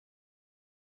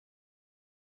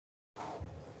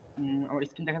আমার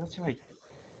স্ক্রিন দেখা যাচ্ছে ভাই?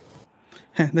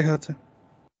 হ্যাঁ দেখা যাচ্ছে।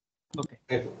 ওকে,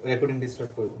 রেকর্ডিং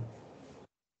স্টার্ট করব।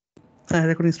 হ্যাঁ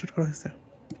রেকর্ডিং স্টার্ট করা হয়েছে।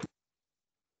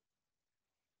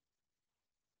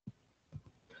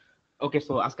 ওকে।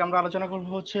 সো আজকে আমরা আলোচনা করব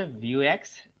হচ্ছে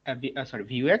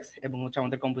ভিউএক্স এবং হচ্ছে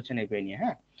আমাদের কম্পোজিশন এপিআই নিয়ে।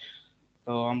 হ্যাঁ,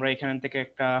 তো আমরা এখান থেকে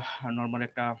একটা নর্মাল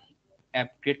একটা অ্যাপ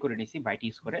ক্রিয়েট করে নিয়েছি বাইট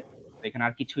ইউজ করে। তো এখানে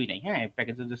আর কিছুই নাই। হ্যাঁ,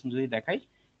 প্যাকেজের যদি দেখাই,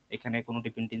 এখানে কোনো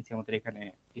ডিপেন্ডেন্সি আমাদের এখানে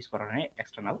ইউজ করা নাই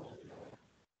এক্সটার্নাল।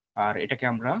 আর এটাকে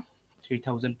আমরা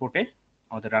 3000 পোর্টে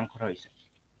আমাদের রান করা হয়েছে।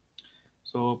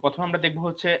 সো প্রথমে আমরা দেখবো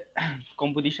হচ্ছে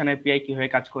কম্পোজিশন এপিআই কিভাবে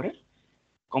কাজ করে।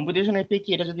 কম্পোজিশন এপিআই কি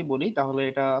এটা যদি বলি, তাহলে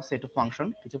এটা সেট অফ ফাংশন,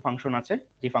 কিছু ফাংশন আছে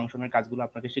যে ফাংশনের কাজগুলো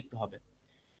আপনাকে শিখতে হবে।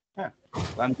 হ্যাঁ,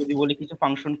 তো আমি যদি বলি কিছু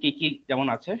ফাংশন কি কি যেমন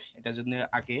আছে, এটা যদি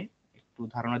আগে একটু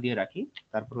ধারণা দিয়ে রাখি।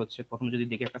 তারপর হচ্ছে প্রথম যদি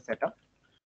দেখি একটা সেটআপ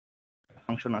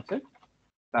ফাংশন আছে,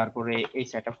 তারপরে এই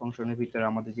সেটআপ ফাংশনের ভিতরে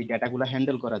আমাদের যে ডেটাগুলো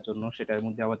হ্যান্ডেল করার জন্য, সেটার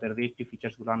মধ্যে আমাদের রিয়েক্টিভ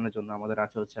ফিচার্স গুলো আনার জন্য আমাদের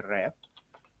আছে হচ্ছে র্যাপ।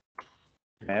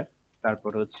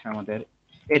 তারপরে হচ্ছে আমাদের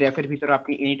এই র্যাপের ভিতরে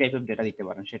আপনি এনি টাইপ অফ ডেটা দিতে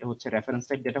পারেন। সেটা হচ্ছে রেফারেন্স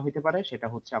টাইপ ডেটা হতে পারে, সেটা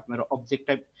হচ্ছে আপনার object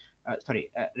type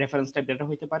reference type data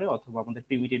হতে পারে, অথবা আমাদের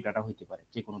প্রিমিটিভ ডাটা হতে পারে,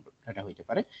 যে কোনো ডাটা হতে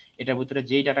পারে। এটার ভিতরে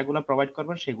যেই ডাটাগুলো প্রোভাইড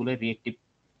করবেন সেগুলো রিয়েক্টিভ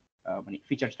মানে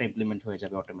ফিচার্সটা ইমপ্লিমেন্ট হয়ে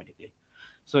যাবে অটোমেটিকলি।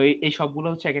 সো এই সবগুলো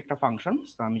হচ্ছে এক একটা ফাংশন।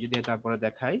 তো আমি যদি তারপরে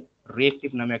দেখাই,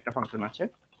 রিয়েক্টিভ নামে একটা ফাংশন আছে।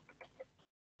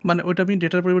 মানে ওইটা আমি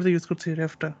ডেটার পরিবর্তে ইউজ করছি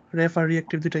র্যাফটা, র্যাফ আর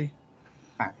রিঅ্যাক্টিভ দুটাই।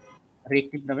 হ্যাঁ,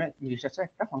 রিয়েক্টিভ নামে জিনিস আছে,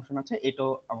 একটা ফাংশন আছে।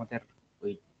 এটাও আমাদের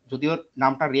ওই, যদিও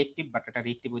নামটা রিয়েক্টিভ, বাট এটা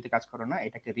রিয়েক্টিভ হইতে কাজ করে না।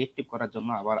 এটাকে রিয়েক্টিভ করার জন্য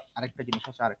আবার আরেকটা জিনিস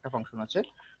আছে, আরেকটা ফাংশন আছে,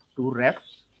 টু র্যাপস।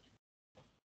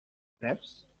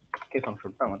 এই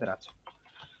ফাংশনটা আমাদের আছে।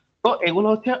 তো এগুলো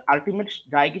হচ্ছে আলটিমেট,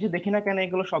 যাই কিছু দেখি না কেন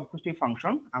এগুলো সব কিছুই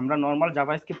ফাংশন। আমরা নর্মাল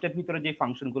জাভাস্ক্রিপ্টের ভিতরে যে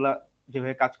ফাংশনগুলো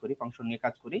যেভাবে কাজ করি, ফাংশন নিয়ে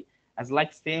কাজ করি, অ্যাজ লাইক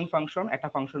সেম ফাংশন। একটা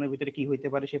ফাংশনের ভিতরে কি হইতে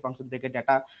পারে, সেই ফাংশন থেকে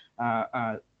ডেটা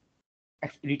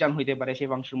রিটার্ন হইতে পারে, সেই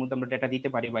ফাংশনের মধ্যে আমরা ডেটা দিতে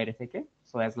পারি বাইরে থেকে।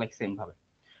 সো অ্যাজ লাইক সেম ভাবে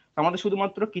আমাদের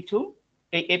শুধুমাত্র কিছু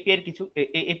এই এপিআই এর কিছু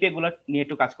এপিআই গুলো নিয়ে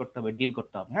একটু কাজ করতে হবে, ডিল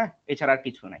করতে হবে। হ্যাঁ, এছাড়া আর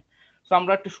কিছু নাই। সো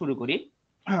আমরা একটু শুরু করি।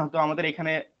 তো আমাদের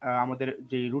এখানে আমাদের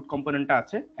যে রুট কম্পোনেন্টটা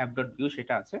আছে app.view,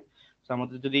 সেটা আছে। সো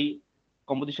আমাদের যদি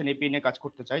কম্পোজিশন এপিআই নিয়ে কাজ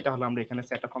করতে চাই, তাহলে আমরা এখানে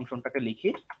সেটআপ ফাংশনটাকে লিখি।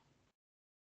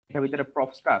 এটার ভিতরে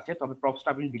প্রপসটা আছে, তবে প্রপসটা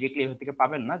আপনি ডিরেক্টলি এখান থেকে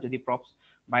পাবেন না। যদি প্রপস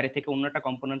বাইরে থেকে অন্য একটা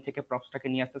কম্পোনেন্ট থেকে প্রপসটাকে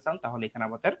নিয়ে আসতে চান, তাহলে এখানে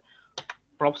আমাদের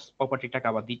প্রপস প্রপার্টিটাকে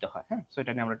আবার দিতে হয়। হ্যাঁ, সো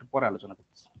এটা নিয়ে আমরা একটু পরে আলোচনা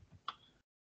করতেছি।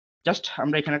 জাস্ট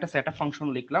আমরা এখানে একটা সেটআপ ফাংশন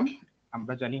লিখলাম।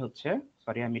 আমরা জানি হচ্ছে,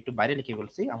 সরি আমি একটু বাইরে লিখে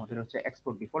বলছি, আমাদের হচ্ছে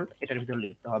এক্সপোর্ট ডিফল্ট, এটার ভিতরে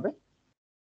লিখতে হবে।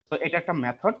 তো এটা একটা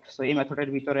মেথড। সো এই মেথডের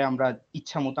ভিতরে আমরা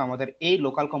ইচ্ছা মতো আমাদের এই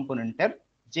লোকাল কম্পোনেন্টের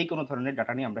যে কোনো ধরনের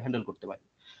ডাটা নিয়ে আমরা হ্যান্ডেল করতে পারি।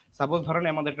 সাপোজ ধরেন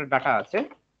আমাদের একটা ডাটা আছে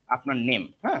আপনার নেম।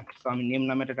 হ্যাঁ, তো আমি নেম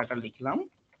নামে একটা ডাটা লিখলাম,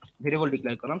 ভেরিয়েবল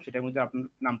ডিক্লেয়ার করলাম, সেটার মধ্যে আপনার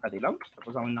নামটা দিলাম।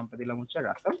 সাপোজ আমার নামটা দিলাম হচ্ছে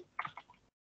রাসেল।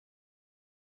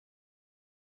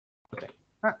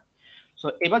 হ্যাঁ, সো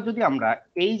এবার যদি আমরা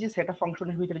এই যে সেটআপ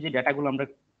ফাংশনের ভিতরে যে ডেটাগুলো আমরা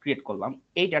ক্রিয়েট করলাম,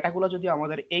 এই ডেটাগুলো যদি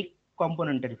আমাদের এই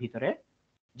কম্পোনেন্টের ভিতরে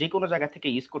যে কোনো জায়গা থেকে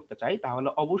ইউজ করতে চাই, তাহলে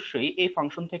অবশ্যই এই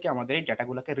ফাংশন থেকে আমাদের এই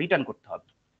ডেটাগুলোকে রিটার্ন করতে হবে।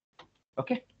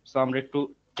 ওকে, সো আমরা একটু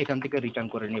এখান থেকে রিটার্ন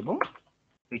করে নেব।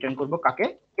 রিটার্ন করব কাকে?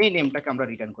 এই নেমটাকে আমরা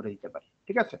রিটার্ন করে দিতে পারি।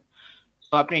 ঠিক আছে,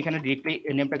 তো আপনি এখানে ডিরেক্টলি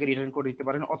নেমটাকে রিটার্ন করে দিতে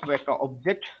পারেন, অথবা একটা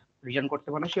অবজেক্ট রিটার্ন করতে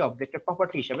পারেন, সেই অবজেক্টের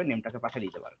প্রপার্টি হিসেবে নেমটাকে পাঠিয়ে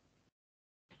দিতে পারেন।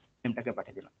 নেমটাকে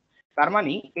পাঠিয়ে দিলাম। তার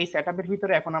মানে এই সেটআপের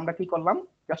ভিতরে এখন আমরা কি করলাম,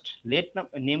 জাস্ট লেট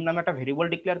নেম নামে একটা ভেরিয়েবল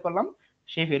ডিক্লেয়ার করলাম।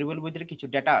 সেই ভেরিয়েবল ভিতরে কিছু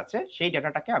ডেটা আছে, সেই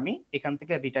ডেটাটাকে আমি এখান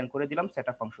থেকে রিটার্ন করে দিলাম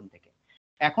সেটআপ ফাংশন থেকে।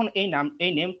 এখন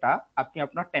এই নেমটা আপনি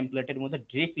আপনার টেমপ্লেটের মধ্যে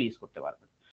ডিরেক্টলি ইউজ করতে পারবেন।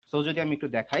 সো যদি আমি একটু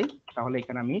দেখাই, তাহলে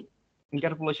এখানে আমি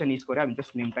ইন্টারপোলেশন ইউজ করে আমি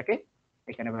জাস্ট নেমটাকে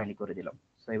এখানে ভ্যালি করে দিলাম।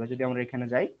 সো এবার যদি আমরা এখানে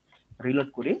যাই, রিলোড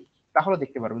করি, তাহলে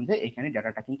দেখতে পারবেন যে এখানে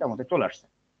ডাটাটা কিন্তু আমাদের চলে আসছে।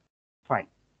 ফাইন।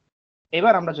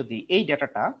 এবার আমরা যদি এই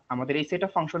ডেটাটা আমাদের এই সেট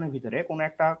অফ ফাংশনের ভিতরে কোনো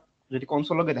একটা যদি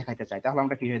কনসোল লগে দেখাইতে চাই, তাহলে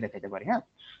আমরা কিভাবে দেখাইতে পারি? হ্যাঁ,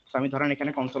 তো আমি ধরেন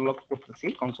এখানে কনসোল লগ করতেছি,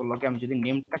 কনসোল লগে আমি যদি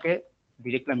নেমটাকে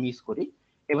ডিরেক্টলি মিস করি,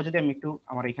 এবার যদি আমি একটু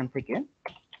আমার এখান থেকে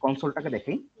কনসোলটাকে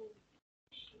দেখি,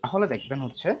 তাহলে দেখবেন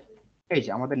হচ্ছে এই যে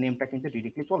আমাদের নেমটা কিন্তু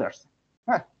ডিরেক্টলি চলে আসছে।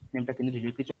 হ্যাঁ, নেমটা কিন্তু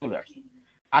ডিরেক্টলি চলে আসছে।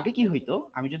 আগে কি হইতো,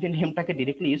 আমি যদি নেমটাকে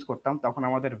ডিরেক্টলি ইউজ করতাম, তখন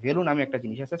আমাদের ভ্যালু নামে একটা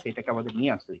জিনিস আছে, সেটাকে আমাদের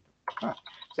নিয়ে আসতে হইতো। হ্যাঁ,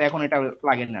 তো এখন এটা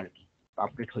লাগে না আর কি,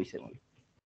 আপডেট হয়েছে বলে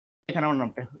এখানে আমার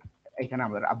নামটা এখানে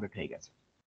আমাদের আপডেট হয়ে গেছে।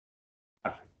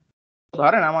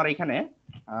 ধরেন আমার এখানে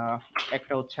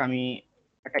একটা হচ্ছে আমি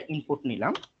একটা ইনপুট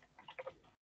নিলাম।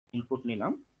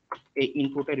 এই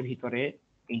ইনপুটের ভিতরে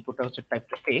ইনপুটটা হচ্ছে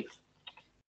টাইপটা টেক্সট।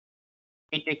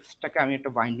 এই টেক্সটটাকে আমি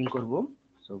একটা বাইন্ডিং করব।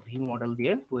 সো ভিউ মডেল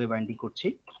দিয়ে টুয়ে বাইন্ডিং করছি,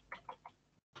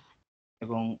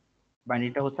 এবং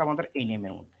বাইন্ডিংটা হচ্ছে আমাদের এই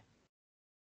নেমের মধ্যে।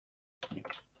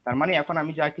 তার মানে এখন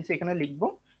আমি যা কিছু এখানে লিখবো,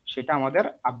 সেটা আমাদের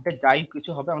আপডেট যাই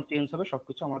কিছু হবে আমার চেঞ্জ হবে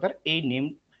সবকিছু আমাদের এই নেম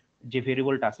যে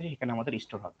ভেরিয়েবলটা আছে সেখানে আমাদের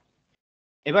স্টোর হবে।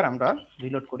 এবার আমরা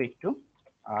রিলোড করে একটু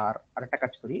আর আরেকটা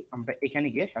কাজ করি, আমরা এখানে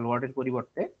গিয়ে হ্যালো ওয়ার্ল্ডের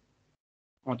পরিবর্তে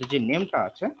আমাদের যে নেমটা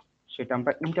আছে সেটা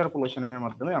আমরা ইন্টারপোলেশনের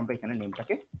মাধ্যমে আমরা এখানে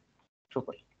নেমটাকে শো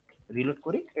করি। রিলোড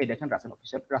করি, এই দেখেন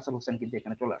রাসেল হোসেন কিন্তু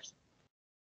এখানে চলে আসছে।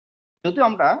 যদি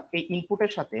আমরা এই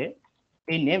ইনপুটের সাথে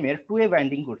এই নেমের টু এ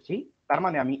বাইন্ডিং করছি, তার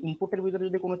মানে আমি ইনপুটের ভিতরে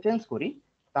যদি কোনো চেঞ্জ করি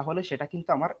তাহলে সেটা কিন্তু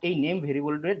আমার এই নেম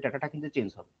ভেরিয়েবলের ডাটাটা কিন্তু চেঞ্জ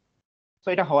হবে। তো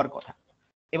এটা হওয়ার কথা।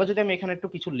 এবার যদি আমি এখানে একটু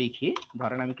কিছু লিখি,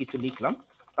 ধরেন আমি কিছু লিখলাম,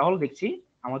 তাহলে দেখছি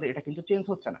আমাদের এটা কিন্তু চেঞ্জ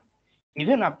হচ্ছে না।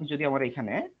 ইভেন আপনি যদি আমার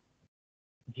এখানে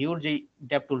ভিউর যে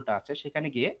ডেপ টুলটা আছে সেখানে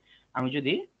গিয়ে আমি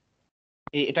যদি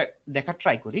এটা দেখা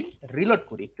ট্রাই করি, রিলোড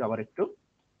করি একটু আবার একটু,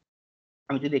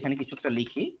 আমি যদি এখানে কিছু একটা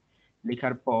লিখি,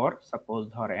 লেখার পর সাপোজ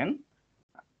ধরেন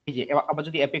এই যে আবার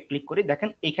যদি অ্যাপে ক্লিক করি, দেখেন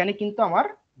এখানে কিন্তু আমার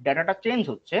ডাটাটা চেঞ্জ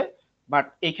হচ্ছে, বাট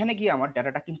এখানে গিয়ে আমার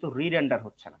ডাটাটা কিন্তু রিরেন্ডার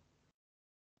হচ্ছে না।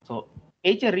 সো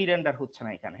এই যে রিরেন্ডার হচ্ছে না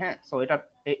এখানে, হ্যাঁ, সো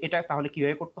এটা তাহলে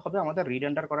কিভাবে করতে হবে আমাদের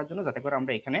রিরেন্ডার করার জন্য, যাতে করে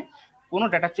আমরা এখানে কোনো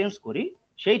ডাটা চেঞ্জ করি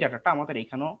সেই ডাটাটা আমাদের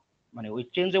এখানেও মানে ওই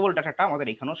চেঞ্জেবল ডাটাটা আমাদের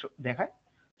এখানেও দেখায়।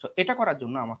 সো এটা করার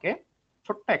জন্য আমাকে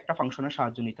ছোট্ট একটা ফাংশনের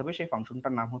সাহায্য নিতে হবে, সেই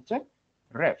ফাংশনটার নাম হচ্ছে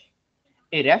রেফ।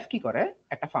 এই রেফ কি করে,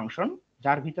 একটা ফাংশন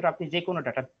যার ভিতরে আপনি যে কোনো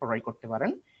ডাটা প্রোভাইড করতে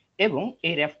পারেন, এবং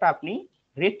এই রেফটা আপনি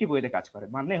রিয়েক্টিভ ওয়েতে কাজ করে,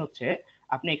 মানে হচ্ছে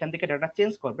আপনি এখান থেকে ডাটা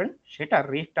চেঞ্জ করবেন সেটা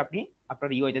রিয়েক্ট আপনি আপনার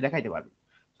ইউআইতে দেখাইতে পারবেন।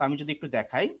 তো আমি যদি একটু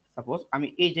দেখাই, সাপোজ আমি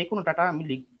এই যে কোনো ডাটা আমি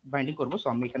বাইন্ডিং করবো, সো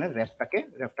আমি এখানে রেফ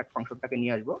ফাংশনটাকে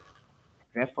নিয়ে আসবো,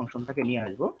 রেফ ফাংশনটাকে নিয়ে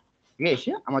আসবো, নিয়ে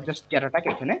এসে আমার জাস্ট ডাটাটাকে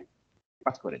এখানে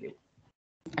পাস করে দেব।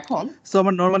 এখন সো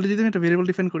আমার নরমালি যদি আমি একটা ভেরিয়েবল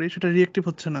ডিফাইন করি সেটা রিঅ্যাক্টিভ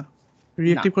হচ্ছে না, না,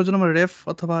 রিঅ্যাক্টিভ করার জন্য আমার রেফ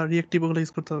অথবা রিঅ্যাক্টিভ ওগুলো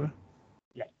ইউজ করতে হবে।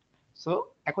 সো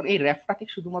এখন এই র্যাপটাকে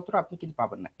শুধুমাত্র আপনি কিন্তু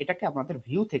পাবেন না, এটাকে আমাদের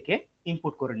ভিউ থেকে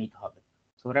ইম্পোর্ট করে নিতে হবে।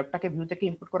 সো র্যাপটাকে ভিউ থেকে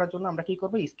ইম্পোর্ট করার জন্য আমরা কি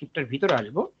করব, স্ক্রিপ্টের ভিতরে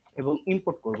আসব এবং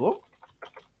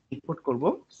ইম্পোর্ট করব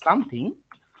সামথিং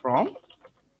ফ্রম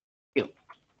ভিউ।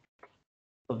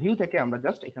 তো ভিউ থেকে আমরা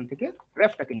জাস্ট এখান থেকে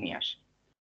র্যাপটাকে নিয়ে আসি।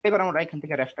 এবার আমরা এখান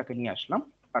থেকে র্যাপটাকে নিয়ে আসলাম,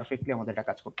 পারফেক্টলি আমাদের এটা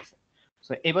কাজ করতেছে।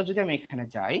 সো এবার যদি আমি এখানে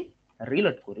যাই,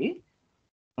 রিলোড করি,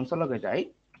 কনসোলে যাই,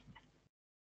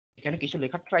 এখানে কিছু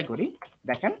লেখার ট্রাই করি,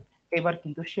 দেখেন এবার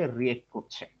কিন্তু সে রিয়েক্ট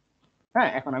করছে। হ্যাঁ,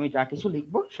 এখন আমি যা কিছু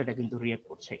লিখবো সেটা কিন্তু রিয়েক্ট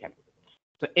করছে এখানে।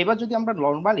 তো এবার যদি আমরা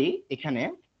নরমালি এখানে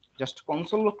জাস্ট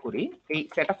কনসোল লক করি এই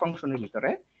সেটআপ ফাংশনের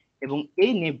ভিতরে, এবং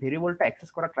এই নেম ভেরিয়েবলটা অ্যাক্সেস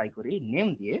করা ট্রাই করি নেম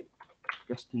দিয়ে,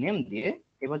 জাস্ট নেম দিয়ে,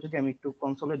 এবার যদি আমি একটু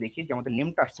কনসোলে দেখি যে আমাদের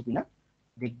নেমটা আসছে কিনা,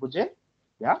 দেখবো যে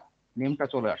নেমটা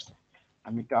চলে আসছে।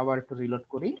 আমি একটু আবার একটু রিলোড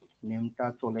করি, নেমটা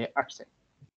চলে আসছে।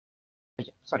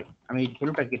 সরি, আমি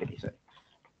ভ্যালুটা কেটে দিয়েছি।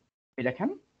 এই দেখেন,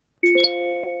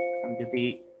 আমি যদি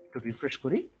একটু রিফ্রেশ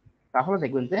করি তাহলে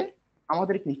দেখবেন যে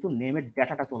আমাদের কিন্তু নেমের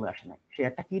ডাটাটা চলে আসে না, সে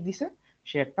একটা কি দিছে,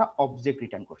 সে একটা অবজেক্ট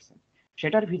রিটার্ন করছে,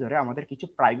 সেটার ভিতরে আমাদের কিছু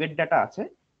প্রাইভেট ডাটা আছে,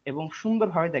 এবং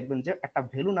সুন্দরভাবে দেখবেন যে একটা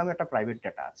ভ্যালু নামে একটা প্রাইভেট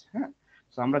ডাটা আছে। হ্যাঁ,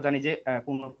 তো আমরা জানি যে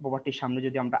কোন প্রপার্টির সামনে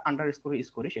যদি আমরা আন্ডারস্কোর ইউজ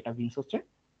করি সেটা মিন্স হচ্ছে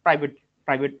প্রাইভেট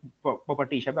প্রাইভেট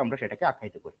প্রপার্টি হিসাবে আমরা সেটাকে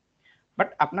আখ্যায়িত করি। বাট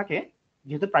আপনাকে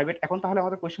যেহেতু প্রাইভেট, এখন তাহলে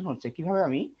আমাদের কোয়েশ্চেন হচ্ছে কিভাবে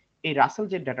আমি এই রাসেল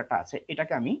যে ডাটাটা আছে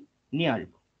এটাকে আমি নিয়ে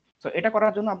আসবো। তো এটা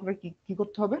করার জন্য আপনার কি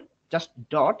করতে হবে, জাস্ট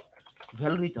ডট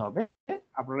ভ্যালু দিতে হবে।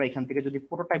 আপনারা এখান থেকে যদি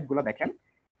প্রোটোটাইপ গুলো দেখেন,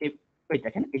 এই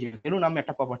দেখেন এই যে ভ্যালু নামে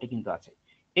একটা প্রপার্টি কিন্তু আছে,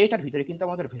 এটার ভিতরে কিন্তু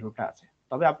আমাদের ভ্যালুটা আছে।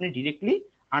 তবে আপনি ডিরেক্টলি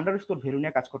আন্ডারস্কোর ভ্যালু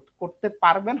নিয়ে কাজ করতে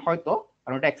পারবেন হয়তো,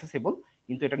 কারণ এটা অ্যাক্সেসিবল,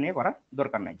 কিন্তু এটা নিয়ে করার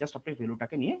দরকার নাই। জাস্ট আপনি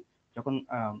ভ্যালুটাকে নিয়ে যখন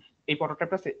এই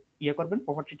প্রোটোটাইপটা ইয়ে করবেন,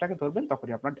 প্রপার্টিটাকে ধরবেন,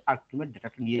 তখনই আপনার আলটিমেট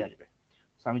ডাটাটা নিয়ে আসবে।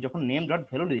 তো আমি যখন নেম ডট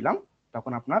ভ্যালু দিলাম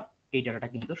তখন আপনার এই ডাটাটা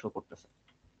কিন্তু শো করতেছে।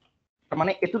 তার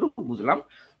মানে এতটুকু বুঝলাম,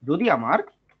 যদি আমার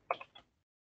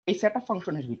এই সেটআপ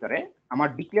ফাংশনের ভিতরে আমার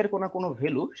ডিক্লেয়ার কোনো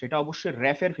ভ্যালু, সেটা অবশ্যই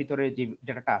রেফের ভিতরে যে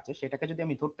ডাটাটা আছে সেটাকে যদি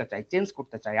আমি ধরতে চাই, চেঞ্জ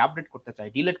করতে চাই, আপডেট করতে চাই,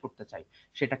 ডিলিট করতে চাই,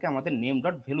 সেটাকে আমাদের নেম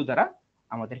ডট ভ্যালু দ্বারা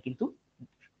আমাদের কিন্তু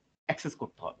অ্যাক্সেস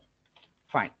করতে হবে।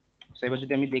 ফাইন। সো এবার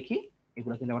যদি আমি দেখি,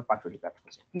 এগুলো কিন্তু আমার পারফেক্টলি কাজ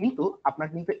করছে। কিন্তু আপনার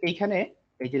কিন্তু এইখানে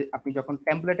এই যে আপনি যখন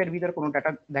টেমপ্লেটের ভিতরে কোনো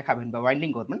ডাটা দেখাবেন বা বাইন্ডিং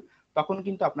করবেন, তখন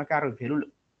কিন্তু আপনাকে আর ভ্যালু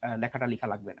লেখাটা লেখা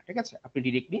লাগবে না। ঠিক আছে, আপনি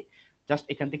ডিরেক্টলি জাস্ট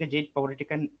এখান থেকে যে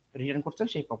প্রপার্টিটা রিটার্ন করছেন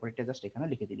সেই প্রপার্টিটা জাস্ট এখানে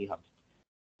লিখে দিলেই হবে।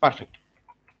 পারফেক্ট।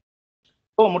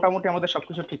 তো মোটামুটি আমাদের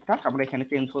সবকিছু ঠিকঠাক, আমরা এখানে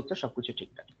চেঞ্জ হচ্ছে সবকিছু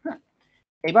ঠিকঠাক। হ্যাঁ,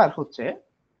 এবার হচ্ছে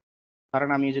কারণ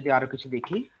আমি যদি আরো কিছু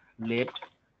দেখি, লেট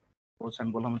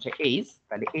আমি বললাম হচ্ছে এইজ,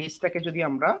 তাহলে এইজটাকে যদি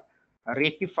আমরা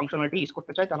রিয়েক্টিভ ফাংশনালিটি ইউজ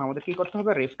করতে চাই তাহলে আমাদের কি করতে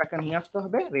হবে, রেফটাকে নিয়ে আসতে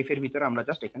হবে, রেফের ভিতরে আমরা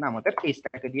জাস্ট এখানে আমাদের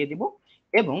এইজটাকে দিয়ে দিব,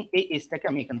 এবং এই এইজটাকে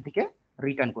আমি এখান থেকে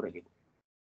রিটার্ন করে দিব।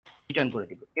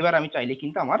 এবার আমি চাইলে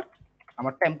কিন্তু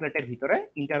আমার টেমপ্লেটের ভিতরে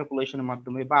ইন্টারপোলেশনের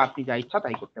মাধ্যমে বা আপনি যা ইচ্ছা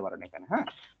তাই করতে পারেন এখানে, হ্যাঁ,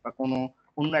 বা কোনো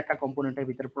অন্য একটা কম্পোনেন্টের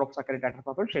ভিতরে প্রক্স আকারে ডাটা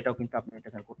পাবেন, সেটাও কিন্তু আপনি এটা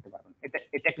করতে পারবেন।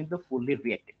 এটা কিন্তু ফুললি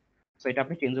রিঅ্যাক্টিভ। সো এটা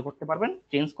আপনি চেঞ্জও করতে পারবেন।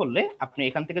 চেঞ্জ করলে আপনি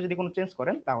এখান থেকে যদি কোনো চেঞ্জ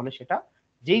করেন তাহলে সেটা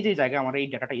যেই জায়গায় আমার এই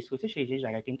ডাটাটা ইউজ হয়েছে সেই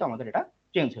জায়গায় কিন্তু আমাদের এটা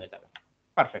চেঞ্জ হয়ে যাবে।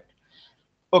 পারফেক্ট।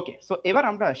 ওকে, সো এবার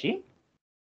আমরা আসি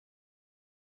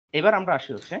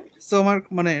হচ্ছে, সো আমার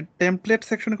মানে টেমপ্লেট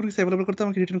সেকশনে কোনো কিছু অ্যাভেলেবল করতে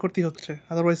আমাকে রিটার্ন করতেই হচ্ছে,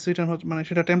 আদারওয়াইজ রিটার্ন মানে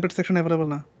সেটা টেমপ্লেট সেকশন অ্যাভেলেবল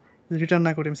না, রিটার্ন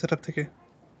না করি আমি সেটআপ থেকে।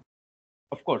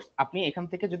 অফকোর্স আপনি এখান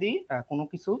থেকে যদি কোনো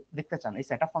কিছু দেখতে চান, এই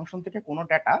সেটআপ ফাংশন থেকে কোনো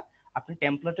ডাটা আপনি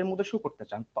টেমপ্লেটের মধ্যে শো করতে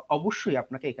চান, তো অবশ্যই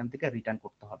আপনাকে এখান থেকে রিটার্ন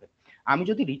করতে হবে। আমি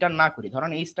যদি রিটার্ন না করি,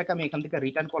 ধরেন এইজটাকে আমি এখান থেকে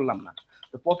রিটার্ন করলাম না,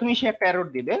 তো প্রথমেই সে একটা এরর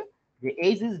দিবে যে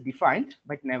age is defined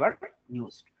but never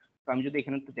used. তো আমি যদি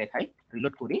এখানে একটু দেখাই,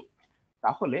 রিলোড করি,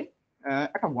 তাহলে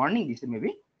একটা ওয়ার্নিং দিছে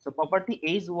maybe. So property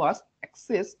age was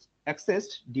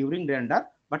accessed during render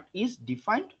but is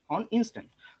defined on instant.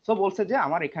 So বলছে যে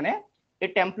আমার এখানে এই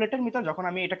টেমপ্লেটের ভিতর যখন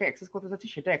আমি এটাকে অ্যাক্সেস করতে চাচ্ছি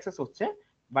সেটা অ্যাক্সেস হচ্ছে,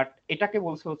 বাট এটাকে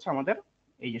বলছে হচ্ছে আমাদের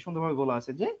এই যে সুন্দরভাবে বলা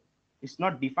আছে যে it's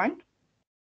not defined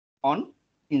on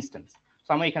instance. So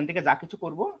আমি এখান থেকে যা কিছু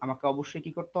করব আমাকে অবশ্যই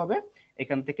কি করতে হবে,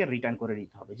 এখান থেকে রিটার্ন করে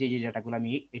দিতে হবে যে ডাটাগুলো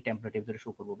আমি এই টেমপ্লেটের ভিতরে শো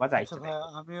করব বা যা আচ্ছা ইচ্ছা ভাই,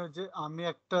 তাই। আমি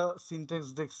একটা সিনট্যাক্স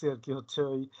দেখছি আর কি, হচ্ছে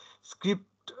ওই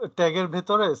স্ক্রিপ্ট ট্যাগের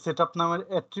ভেতরে সেটআপ নামের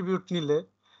অ্যাট্রিবিউট নিলে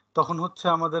তখন হচ্ছে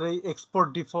আমাদের এই এক্সপোর্ট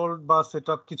ডিফল্ট বা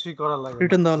সেটআপ কিছুই করা লাগে না,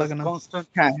 রিটার্ন দেওয়া লাগে না। কনস্ট্যান্ট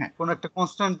হ্যাঁ হ্যাঁ কোন একটা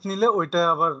কনস্ট্যান্ট নিলে ওইটা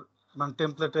আবার মানে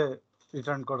টেমপ্লেটে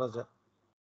রিটার্ন করা যায়।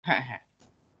 হ্যাঁ হ্যাঁ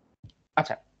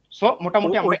আচ্ছা, সো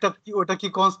মোটামুটি আমরা ওইটা কি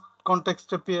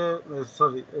কনটেক্সটে পেয়ে,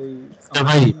 সরি এই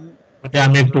ভাই ওটা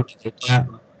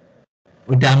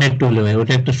আমি একটু বলি ভাই,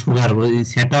 ওটা একটা সুগার, ওই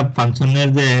সেটআপ ফাংশনের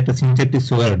যে একটা সিনট্যাক্টিক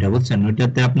সুগার, ওটা বুঝছেন,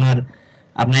 ওইটাতে আপনার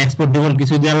এক্সপোর্ট ডিফল্ট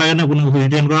কিছু দেওয়া লাগে না, কোনো কিছু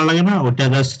রিটার্ন করা লাগে না, ওটা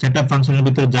জাস্ট সেটআপ ফাংশনের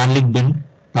ভিতরে যা লিখবেন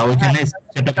তা ওইখানে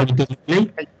সেটআপ ভিতরে লিখলেই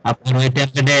আপনার ওই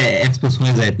টেমপ্লেটে এক্সপোজ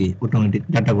হয়ে যায় কি অটোমেটিক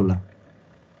ডাটাগুলো।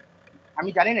 আমি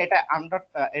জানি না এটা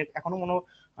এখনো মনে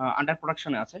আন্ডার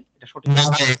প্রোডাকশনে আছে, এটা সঠিক না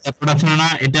ভাই, এটা প্রোডাকশন না,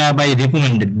 এটা বাই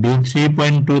রিকমেন্ডেড ভিউ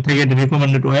 3.2 থেকে এটা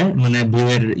রিকমেন্ডেড হয়, মানে ভিউ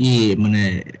এর মানে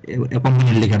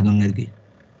কম্পোনেন্ট লেখার জন্য আর কি।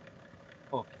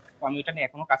 ওকে, তো আমি এটা নিয়ে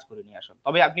এখনো কাজ করিনি আসলে।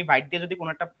 তবে আপনি বাইট দিয়ে যদি কোনো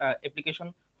একটা অ্যাপ্লিকেশন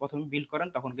প্রথমে বিল্ড করেন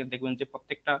তখন কিন্তু দেখবেন যে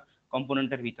প্রত্যেকটা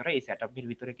কম্পোনেন্টের ভিতরে এই সেটআপের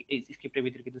ভিতরে এই স্ক্রিপ্টের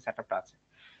ভিতরে কিন্তু সেটআপটা আছে।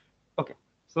 ওকে,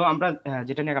 সো আমরা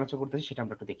যেটা নিয়ে আলোচনা করতেছি সেটা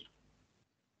আমরা একটু দেখি।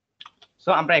 সো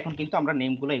আমরা এখন কিন্তু আমরা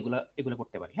নেমগুলো এগুলো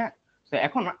করতে পারি, হ্যাঁ। সো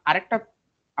এখন আরেকটা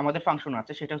আমাদের ফাংশন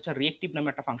আছে, সেটা হচ্ছে রিঅ্যাক্টিভ নামে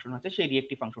একটা ফাংশন আছে, সেই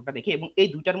রিঅ্যাক্টিভ ফাংশনটা দেখি এবং এই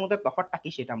দুইটার মধ্যে তফাৎটা কি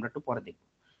সেটা আমরা একটু পরে দেখব।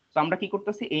 তো আমরা কি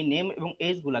করতেছি, এই নেম এবং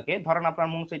এজ গুলাকে, ধরেন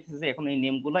আপনার মনে চাইতেছে যে এখন এই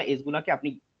নেম গুলা এজ গুলাকে আপনি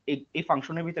এই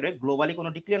ফাংশনের ভিতরে গ্লোবালি কোনো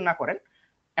ডিক্লেয়ার না করেন,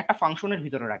 একটা ফাংশনের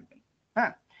ভিতরে রাখবেন,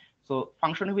 হ্যাঁ। সো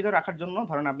ফাংশনের ভিতরে রাখার জন্য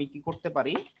ধরেন আমি কি করতে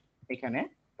পারি এখানে,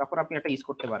 তখন আপনি একটা ইউজ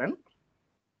করতে পারেন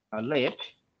লেট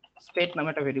স্টেট নামে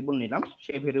একটা ভেরিয়েবল নিলাম,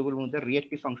 সেই ভেরিয়েবলের মধ্যে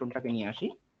রিঅ্যাক্টিভ ফাংশনটাকে নিয়ে আসি,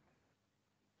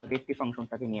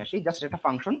 জাস্ট একটা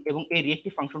ফাংশন, এবং এই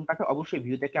রিঅ্যাক্টিভ ফাংশনটাকে অবশ্যই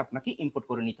ভিউ থেকে আপনাকে ইম্পোর্ট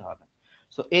করে নিতে হবে।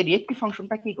 সো এই রিঅ্যাক্টিভ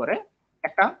ফাংশনটা কি করে,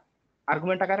 একটা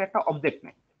আর্গুমেন্ট আকারে একটা অবজেক্ট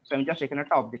নেয়। সো আমি জাস্ট এখানে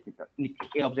একটা অবজেক্ট নিচ্ছি,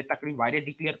 এই অবজেক্টটাকে বাইরে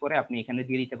ডিক্লেয়ার করে আপনি এখানে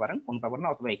দিয়ে দিতে পারেন কোন পাবেন না,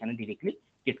 অথবা এখানে ডিরেক্টলি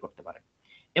ক্রিয়েট করতে পারেন,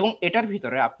 এবং এটার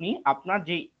ভিতরে আপনি আপনার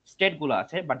যে স্টেট গুলো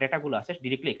আছে বা ডেটা গুলো আছে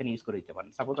ডিরেক্টলি এখানে ইউজ করে দিতে পারেন।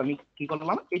 সাপোজ আমি কি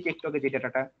করলাম, এই যে একটু আগে যে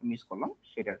ডাটাটা ইউজ করলাম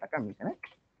সেই ডাটাটাকে আমি এখানে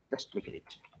জাস্ট লিখে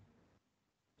দিচ্ছি,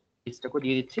 লিস্টটাকে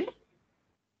দিয়ে দিচ্ছি,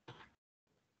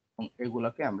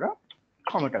 এগুলোকে আমরা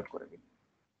কমেন্ট আউট করে দিই।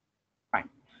 ফাইন।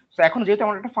 সো এখন যেহেতু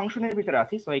আমরা একটা ফাংশনের ভিতরে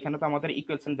আছি, সো এখানে তো আমাদের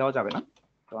ইকুয়েশন দেওয়া যাবে না,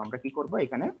 তো আমরা কি করব,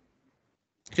 এখানে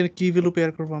কি ভ্যালু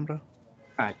পেয়ার করব আমরা?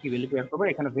 হ্যাঁ, কি ভ্যালু পেয়ার করব,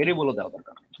 এখানে ভেরিয়েবলও দেওয়া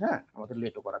দরকার নেই, হ্যাঁ, আমাদের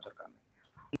লেটও করা দরকার নেই।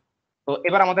 তো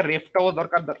এবার আমাদের রেফটাও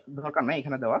দরকার নাই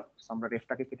এখানে দেওয়ার, আমরা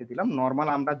রেফটাকে কেটে দিলাম। নরমাল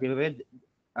আমরা যেভাবে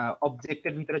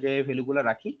অবজেক্টের ভিতরে যে ভ্যালুগুলো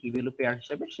রাখি কি ভ্যালু পেয়ার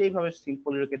হিসেবে, সেইভাবে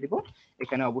সিম্পল রেখে দিব,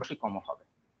 এখানে অবশ্যই কম হবে।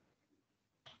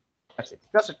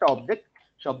 জাস্ট একটা অবজেক্ট,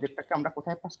 সেই অবজেক্টটাকে আমরা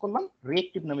কোথায় পাস করলাম,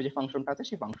 রিঅ্যাক্টিভ নামে যে ফাংশনটা আছে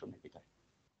সেই ফাংশনের ভিতরে।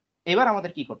 এবার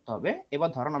আমাদের কি করতে হবে, এবার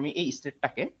ধরুন আমি এই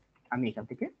স্টেটটাকে আমি এখান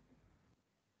থেকে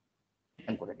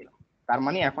রিটার্ন করে দিলাম, তার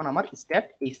মানে এখন আমার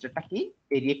এই স্টেটটা কি,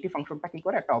 এই রিঅ্যাক্টিভ ফাংশনটা কি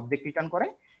করে, একটা অবজেক্ট রিটার্ন করে,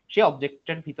 সেই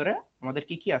অবজেক্টের ভিতরে আমাদের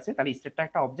কি কি আছে, তাহলে স্টেটটা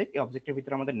একটা অবজেক্ট, এই অবজেক্টের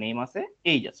ভিতরে আমাদের নেম আছে,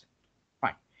 এইজ আছে।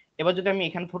 ফাইন। এবার যদি আমি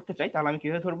এখানে ধরতে চাই তাহলে আমি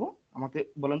কিভাবে ধরবো, আমাকে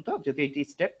বলেন তো, যদি এটি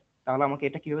স্টেট তাহলে আমাকে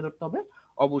এটা কিভাবে ধরতে হবে,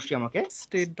 অবশ্যই আমাকে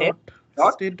স্টেট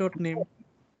ডট নেম,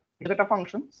 এটা একটা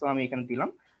ফাংশন, সো আমি এখানে দিলাম।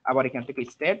 আবার এখান থেকে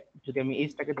স্টেট, যদি আমি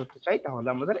এইজটাকে ধরতে চাই তাহলে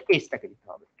আমাদের এইজটাকে দিতে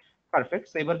হবে। পারফেক্ট।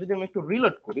 সো এবার যদি আমি একটু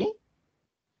রিলোড করি,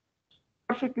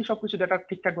 পারফেক্টলি সবকিছু ডাটা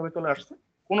ঠিকঠাক ভাবে চলে আসছে,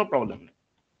 কোনো প্রবলেম নেই।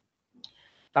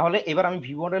 তাহলে এবার আমি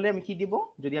ভিউ মডেলে আমি কি দিব,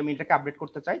 যদি আমি এটাকে আপডেট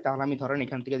করতে চাই তাহলে আমি ধরেন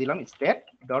এখান থেকে দিলাম স্টেট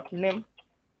ডট নেম,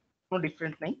 কোনো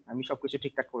ডিফারেন্ট নেই, আমি সবকিছু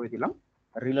ঠিকঠাক করে দিলাম।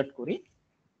 রিলোড করি,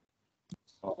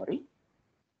 সরি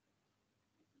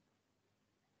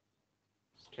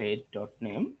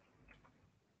state.name,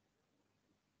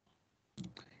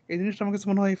 এই জিনিসটা আমার কাছে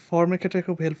মনে হয় ফর্মের ক্ষেত্রে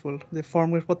খুব হেল্পফুল, যে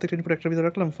ফর্মের প্রত্যেকটা ইনপুট একটা ভিতরে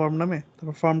রাখলাম ফর্ম নামে,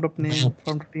 তারপর form dot name,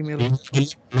 form dot email.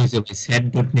 Set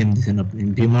dot name দিছেন আপনি,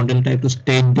 ভি মডেলটা একটু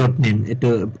স্টেট ডট নেম, এটা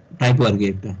টাইপো আর কি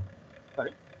একটা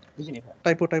সরি বুঝিনি ভাই,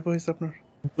 টাইপো হয়েছে আপনার।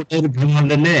 এর ভি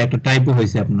মডেলে একটা টাইপো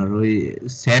হয়েছে আপনার, ওই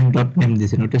সেট ডট নেম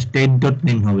দিছেন, ওটা স্টেট ডট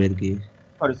নেম হবে আর কি।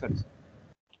 সরি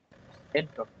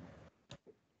state.name,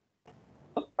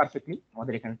 পারফেক্টলি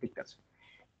আমাদের এখানে ঠিক আছে।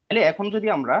 তাহলে এখন যদি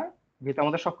আমরা, যেহেতু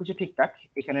আমাদের সবকিছু ঠিকঠাক,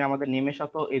 এখানে আমাদের নেমের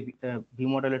সাথে এই ভি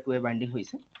মডেলের 2 এ বাইন্ডিং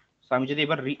হয়েছে, সো আমি যদি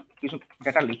এবার কিছু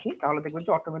ডেটা লিখি তাহলে দেখবেন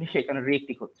যে অটোমেটিক এখানে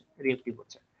রিঅ্যাক্টিভ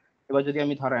হচ্ছে। এবার যদি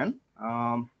আমি ধরেন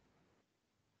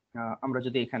আমরা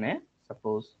যদি এখানে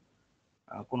সাপোজ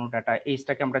কোনো ডাটা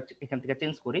এইজটাকে আমরা এখান থেকে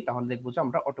চেঞ্জ করি, তাহলে দেখবো যে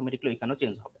আমরা অটোমেটিকলি এখানেও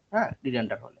চেঞ্জ হবে, হ্যাঁ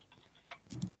রিরেন্ডার হলে।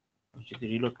 যদি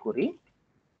রিলোড করি,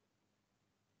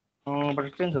 বাট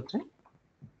চেঞ্জ হচ্ছে,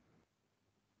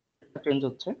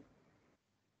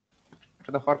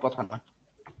 এটা তো হওয়ার কথা না।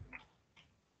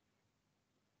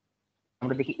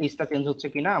 আমরা দেখি এইজটা চেঞ্জ হচ্ছে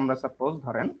কিনা। আমরা সাপোজ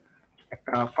ধরেন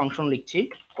একটা ফাংশন লিখছি,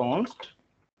 const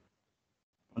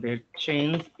আমাদের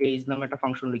চেঞ্জ এইজ নামে একটা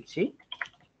ফাংশন লিখছি,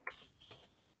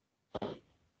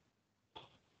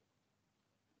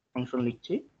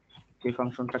 সেই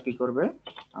ফাংশনটা কি করবে,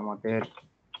 আমাদের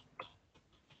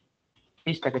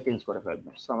এইজটাকে চেঞ্জ করে ফেলবে।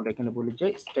 সো আমরা এখানে বলি যে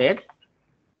state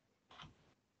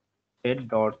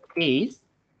dot age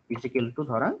is equal to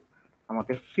ধরেন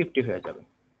আমাদের 50 হয়ে যাবে,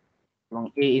 এবং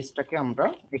এই এইজটাকে আমরা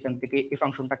এখান থেকে, এই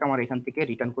ফাংশনটাকে আমরা এখান থেকে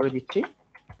রিটার্ন করে দিচ্ছি।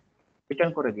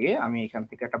 রিটার্ন করে দিয়ে আমি এখান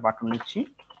থেকে একটা বাটন নিচ্ছি,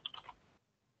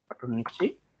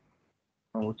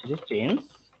 হচ্ছে যে চেঞ্জ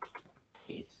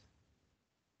এইজ,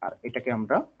 আর এটাকে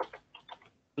আমরা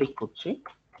ক্লিক করছি,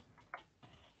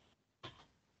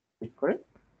 ক্লিক করে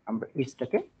আমরা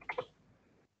এইজটাকে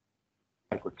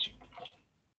অ্যাড করছি।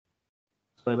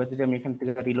 তো এবার যদি আমি এখান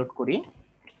থেকে রিলোড করি,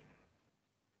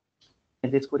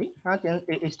 হ্যাঁ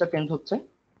এইজটা চেঞ্জ হচ্ছে,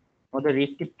 আমাদের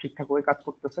রিঅ্যাক্টিভ ঠিকঠাক করে কাজ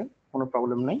করতেছে, কোনো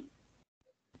প্রবলেম নাই।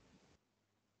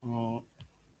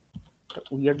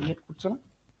 উইয়ার্ড করছে না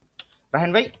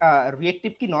রাহেন ভাই,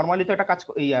 রিঅ্যাক্টিভ কি নরমালি তো এটা কাজ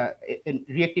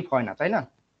রিঅ্যাক্টিভ হয় না, তাই না?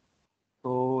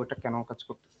 তো এটা কেন কাজ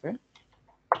করতেছে?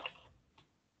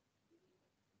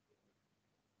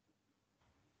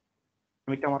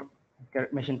 আমি তো আমার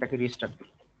মেশিনটাকে রিস্টার্ট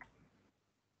করি।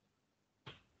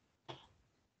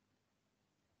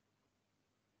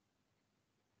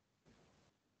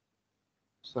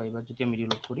 সো এবার যদি আমি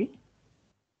রিলোড করি,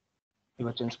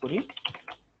 এবার চেঞ্জ করি,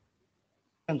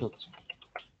 চেঞ্জ হচ্ছে।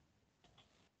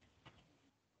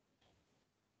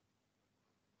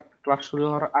 ক্লাস শুরু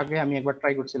হওয়ার আগে আমি একবার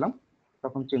ট্রাই করছিলাম,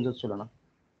 তখন চেঞ্জ হচ্ছিল না।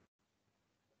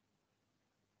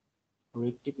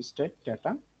 রিঅ্যাক্টিভ স্টেট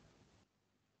ডাটা,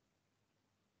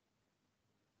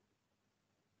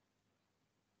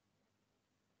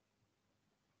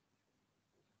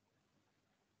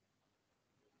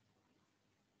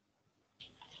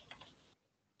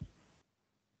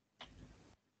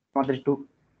 আমাদের একটু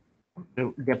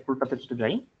ডেপ টুলটাতে একটু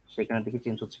যাই, সেখানে দেখি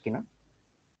চেঞ্জ হচ্ছে কিনা।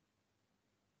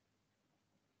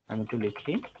 আমি একটু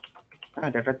লিখি,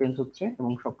 হ্যাঁ ডাটা চেঞ্জ হচ্ছে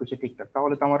এবং সবকিছু ঠিকঠাক।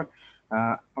 তাহলে তো আমার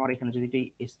আমার এখানে যদি এই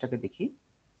এজটাকে দেখি,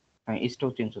 হ্যাঁ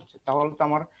এজটাও চেঞ্জ হচ্ছে, তাহলে তো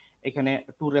আমার এখানে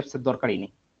 2 রেপস এর দরকারই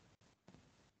নেই।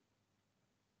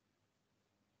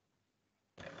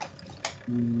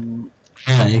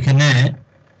 হ্যাঁ, এখানে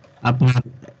আপনার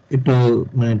একটু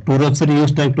মানে টু রেপস এর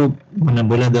ইউজটা একটু মানে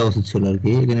বলে দেওয়া উচিত ছিল আর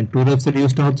কি। এখানে টু রেপস এর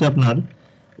ইউজটা হচ্ছে আপনার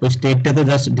ওই স্টেটটাতে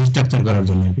জাস্ট ডিস্ট্রাকচার করার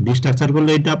জন্য আর কি। ডিস্ট্রাকচার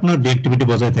করলে এটা আপনার রিঅ্যাক্টিভিটি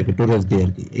বজায় থাকে টু রেপস দিয়ে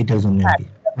আর কি, এটার জন্য আর কি।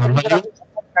 নরমালি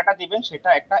ডাটা দিবেন সেটা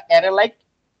একটা অ্যারে লাইক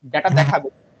ডাটা দেখাবে,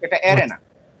 এটা অ্যারে না।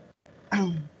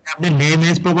 আপনি name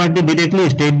age property directly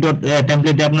state dot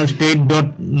টেমপ্লেটে আপনার স্টেট ডট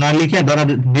না লিখে ধরা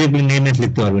ডিরেক্টলি নেম এজ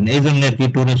লিখতে পারবেন, এই জন্য আর কি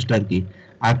টু রেপসটা আর কি।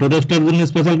 আর টু রেপসটার জন্য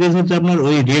স্পেশাল কেস হচ্ছে আপনার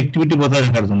ওই রিঅ্যাক্টিভিটি বজায়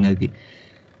রাখার জন্য আর কি।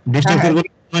 ডিস্ট্রাকচার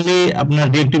করলে নরমালি আপনার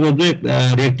রিঅ্যাক্টিভ অবজেক্ট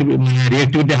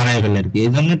রিঅ্যাক্টিভিটি হারায় ফেলে আর কি,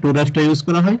 এই জন্য টু রেপসটা ইউজ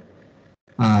করা হয়।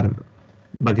 আর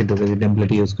বাকিটা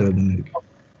টেমপ্লেট ইউজ করার জন্য আর কি।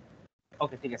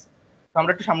 ওকে ঠিক আছে, তো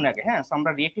আমরা একটু সামনে আগে, হ্যাঁ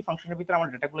আমরা রিঅ্যাক্টিভ ফাংশনের ভিতরে আমরা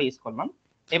ডেটাগুলো ইউজ করলাম।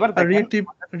 এবার আর দেখেন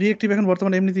রিঅ্যাক্টিভ এখন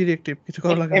বর্তমানে এমনিতেই রিঅ্যাক্টিভ, কিছু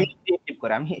করা লাগে না, রিঅ্যাক্টিভ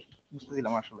করে, আমি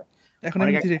বুঝতেছিলাম আসলে এখন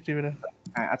এমনিতেই রিঅ্যাক্টিভ এটা।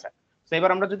 হ্যাঁ আচ্ছা, তো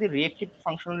এবার আমরা যদি রিঅ্যাক্টিভ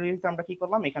ফাংশনালিটিতে আমরা কি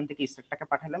করলাম, এখান থেকে স্টেটটাকে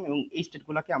পাঠালাম এবং এই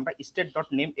স্টেটগুলোকে আমরা স্টেট ডট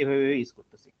নেম এভাবে ইউজ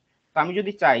করতেছি। তো আমি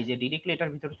যদি চাই যে ডিরেক্টলি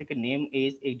এটার ভিতর থেকে নেম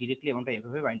এজ এই ডিরেক্টলি আমরা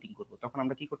এভাবে বাইন্ডিং করব, তখন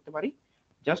আমরা কি করতে পারি,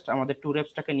 জাস্ট আমাদের টু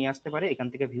রেপসটাকে নিয়ে আসতে পারি এখান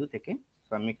থেকে ভিউ থেকে।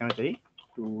 তো আমি এখানে যাই,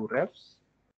 টু রেপস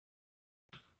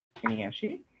নিয়ে আসি,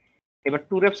 এবার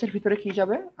টু রেপস এর ভিতরে কি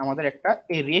যাবে, আমাদের একটা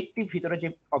এই রিয়েক্টিভ ভিতরে যে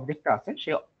অবজেক্টটা আছে সে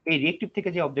এই রিয়েক্টিভ থেকে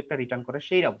যে অবজেক্টটা রিটার্ন করে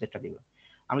সেই অবজেক্টটা দিবে।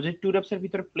 আমরা যদি টু রেপস এর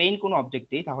ভিতরে প্লেন কোনো অবজেক্ট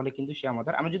দিই তাহলে কিন্তু সে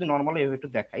আমাদের, আমি যদি নরমালি এভাবে একটু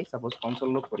দেখাই, সাপোজ কনসোল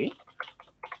লক করি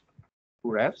টু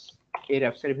রেপস, এই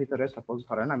রেপস এর ভিতরে সাপোজ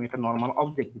ধরেন আমি একটা নরমাল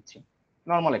অবজেক্ট দিচ্ছি,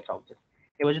 নরমাল একটা অবজেক্ট।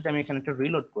 এবার যদি আমি এখানে একটা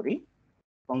রিলোড করি,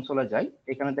 কনসোলে যাই,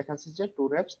 এখানে দেখা যাচ্ছে যে two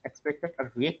reps expected R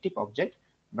reactive object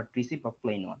but receive of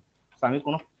plane one. তো আমি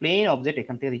কোনো প্লেন অবজেক্ট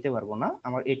এখান থেকে দিতে পারবো না,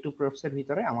 আমার এই টু রেপস এর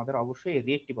ভিতরে আমাদের অবশ্যই এই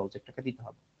রিয়েক্টিভ অবজেক্টটাকে দিতে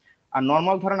হবে। আর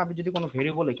নরমাল ধরেন আপনি যদি কোনো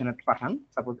ভেরিয়েবল এখানে পাঠান,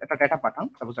 সাপোজ একটা ডেটা পাঠান,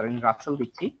 সাপোজ আমি রাসেল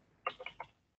দিচ্ছি,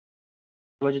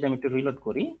 এবার যদি আমি একটু রিলোড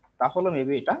করি তাহলে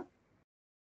মেবি এটা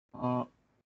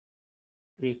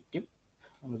রিয়েক্টিভ।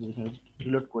 আমি যদি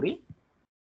রিলোড করি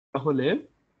তাহলে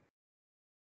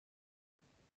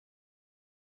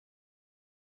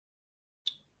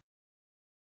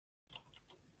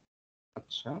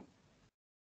আচ্ছা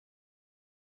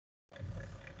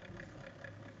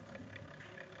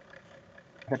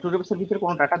টু রেপস এর ভিতরে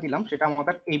কোনো ডাটা দিলাম সেটা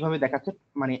আমাদের এইভাবে দেখাচ্ছে,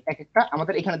 মানে এক একটা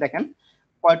আমাদের এখানে দেখেন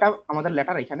কয়টা আমাদের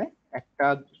লেটার এখানে, একটা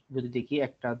যদি দেখি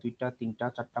একটা দুইটা তিনটা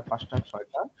চারটা পাঁচটা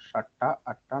ছয়টা সাতটা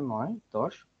আটটা নয়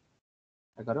 10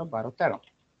 11 12 13।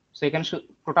 সো এখানে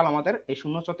টোটাল আমাদের এই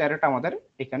 0-13টা আমাদের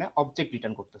এখানে অবজেক্ট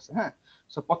রিটার্ন করতেছে। হ্যাঁ,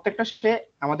 সো প্রত্যেকটা সে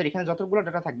আমাদের এখানে যতগুলো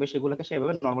ডাটা থাকবে সেগুলোকে সে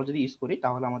এভাবে নরমাল যদি ইউজ করি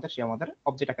তাহলে আমাদের সে আমাদের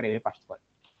অবজেক্ট আকারে এভাবে পাস করে।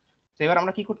 তো এবার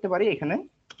আমরা কি করতে পারি এখানে,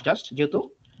 জাস্ট যেহেতু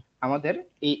আমাদের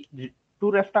এই টু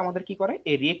রেফটা আমাদের কি করে,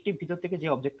 এই রিয়েক্টিভ ভিতর থেকে যে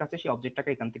অবজেক্ট আছে সেই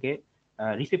অবজেক্টটাকে এখান থেকে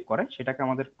রিসিভ করে, সেটাকে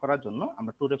আমাদের করার জন্য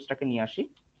আমরা টু রেফসটাকে নিয়ে আসি,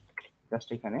 জাস্ট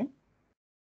এখানে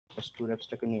জাস্ট টু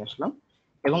রেফসটাকে নিয়ে আসলাম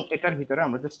এবং এটার ভিতরে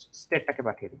আমরা জাস্ট স্টেটটাকে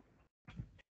পাঠিয়ে দিই,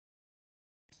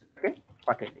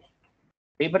 পাঠিয়ে দিই।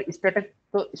 এবার স্টেটের,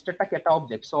 তো স্টেটটা কি একটা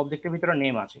অবজেক্ট, সো অবজেক্টের ভিতরে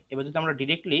নেম আছে। এবার যদি আমরা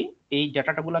ডিরেক্টলি এই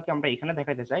ডাটাগুলোকে আমরা এখানে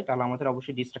দেখাতে চাই তাহলে আমাদের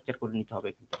অবশ্যই ডিস্ট্রাকচার করে নিতে হবে।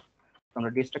 কিন্তু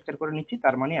আমরা ডিস্ট্রাকচার করে নিচ্ছি,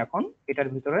 তার মানে এখন এটার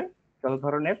ভিতরে যত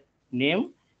ধরনের নেম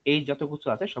এই যত কিছু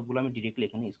আছে সবগুলো আমি ডিরেক্টলি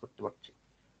এখানে ইউজ করতে পারছি।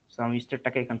 সো আমি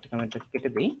স্টেটটাকে এখান থেকে আমি কেটে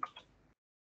দিই,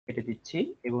 কেটে দিচ্ছি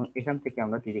এবং এখান থেকে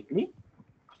আমরা ডিরেক্টলি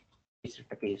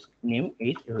স্টেটটাকে নেম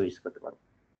এই ইউজ করতে পারবো।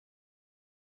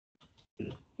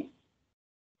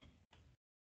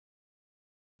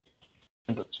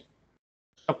 হচ্ছে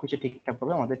সবকিছু ঠিকঠাক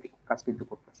ভাবে আমাদের কাজ কিন্তু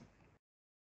করতেছে।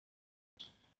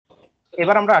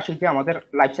 এবার আমরা আসি যে আমাদের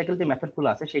লাইফ সাইকেল যে মেথডগুলো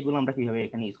আছে সেগুলো আমরা কিভাবে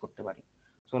এখানে ইউজ করতে পারি।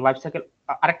 সো লাইফ সাইকেল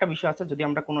আরেকটা বিষয় আছে, যদি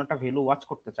আমরা কোনো একটা ভ্যালু ওয়াচ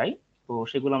করতে চাই তো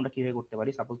সেগুলো আমরা কিভাবে করতে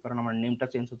পারি। সাপোজ ধরেন আমার নেমটা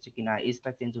চেঞ্জ হচ্ছে কিনা, এজটা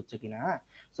চেঞ্জ হচ্ছে কিনা, হ্যাঁ,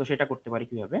 সো সেটা করতে পারি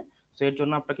কিভাবে। সো এর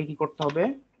জন্য আপনাকে কি করতে হবে,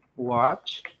 ওয়াচ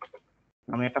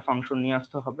নামে একটা ফাংশন নিয়ে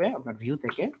আসতে হবে আপনার ভিউ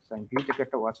থেকে। ভিউ থেকে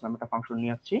একটা ওয়াচ নামে একটা ফাংশন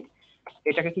নিয়ে আসছি।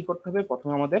 এটাকে কি করতে হবে,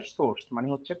 প্রথমে আমাদের সোর্স মানে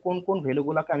হচ্ছে কোন কোন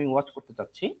ভ্যালুগুলোকে আমি ওয়াচ করতে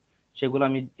চাচ্ছি সেগুলো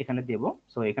আমি এখানে দেব।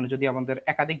 সো এখানে যদি আমাদের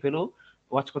একাধিক ভ্যালু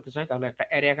ওয়াচ করতে চাই তাহলে একটা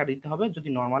অ্যারে আকার দিতে হবে, যদি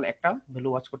নরমাল একটা ভ্যালু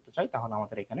ওয়াচ করতে চাই তাহলে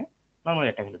আমাদের এখানে নরমাল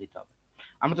একটা ভ্যালু দিতে হবে।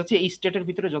 আমরা চাচ্ছি এই স্টেটের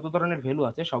ভিতরে যত ধরনের ভ্যালু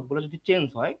আছে সবগুলো যদি চেঞ্জ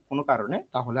হয় কোনো কারণে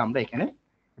তাহলে আমরা এখানে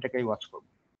এটাকে ওয়াচ করব।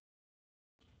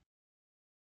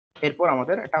 এরপর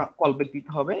আমাদের একটা কলব্যাক দিতে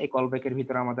হবে, এই কলব্যাকের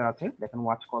ভিতরে আমাদের আছে দেখেন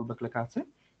ওয়াচ কলব্যাক লেখা আছে।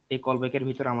 এই কলব্যাকের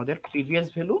ভিতরে আমাদের প্রিভিয়াস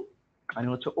ভ্যালু মানে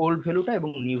হচ্ছে ওল্ড ভ্যালুটা এবং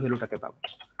নিউ ভ্যালুটাকে পাবো।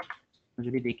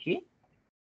 যদি দেখি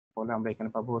তাহলে আমরা এখানে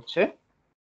পাবো হচ্ছে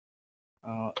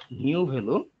নিউ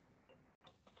ভ্যালু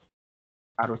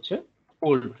আর হচ্ছে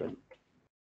ওল্ড ভ্যালু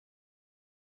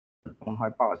এমন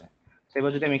হয় পাওয়া যায়। তো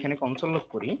এবার যদি আমি এখানে কনসোল লক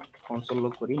করি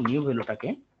নিউ ভ্যালুটাকে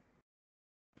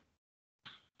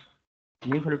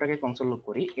কনসোল লক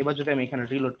করি। এবার যদি আমি এখানে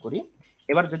রিলোড করি,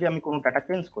 এবার যদি আমি কোনো ডাটা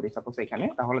চেঞ্জ করি সাপোজ এখানে,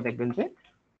 তাহলে দেখবেন যে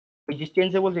ওই যে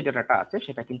চেঞ্জেবল যে ডাটাটা আছে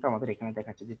সেটা কিন্তু আমাদের এখানে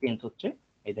দেখাচ্ছে যে চেঞ্জ হচ্ছে।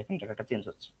 এই দেখেন ডাটাটা চেঞ্জ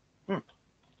হচ্ছে।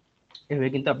 এভাবে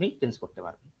কিন্তু আপনি চেঞ্জ করতে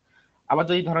পারবেন। আবার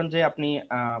যদি ধরেন যে আপনি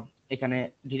এখানে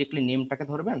ডিরেক্টলি নেমটাকে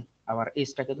ধরবেন আবার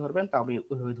এজটাকে ধরবেন তাহলে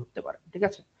ওইভাবে ধরতে পারেন। ঠিক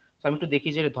আছে, তো আমি একটু দেখি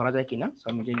যে ধরা যায় কিনা। তো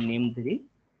আমি যদি নেম ধরি,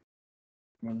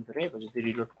 নেম ধরে এবার যদি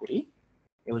রিলোড করি,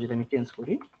 এবার যদি আমি চেঞ্জ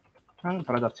করি, হ্যাঁ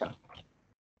ধরা যাচ্ছে না।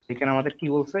 এখানে আমাদের কি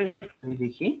বলছে আমি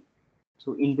দেখি। সো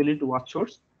ইনভ্যালিড ওয়াচ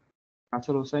সোর্স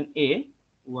আসল হোসেন এ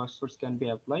watch source can be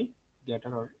apply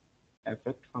getter or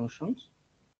effect functions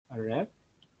wrap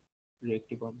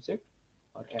reactive object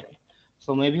or array।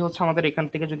 So maybe হচ্ছে আমাদের এখান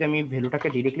থেকে যদি আমি ভ্যালুটাকে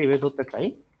ডিরেক্টলি বের করতে চাই,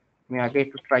 আমি আগে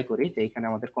একটু ট্রাই করি যে এখানে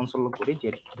আমাদের কনসোল লগ করি যে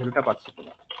ভ্যালুটা পাচ্ছি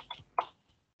কিনা।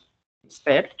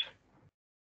 stat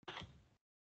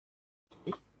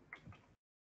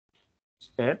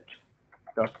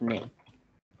ডট নেম,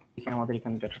 এখানে আমাদের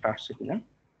এখানে ডাটাটা আসছে কিনা,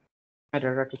 হ্যাঁ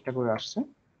ডাটাটা ঠিকঠাক করে আসছে।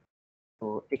 তো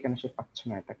এখানে সে পাচ্ছে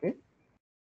না এটাকে।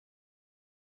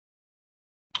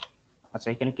 আচ্ছা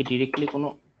এখানে কি ডিরেক্টলি কোনো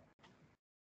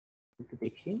একটু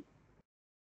দেখি,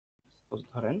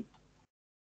 ধরেন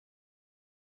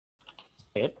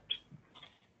stat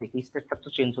দেখি স্টেটটা তো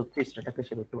চেঞ্জ হচ্ছে, স্টেটটাকে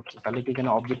সে দেখতে পাচ্ছে, তাহলে কি এখানে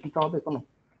অবজেক্ট দিতে হবে কোনো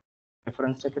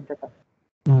রেফারেন্স সেটের ডাটা?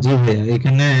 জি ভাইয়া,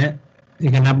 এখানে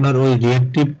এখানে আপনার ওই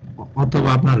রিয়েক্টিভ অথবা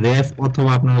আপনার রেফ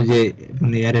অথবা আপনার ওই যে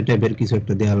মানে অ্যারে টাইপের কিছু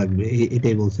একটা দেওয়া লাগবে,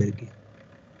 এটাই বলছে আর কি।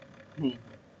 হুম,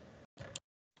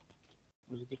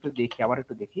 যদি একটু দেখি, আবার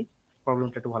একটু দেখি,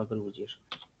 প্রবলেমটা একটু ভালো করে বুঝিয়ে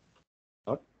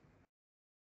ডট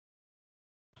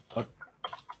ডট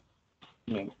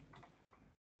নেম।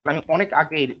 আমি অনেক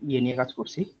আগে ইয়ে নিয়ে কাজ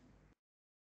করছি,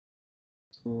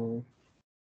 so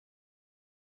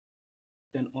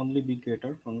then only be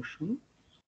greater function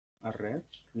R rap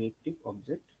reactive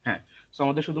object. হ্যাঁ, সো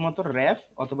আমাদের শুধুমাত্র র্যাপ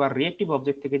অথবা রিয়েক্টিভ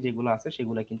অবজেক্ট থেকে যেগুলো আছে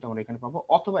সেগুলো কিন্তু আমরা এখানে পাবো,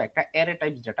 অথবা একটা অ্যারে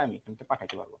টাইপ যেটা আমি এখান থেকে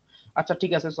পাঠাতে পারবো। আচ্ছা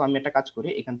ঠিক আছে, সো আমি একটা কাজ করি,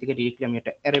 এখান থেকে ডিরেক্টলি আমি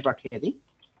একটা অ্যারে পাঠিয়ে দিই।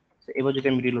 এবার যদি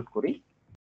আমি রিলোড করি,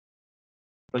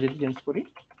 এবার যদি চেঞ্জ করি,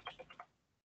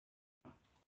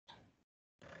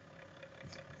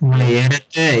 মানে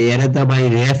এরতে ভাই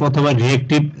রেফ অথবা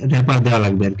রিয়েক্টিভ রেফার দেওয়া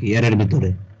লাগবে আর কি, এর ভিতরে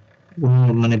কোনো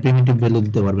মানে প্রিমিটিভ ভ্যালু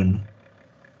দিতে পারবেন না।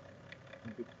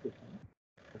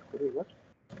 এবার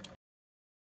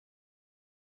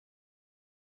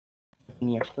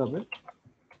নিয়ে আসতে হবে।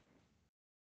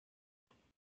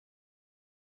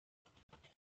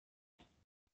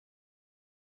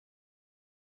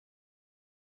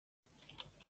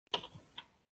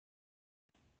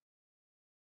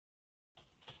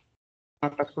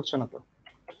 কাজ করছে না তো?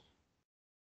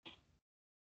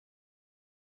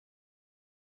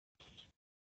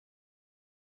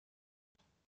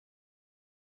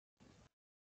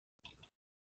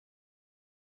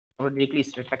 আমরা ডিরেক্টলি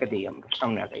স্টেটটাকে দিই, আমরা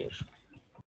সামনে আগাই এসো,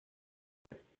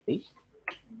 এই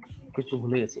কিছু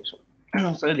ভুলে গেছি এসব।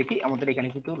 তাহলে দেখি আমাদের এখানে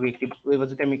কিন্তু রিয়েক্টিভ, এবার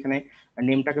যদি আমি এখানে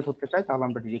নেমটাকে ধরতে চাই তাহলে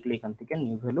আমরা ডিরেক্টলি এখান থেকে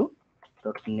নিউ ভ্যালু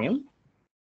ডট নেম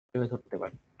এভাবে ধরতে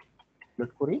পারি।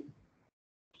 লোড করি,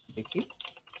 দেখি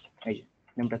এই যে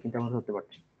নেমটা কিন্তু আমরা ধরতে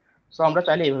পারছি। সো আমরা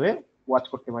চাইলে এইভাবে ওয়াচ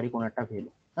করতে পারি কোনো একটা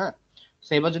ভ্যালু। হ্যাঁ,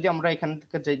 সো এবার যদি আমরা এখান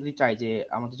থেকে যদি চাই যে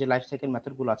আমাদের যে লাইফ সাইকেল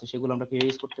মেথড গুলো আছে সেগুলো আমরা কিভাবে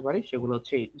ইউজ করতে পারি, সেগুলো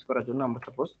হচ্ছে ইউজ করার জন্য আমরা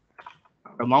সাপোজ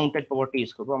আমরা মাউন্টেড প্রপার্টি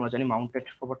ইউজ করবো। আমরা জানি মাউন্টেড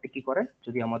প্রপার্টি কি করে,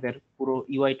 যদি আমাদের পুরো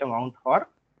ইউআইটা মাউন্ট হওয়ার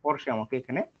পর সে আমাকে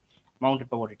এখানে মাউন্টেড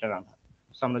প্রপার্টিটা রান হয়।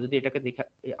 সো আমরা যদি এটাকে দেখা,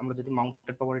 আমরা যদি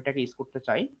মাউন্টেড প্রপার্টিটাকে ইউজ করতে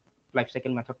চাই লাইফ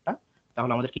সাইকেল মেথডটা,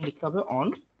 তাহলে আমাদের কি লিখতে হবে, অন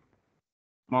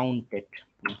মাউন্টেড।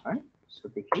 হ্যাঁ, সো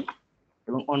দেখি,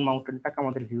 এবং অন মাউন্টেনটাকে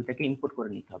আমাদের ভিউ থেকে ইম্পোর্ট করে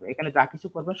নিতে হবে। এখানে যা কিছু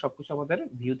করবেন সবকিছু আমাদের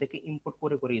ভিউ থেকে ইম্পোর্ট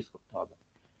করে করে ইউজ করতে হবে।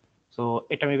 সো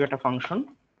এটা মেবি একটা ফাংশন,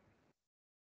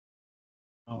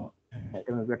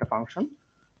 এটা মেবি একটা ফাংশন।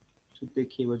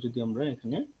 দেখি এবার যদি আমরা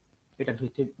এখানে এটা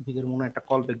ভিতরে মনে একটা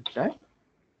কল ব্যাক যায়,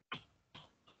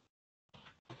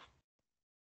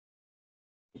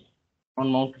 অন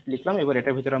মাউন্টেড লিখলাম। এবার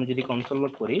এটার ভিতরে আমি যদি কনসোল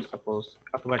লোড করি সাপোজ,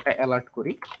 অথবা একটা অ্যালার্ট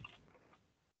করি,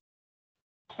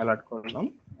 অ্যালার্ট করলাম,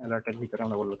 অ্যালার্টের ভিতরে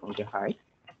আমরা বললাম যে হাই,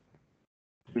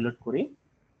 রিলোড করি,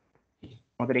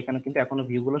 আমাদের এখানে কিন্তু এখনো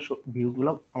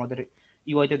ভিউগুলো আমাদের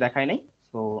ইউআই তে দেখায় নাই।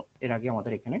 তো এর আগে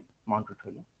আমাদের এখানে মাউন্টেড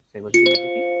হলো, সেভ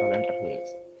তাহলে এন্টার হয়ে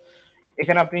গেছে।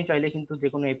 এখানে আপনি চাইলে কিন্তু যে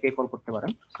কোনো এপিআই কল করতে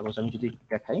পারেন। সাপোজ আমি যদি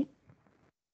দেখাই,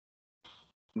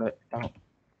 আমরা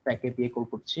প্যাক এপিআই কল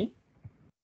করছি,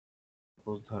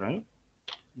 সাপোজ ধরেন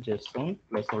জেসন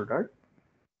প্লেসহোল্ডার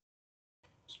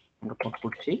আমরা কল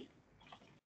করছি,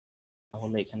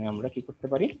 তাহলে এখানে আমরা কি করতে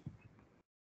পারি,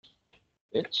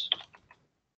 ফেচ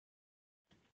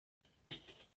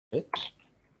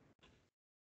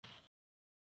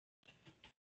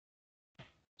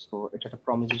সো এটা একটা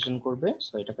প্রমিস করবে।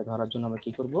 সো এটাকে ধরার জন্য আমরা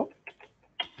কি করব,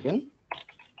 দেন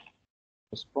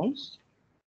রেসপন্স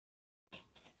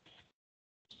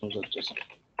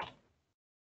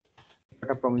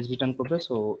একটা প্রমিস রিটার্ন করবে।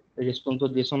 সো রেসপন্স তো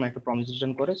জেসন একটা প্রমিস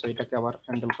রিটার্ন করে, সো এটাকে আবার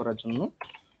হ্যান্ডেল করার জন্য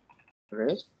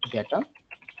রেস্ট ডেটা,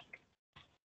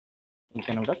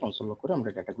 এখানে আমরা কনসোল লক করে আমরা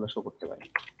ডেটাগুলো শো করতে পারি,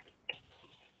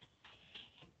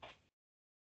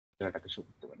 ডেটাটাকে শো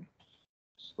করতে পারি।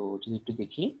 সো যদি একটু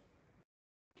দেখি,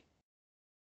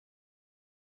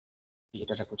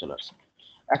 ডেটাটা চলে আসছে।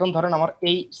 এখন ধরেন আমার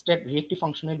এই স্টেট রিয়েক্টিভ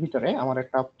ফাংশনের ভিতরে আমার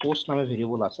একটা পোস্ট নামে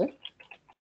ভেরিয়েবল আছে,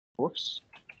 পোস্ট,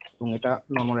 এবং এটা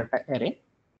নরমাল একটা অ্যারে।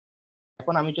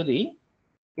 এখন আমি যদি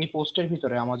এই পোস্টের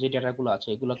ভিতরে আমার যে ডেটাগুলো আছে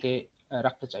এগুলোকে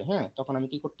রাখতে চাই, হ্যাঁ, তখন আমি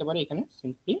কি করতে পারি, এখানে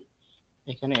সিম্পলি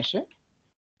এখানে এসে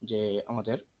যে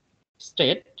আমাদের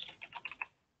স্টেট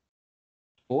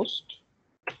পোস্ট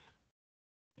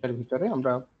এর ভিতরে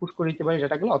আমরা পুশ করে দিতে পারি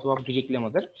ডেটাগুলো, অথবা ডিরেক্টলি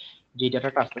আমাদের যে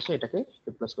ডেটাটা আসছে এটাকে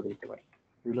রিপ্লেস করে দিতে পারি।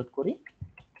 রিলোড করি,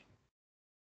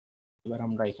 এবার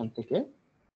আমরা এখান থেকে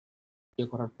ইয়ে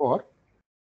করার পর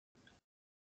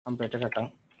আমরা এটা একটা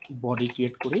বডি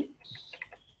ক্রিয়েট করি,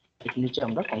 এর নিচে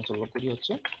আমরা কনসোল লক করি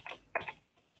হচ্ছে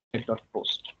ডট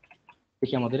পোস্ট।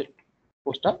 দেখি আমাদের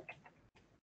পোস্টটা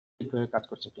ঠিকভাবে কাজ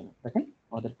করছে কিনা। দেখেন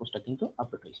আমাদের পোস্টটা কিন্তু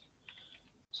আপলোড হয়েছে।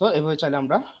 সো এভাবে চাইলে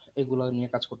আমরা এগুলো নিয়ে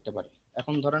কাজ করতে পারি।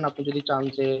 এখন ধরেন আপনি যদি চান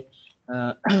যে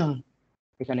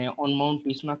এখানে অনমাউন্ট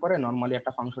পিস না করে নরমালি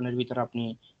একটা ফাংশনের ভিতরে আপনি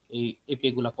এই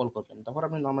এপিআই গুলা কল করবেন, তখন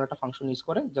আপনি নরমাল একটা ফাংশন ইউজ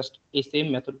করে জাস্ট এই সেম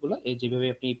মেথড গুলো এই যেভাবে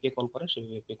আপনি এপিআই কল করেন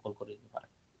সেভাবে এপিআই কল করে দিতে পারেন।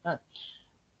 হ্যাঁ,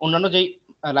 অন্যান্য যেই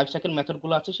লাইফ সাইকেল মেথড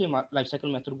গুলো আছে সেই লাইফ সাইকেল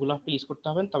মেথড গুলো আপনি ইউজ করতে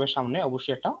হবেন, তবে সামনে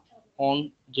অবশ্যই একটা অন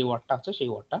যে ওয়ার্ডটা আছে সেই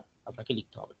ওয়ার্ডটা আপনাকে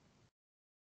লিখতে হবে।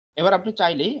 এবার আপনি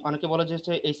চাইলেই, অনেকে বলে যে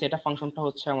এই সেটআপ ফাংশনটা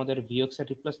হচ্ছে আমাদের ভিওক্স এর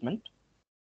রিপ্লেসমেন্ট,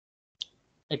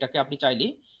 এটাকে আপনি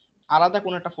চাইলেই আলাদা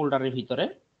কোন একটা ফোল্ডারের ভিতরে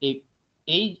এই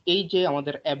এই এই যে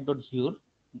আমাদের app.view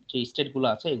যে স্টেট গুলো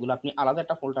আছে এগুলো আপনি আলাদা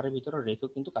একটা ফোল্ডারের ভিতরে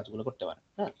রেখেও কিন্তু কাজগুলো করতে পারেন।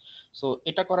 হ্যাঁ, সো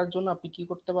এটা করার জন্য আপনি কি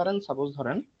করতে পারেন, সাপোজ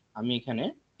ধরেন আমি এখানে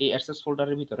এই অ্যাক্সেস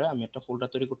ফোল্ডারের ভিতরে আমি একটা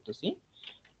ফোল্ডার তৈরি করতেছি,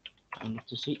 আমি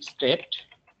হচ্ছে স্টেট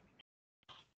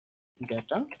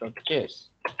data.js।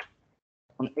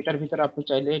 এখন এটার ভিতরে আপনি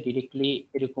চাইলে ডিরেক্টলি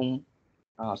এরকম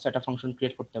সেটআপ ফাংশন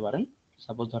ক্রিয়েট করতে পারেন।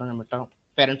 সাপোজ ধরেন আমি একটা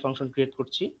প্যারেন্ট ফাংশন ক্রিয়েট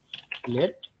করছি,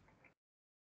 লেট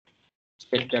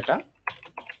স্টেট ডাটা।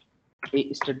 এই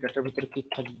স্টেট ডাটার ভিতরে কি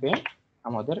থাকবে,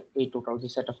 আমাদের এই টোটাল যে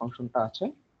সেটআপ ফাংশনটা আছে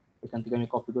এখান থেকে আমি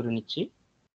কপি করে নিচ্ছি,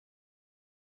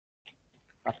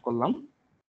 কাট করলাম,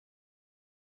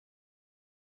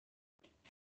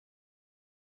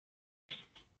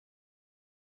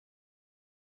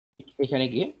 এখানে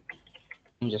গিয়ে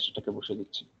আমি জাস্ট এটাকে বসিয়ে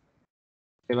দিচ্ছি।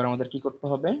 এবার আমাদের কি করতে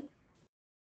হবে,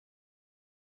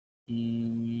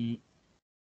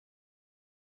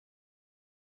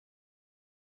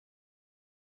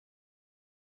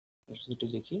 একটু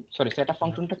দেখি, সরি সেটআপ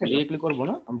ফাংশনটাকে ডিরেক্টলি করব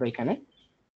না, আমরা এখানে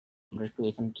আমরা একটু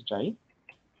এখানে চাই,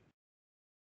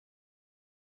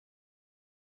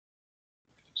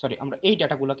 সরি আমরা এই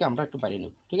ডাটাগুলোকে আমরা একটু বাইরে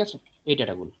নেব, ঠিক আছে, এই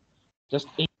ডাটাগুলো জাস্ট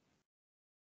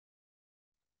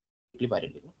এই বাইরে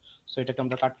নেব। সো এটাকে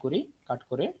আমরা কাট করি, কাট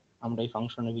করে আমরা এই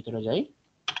ফাংশনের ভিতরে যাই,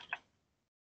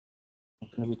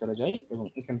 ভিতরে যাই এবং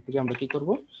এখান থেকে আমরা কি করব,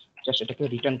 জাস্ট এটাকে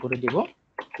রিটার্ন করে দেব,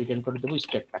 রিটার্ন করে দেব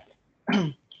স্টেটটাকে।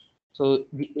 সো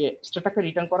স্টেটটাকে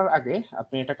রিটার্ন করার আগে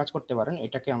আপনি এটা কাজ করতে পারেন,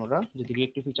 এটাকে আমরা যদি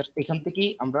রিয়েক্টিভ ফিচার্স এখান থেকেই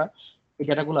আমরা এই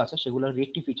ডাটাগুলো আছে সেগুলো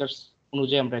রিয়েক্টিভ ফিচার্স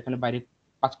অনুযায়ী আমরা এখানে বাইরে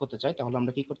পাস করতে চাই, তাহলে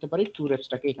আমরা কি করতে পারি, টু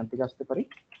রেপসটাকে এখান থেকে আসতে পারি,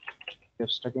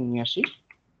 রেপসটাকে নিয়ে আসি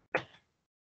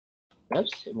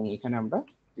রেপস এবং এখানে আমরা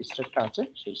স্টেটটা আছে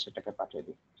সেই স্টেটটাকে পাঠিয়ে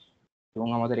দিই এবং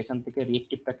আমাদের এখান থেকে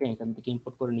রিয়েক্টিভটাকে এখান থেকে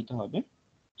ইম্পোর্ট করে নিতে হবে।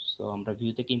 সো আমরা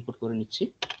ভিউ থেকে ইম্পোর্ট করে নিচ্ছি,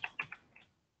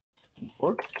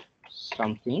 ইম্পোর্ট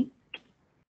সামথিং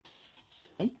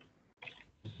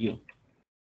ভিউ,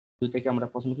 ভিউ থেকে আমরা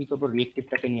প্রথমে কি করব,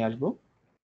 রিয়েক্টিভটাকে নিয়ে আসবো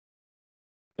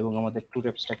এবং আমাদের টু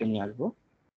রেপসটাকে নিয়ে আসবো,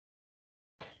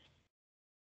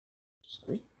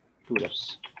 সরি টু রেপস।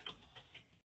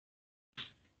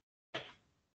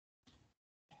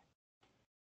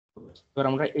 এবার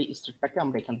আমরা এই স্টেটটাকে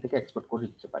আমরা এখান থেকে এক্সপোর্ট করে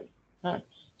দিতে পারি। হ্যাঁ,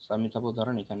 সো আমি চাবো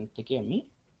ধরেন এখান থেকে আমি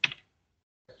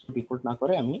ডিফল্ট না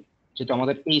করে আমি, যেহেতু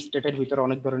আমাদের এই স্টেটের ভিতরে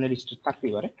অনেক ধরনের স্টেট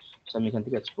থাকতেই পারে, সো আমি এখান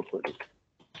থেকে এক্সপোর্ট করে দিই।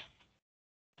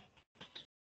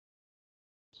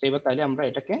 এবার তাইলে আমরা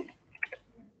এটাকে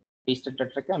এই স্টেট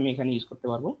ডাটাটাকে আমি এখানে ইউজ করতে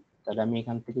পারবো, তাহলে আমি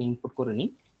এখান থেকে ইম্পোর্ট করে নিই,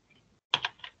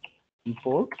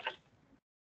 ইম্পোর্ট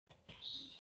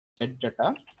সেট ডাটা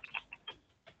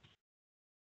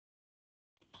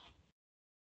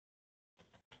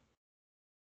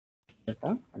ডাটা,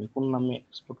 আমি কোন নামে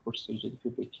এক্সপোর্ট করছি যদি একটু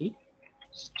দেখি,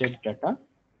 স্টেট ডাটা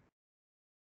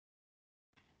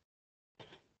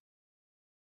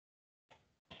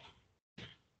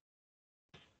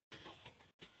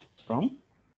from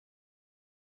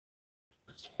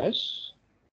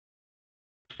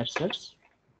assets,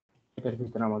 এটার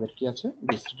ভিতরে আমাদের কি আছে,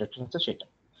 স্টেট ডাটা আছে সেটা,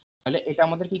 তাহলে এটা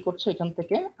আমাদের কি করছে, এখান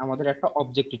থেকে আমাদের একটা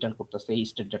অবজেক্ট রিটার্ন করতেছে এই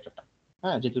স্টেট ডাটাটা।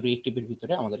 হ্যাঁ, যেহেতু রিয়েক্টিভের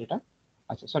ভিতরে আমাদের এটা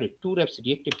আচ্ছা সরি টু রেপস,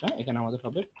 রিয়েক্টিভ না, এখানে আমাদের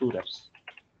হবে টু রেপস।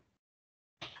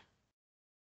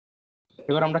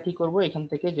 এবার আমরা কি করব, এখান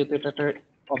থেকে যেহেতু এটা একটা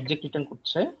অবজেক্ট রিটার্ন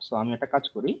করছে, সো আমি একটা কাজ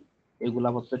করি, এগুলো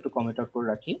আপাতত একটু কমেন্ট আউট করে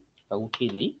রাখি বা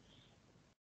উঠিয়ে দিই,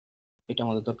 এটা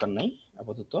আমাদের দরকার নাই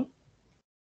আপাতত,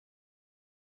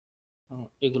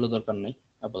 এগুলো দরকার নাই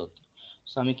আপাতত।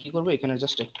 সো আমি কি করব, এখানে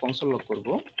জাস্ট কনসোল লগ করব,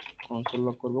 কনসোল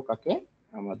লগ করব কাকে,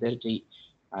 আমাদের যেই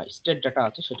স্টেট ডাটা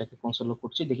আছে সেটাকে কনসোল লগ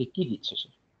করছি, দেখি কি দিচ্ছে সে,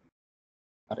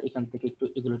 আর এখান থেকে একটু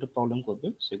এগুলো একটু প্রবলেম করবে,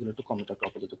 সেগুলো একটু কমেন্ট আউট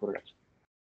আপাতত করে রাখি,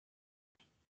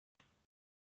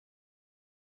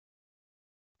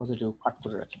 পজিটিভ কাট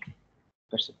করে রাখি।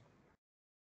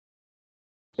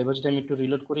 এবার যদি আমি একটু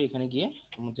রিলোড করি এখানে গিয়ে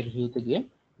আমাদের ভিউতে গিয়ে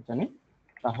এখানে,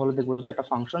 তাহলে দেখবো একটা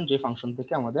ফাংশন, যে ফাংশন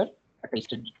থেকে আমাদের একটা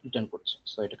স্টেট রিটার্ন করছে।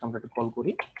 সো এটাকে আমরা একটু কল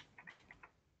করি,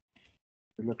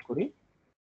 রিলোড করি,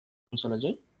 চলে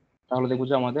যাই, তাহলে দেখবো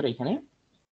যে আমাদের এখানে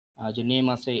যে নেম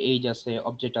আছে, এইজ আছে,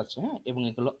 অবজেক্ট আছে, হ্যাঁ, এবং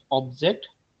এগুলো অবজেক্ট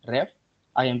র্যাপ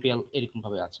আইএমপিএল এরকম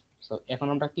ভাবে আছে। সো এখন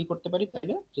আমরা কি করতে পারি,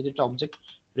 তাইলে যদি একটা অবজেক্ট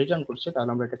রিটার্ন করছে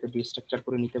তাহলে আমরা এটাকে ডিস্ট্রাকচার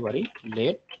করে নিতে পারি,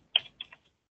 লেট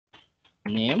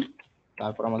নেম,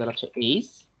 তারপর আমাদের আছে এইজ,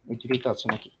 এই দুটোই তো আছে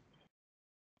নাকি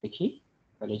দেখি,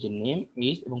 তাহলে এই যে নেম,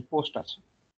 এইজ এবং পোস্ট আছে,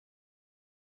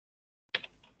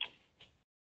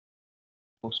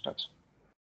 পোস্ট আছে।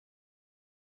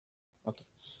 ওকে,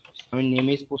 আমি নেম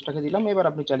এইজ পোস্টটাকে দিলাম। এবার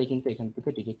আপনি চাইলে কিন্তু এখান থেকে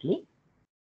ডিরেক্টলি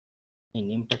এই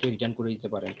নেমটাকে রিটার্ন করে দিতে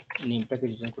পারেন, নেমটাকে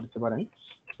রিটার্ন করতে পারেন,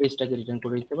 পেজটাকে রিটার্ন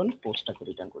করে দিতে পারেন, পোস্টটাকে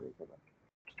রিটার্ন করে দিতে পারেন।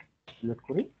 সিলেক্ট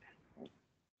করি,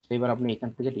 এবার আপনি এখান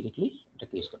থেকে ডিরেক্টলি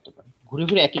এটাকে ইউজ করতে পারেন। ঘুরে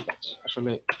ঘুরে একই কাজ,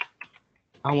 আসলে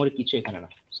আমার কিছু এখানে না।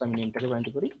 সো আমি নেমটাকে বাইন্ড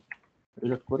করি,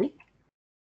 রিলোড করি,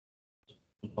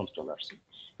 চলে আসছে।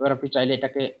 এবার আপনি চাইলে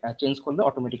এটাকে চেঞ্জ করলে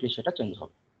অটোমেটিক্যালি সেটা চেঞ্জ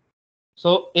হবে। সো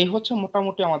এই হচ্ছে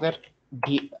মোটামুটি আমাদের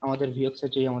ভিএক্স এর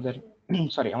যে আমাদের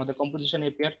সরি আমাদের কম্পোজিশন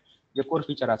এপিআই যে কোর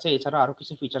ফিচার আছে। এছাড়া আরো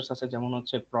কিছু ফিচার্স আছে, যেমন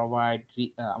হচ্ছে প্রোভাইড,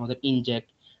 আমাদের ইনজেক্ট,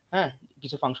 হ্যাঁ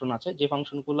কিছু ফাংশন আছে, যে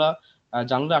ফাংশনগুলো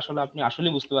জানলে আসলে আপনি আসলে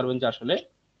বুঝতে পারবেন যে আসলে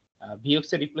ভিএক্স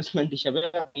এর রিপ্লেসমেন্ট হিসেবে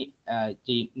আপনি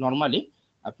যে নরমালি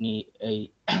আপনি এই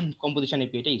কম্পোজিশন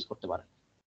এপিআইটা ইউজ করতে পারেন।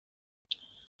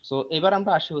 সো এবার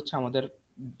আমরা আসি হচ্ছে আমাদের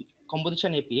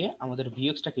কম্পোজিশন এপিআই আমাদের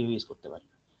ভিএক্সটা কিভাবে ইউজ করতে পারি।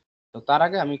 তো তার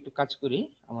আগে আমি একটু কাজ করি,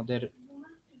 আমাদের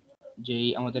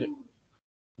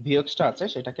ভিএক্সটা আছে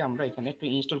সেটাকে আমরা এখানে একটু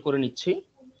ইনস্টল করে নিচ্ছি।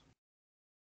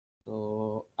 তো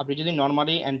আপনি যদি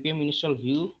নরমালি npm ইনস্টল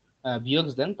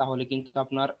ভিএক্স দেন তাহলে কিন্তু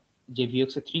আপনার যে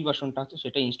ভিএক্স এর 3 ভার্সনটা আছে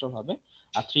সেটা ইনস্টল হবে,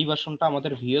 আর 3 ভার্সনটা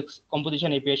আমাদের ভিএক্স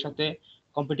কম্পোজিশন এপিআই এর সাথে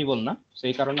কম্প্যাটিবল না।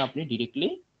 সেই কারণে আপনি ডিরেক্টলি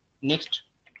নেক্সট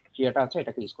যেটা আছে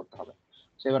এটাকে ইউজ করতে হবে।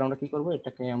 সো এবার আমরা কি করব,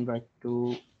 এটাকে আমরা একটু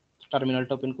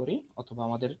টার্মিনালটা ওপেন করি, অথবা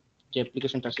আমাদের যে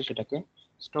অ্যাপ্লিকেশনটা আছে সেটাকে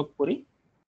স্টপ করি।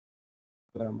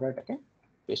 এবার আমরা এটাকে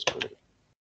পেস্ট করে দিই।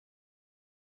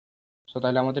 সো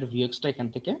তাহলে আমাদের ভিএক্সটা এখান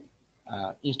থেকে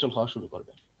ইনস্টল হওয়া শুরু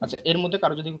করবে। আচ্ছা, এর মধ্যে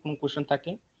কারো যদি কোনো কোশ্চেন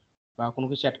থাকে বা কোনো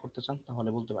কিছু অ্যাড করতে চান তাহলে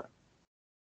বলতে পারেন।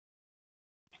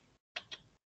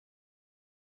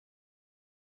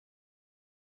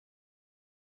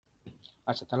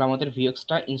 আচ্ছা, তাহলে আমাদের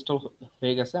ভিএক্সটা ইনস্টল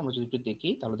হয়ে গেছে। আমরা যদি একটু দেখি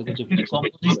তাহলে দেখব যে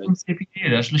কম্পোজিশন এপিআই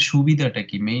এর আসলে সুবিধাটা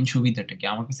কি, মেইন সুবিধাটা কি?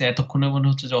 আমার কাছে এতক্ষণে মনে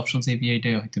হচ্ছে যে অপশনস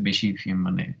এপিআইটাই হয়তো বেশি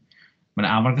মানে মানে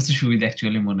আমার কাছে সুবিধা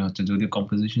অ্যাকচুয়ালি মনে হচ্ছে, যদিও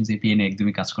কম্পোজিশন এপিআই নিয়ে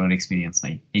একদমই কাজ করার এক্সপিরিয়েন্স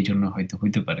নাই, এই জন্য হয়তো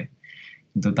হইতে পারে।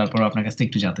 কিন্তু তারপর আপনার কাছ থেকে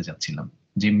একটু জানতে চাচ্ছিলাম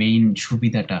যে মেইন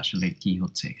সুবিধাটা আসলে কি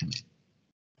হচ্ছে এখানে।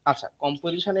 আচ্ছা,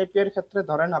 কম্পোজিশন এপিআই এর ক্ষেত্রে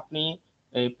ধরেন আপনি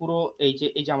এই পুরো এই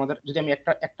যে আমাদের যদি আমি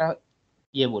একটা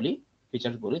বলি,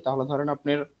 ফিচার বলি, তাহলে ধরেন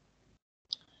আপনার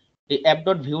এই অ্যাপ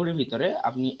ডট ভিউর ভিতরে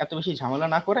আপনি এত বেশি ঝামেলা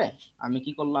না করে আমি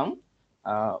কি করলাম,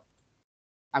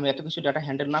 আমি এত কিছু ডাটা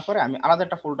হ্যান্ডেল না করে আমি আলাদা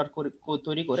একটা ফোল্ডার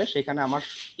তৈরি করে সেখানে আমার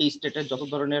এই স্টেটের যত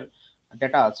ধরনের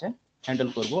ডাটা আছে হ্যান্ডেল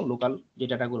করব, লোকাল যে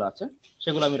ডাটাগুলো আছে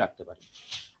সেগুলো আমি রাখতে পারি।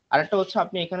 আরেকটা হচ্ছে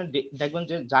আপনি এখানে দেখবেন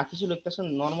যে যা কিছু লিখতেছেন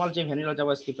নর্মাল যে ভ্যানিলা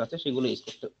জাভাস্ক্রিপ্ট আছে সেগুলো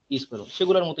ইউজ করুন,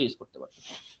 সেগুলোর মতো ইউজ করতে পারবেন।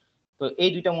 তো এই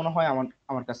দুইটা মনে হয়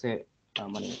আমার কাছে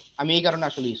মানে আমি এই কারণে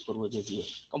আসলে ইউজ করবো যে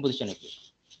composition API.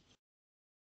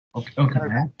 Okay okay,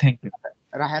 thank you.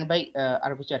 Rahan ভাই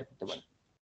আরো কিছু অ্যাড করতে পারেন?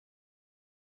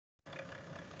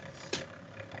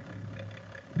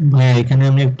 ভাই এখানে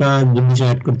আমি একটা জিনিস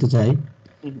অ্যাড করতে চাই।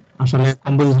 আসলে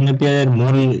কম্পোজিশন এপিআই এর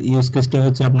মূল ইউজ কেসটা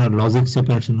হচ্ছে আপনার লজিক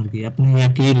সেপারেশন আর কি। আপনি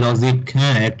একই লজিক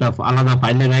একটা আলাদা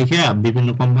ফাইলে রেখে বিভিন্ন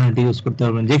কম্পোনেন্ট ইউজ করতে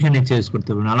পারবেন, যেখানে ইচ্ছে ইউজ করতে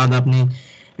পারবেন। আলাদা আপনি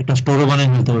একটা স্টোরও বানিয়ে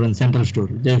ফেলতে পারবেন, সেন্ট্রাল স্টোর,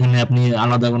 যেখানে আপনি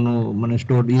আলাদা কোনো মানে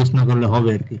স্টোর ইউজ না করলে হবে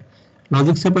আর কি।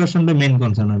 লজিক সেপারেশনটা মেইন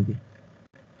কনসার্ন আর কি।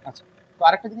 আচ্ছা, তো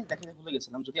আরেকটা জিনিস দেখাতে ভুলে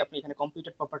গেছিলাম, যদি আপনি এখানে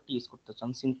কম্পিউটার প্রপার্টি ইউজ করতে চান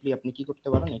সিম্পলি আপনি কি করতে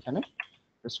পারেন, এখানে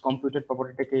জাস্ট কম্পিউটার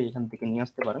প্রপার্টিটাকে এখান থেকে নিয়ে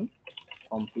আসতে পারেন।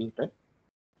 কম্পিউটার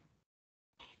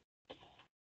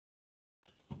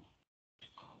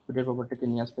প্রপার্টিকে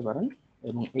নিয়ে আসতে পারেন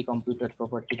এবং এই কম্পিউটার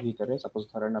প্রপার্টির ভিতরে সাপোজ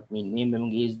ধরেন আপনি নেম এবং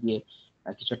এজ দিয়ে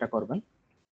কিছু একটা করবেন,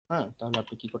 হ্যাঁ, তাহলে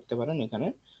আপনি কি করতে পারেন এখানে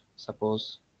সাপোজ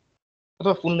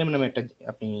অথবা ফুল নেম নামে একটা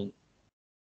আপনি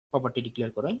প্রপার্টি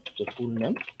ডিক্লেয়ার করেন যে ফুল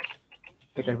নেম।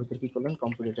 এটার ভিতরে কি করলেন,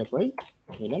 কম্পিউটার পয়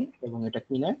নিলেন এবং এটা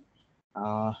কি নেয়,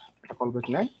 একটা কলব্যাক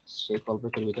নেয়। সেই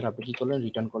কলব্যাকের ভিতরে আপনি কি করলেন,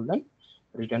 রিটার্ন করলেন।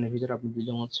 রিটার্নের ভিতরে আপনি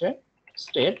দিলেন হচ্ছে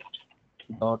স্টেট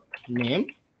ডট নেম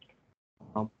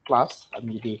প্লাস আমি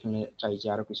যদি এখানে চাই যে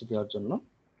আরো কিছু দেওয়ার জন্য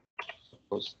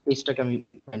সাপোজ পেজটাকে আমি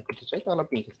ফাইন্ড করতে চাই, তাহলে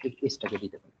আপনি এখান থেকে পেজটাকে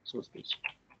দিতে পারেন, সোর্স পেজ।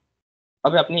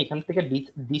 তবে আপনি এখান থেকে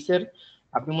দিসের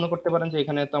আপনি মনে করতে পারেন যে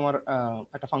এখানে তো আমার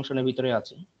একটা ফাংশনের ভিতরে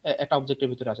আছে, একটা অবজেক্টের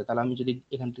ভিতরে আছে, তাহলে আমি যদি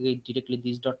এখান থেকে ডিরেক্টলি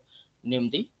দিস ডট নেম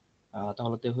দিই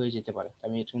তাহলে তো হয়ে যেতে পারে।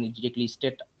 আমি এখানে ডিরেক্টলি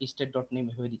স্টেট ডট নেম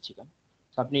হয়ে দিচ্ছি কেন?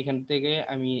 আপনি এখান থেকে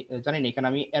আমি জানি না, এখানে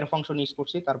আমি এর ফাংশন ইউজ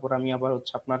করছি, তারপর আমি আবার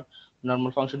হচ্ছে আপনার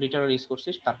নর্মাল ফাংশন রিটার্নার ইউজ করছি,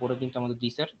 তারপরে কিন্তু আমাদের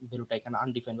দিসের ভ্যালুটা এখানে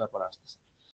আনডিফাইন্ড ব্যাপার আসতেছে।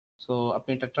 সো আপনি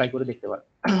এটা ট্রাই করে দেখতে পারেন।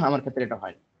 আমার ক্ষেত্রে এটা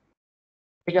হয়।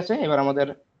 ঠিক আছে, এবার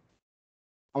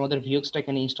আমাদের ভিউক্সটা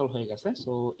এখানে ইনস্টল হয়ে গেছে।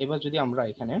 সো এবার যদি আমরা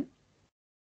এখানে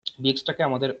ভিউক্সটাকে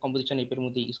আমাদের কম্পোজিশন অ্যাপের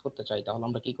মধ্যে ইউজ করতে চাই, তাহলে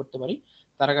আমরা কি করতে পারি?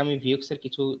 তার আগে আমি ভিউক্স এর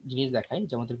কিছু জিনিস দেখাই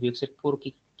যে আমাদের ভিউক্স এর কোর কি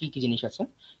কি জিনিস আছে।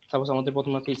 সাপোজ আমাদের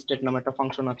প্রথমত স্টেট নামে একটা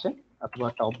ফাংশন আছে অথবা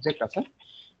একটা অবজেক্ট আছে,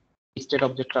 স্টেট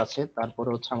অবজেক্টটা আছে, তারপরে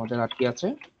হচ্ছে আমাদের আর কি আছে,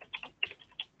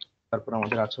 তারপর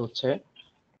আমাদের আছে হচ্ছে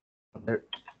আমাদের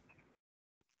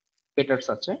গেটারস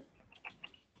আছে,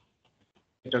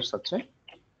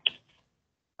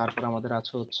 তারপর আমাদের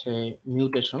আছে হচ্ছে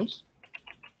মিউটেশনস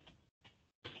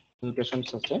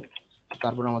আছে,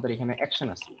 তারপর আমাদের এখানে অ্যাকশন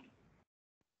আছে।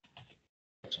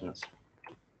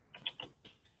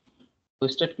 তো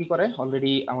স্টেট কি করে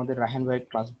অলরেডি আমাদের রাহান ভাই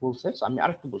ক্লাস বলছে, সো আমি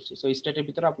আরেকটু বলছি। সো স্টেটের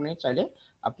ভিতরে আপনি চাইলে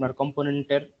আপনার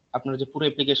কম্পোনেন্টের আপনার যে পুরো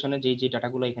অ্যাপ্লিকেশনে যে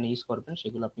ডাটাগুলো এখানে ইউজ করবেন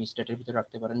সেগুলো আপনি স্টেটের ভিতরে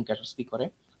রাখতে পারেন। গেটার্স কি করে,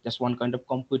 just one kind of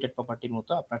computed প্রপার্টির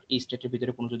মতো আপনার এই স্টেটের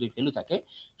ভিতরে কোনো যদি ভ্যালু থাকে,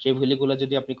 সেই ভ্যালুগুলো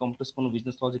যদি আপনি কমপ্লেক্স কোনো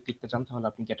বিজনেস লজিক লিখতে চান তাহলে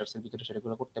আপনি গেটার্সের ভিতরে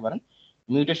সেগুলো করতে পারেন।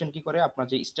 মিউটেশন কি করে, আপনার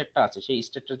যে স্টেটটা আছে সেই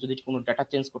স্টেটটা যদি কোনো ডাটা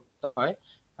চেঞ্জ করতে হয়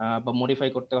বা মডিফাই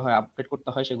করতে হয়, আপডেট করতে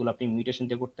হয়, সেগুলো আপনি মিউটেশন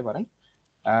দিয়ে করতে পারেন।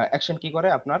 অ্যাকশন কি করে,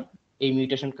 আপনার এই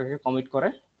মিউটেশনটাকে কমিট করে।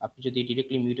 আপনি যদি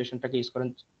ডিরেক্টলি মিউটেশনটাকে ইউজ করেন,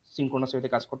 সিনক্রোনাস ওয়েতে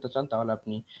কাজ করতে চান, তাহলে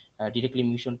আপনি ডিরেক্টলি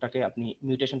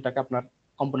মিউটেশনটাকে আপনার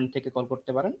কম্পোনেন্ট থেকে কল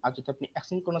করতে পারেন। আর যদি আপনি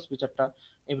অ্যাসিনক্রোনাস ফিচারটা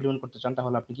ইমপ্লিমেন্ট করতে চান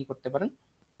তাহলে আপনি কি করতে পারেন,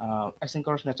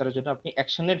 অ্যাসিনক্রোনাস নেচারের জন্য আপনি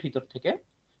অ্যাকশনের ভিতর থেকে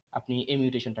আপনি এই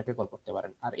মিউটেশনটাকে কল করতে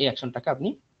পারেন, আর এই অ্যাকশনটাকে আপনি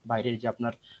বাইরের যে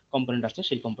আপনার কম্পোনেন্ট আছে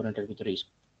সেই কম্পোনেন্টের ভিতরে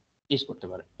ইউজ করতে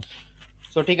পারেন।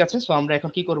 সো ঠিক আছে, সো আমরা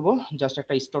এখন কি করব, জাস্ট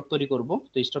একটা স্টোর তৈরি করব।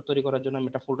 তো স্টোর তৈরি করার জন্য আমি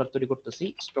একটা ফোল্ডার তৈরি করতেছি,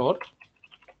 স্টোর।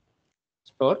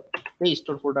 এই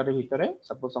স্টোর ফোল্ডারের ভিতরে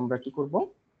সাপোজ আমরা কি করব,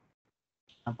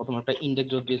 প্রথমে একটা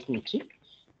index.js নিচ্ছি।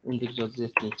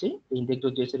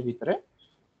 index.js এর ভিতরে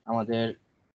আমাদের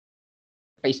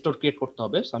একটা স্টোর ক্রিয়েট করতে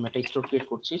হবে। সো আমি একটা স্টোর ক্রিয়েট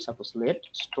করছি, suppose late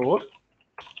store.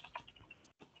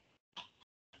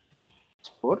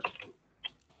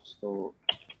 So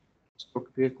store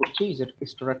create করছি,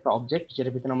 স্টোর একটা অবজেক্ট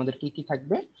যেটার ভিতরে আমাদের কি কি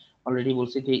থাকবে, অলরেডি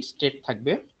বলছি যে স্টেট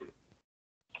থাকবে,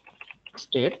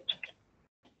 স্টেট,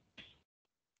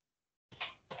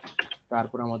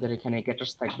 তারপর আমাদের এখানে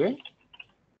গেটার্স থাকবে,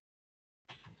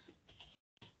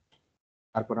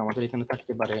 তারপর আমাদের এখানে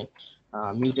থাকতে পারে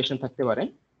মিউটেশন থাকতে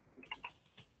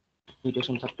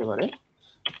পারে,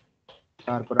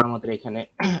 তারপর আমাদের এখানে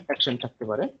অ্যাকশন থাকতে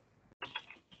পারে,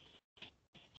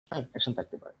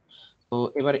 তো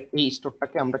এবার এই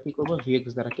স্টোরটাকে আমরা কি করব,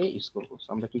 ভিএক্স দ্বারাকে ইউজ করব।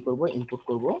 আমরা কি করব, ইনপুট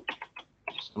করব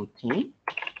সামথিং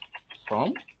ফ্রম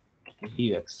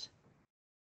ভিএক্স,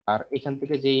 আর এখান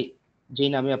থেকে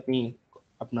যেই নামে আপনি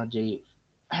আপনার যেই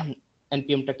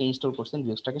এনপিএমটাকে ইনস্টল করছেন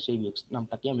ভিএক্সটাকে, সেই ভিএক্স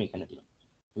নামটাকে আমি এখানে দিলাম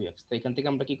ভিএক্স। তো এখান থেকে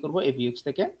আমরা কি করব, এই ভিএক্স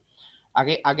থেকে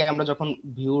আগে আমরা যখন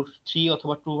ভিউর 3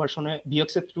 অথবা 2 ভার্সনে,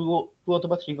 ভিএক্স এর 2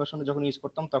 অথবা 3 ভার্সনে যখন ইউজ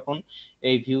করতাম, তখন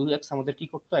এই ভিএক্স আমাদের কি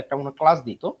করতো, একটা কোনো ক্লাস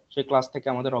দিত, সেই ক্লাস থেকে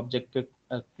আমাদের অবজেক্টকে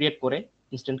ক্রিয়েট করে,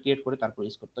 ইনস্ট্যান্ট ক্রিয়েট করে তারপর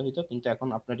ইউজ করতে হতো। কিন্তু এখন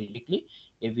আপনার ডিরেক্টলি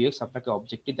এই ভিএক্স আপনাকে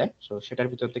অবজেক্টই দেয়। সো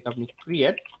সেটার ভিতর থেকে আপনি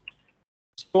ক্রিয়েট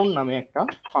স্টোর নামে একটা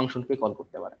ফাংশনকে কল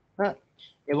করতে পারেন। হ্যাঁ,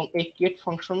 এবং এই ক্রিয়েট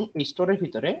ফাংশন, এই স্টোরের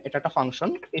ভিতরে এটা একটা ফাংশন,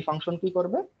 এই ফাংশন কি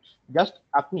করবে, জাস্ট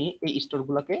আপনি এই স্টোর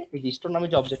গুলাকে, এই যে স্টোর নামে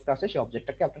যে অবজেক্টটা আছে সেই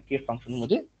অবজেক্টটাকে আপনার ক্রিয়েট ফাংশনের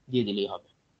মধ্যে দিয়ে দিলেই হবে।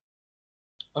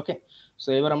 ওকে, সো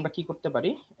এবার আমরা কি করতে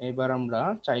পারি, এবার আমরা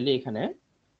চাইলে এখানে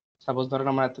সাপোজ ধরেন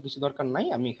আমার এত কিছু দরকার নাই,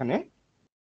 আমি এখানে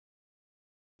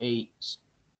এই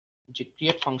যে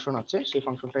ক্রিয়েট ফাংশন আছে সেই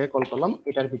ফাংশনটাকে কল করলাম,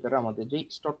 এটার ভিতরে আমাদের যে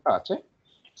স্টোরটা আছে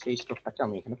সেই স্টোরটাকে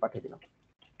আমি এখানে পাঠিয়ে দিলাম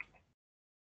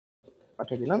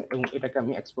এবং এটাকে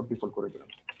আমি এক্সপোর্ট ডিফল্ট করে দিলাম।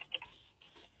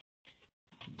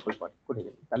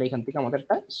 তাহলে এখান থেকে আমাদের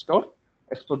একটা স্টোর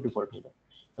এক্সপোর্ট ডিফল্ট হলো,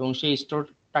 এবং সেই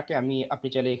স্টোরটাকে আপনি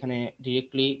চাইলে এখানে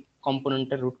ডিরেক্টলি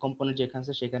কম্পোনেন্টের রুট কম্পোনেন্ট যেখানে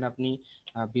আছে সেখানে আপনি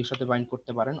ভিউর সাথে বাইন্ড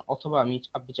করতে পারেন, অথবা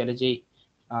আপনি চাইলে যে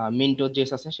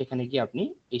main.js আছে সেখানে গিয়ে আপনি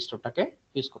এই স্টোরটাকে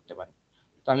ইউজ করতে পারেন।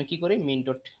 তো আমি কি করি,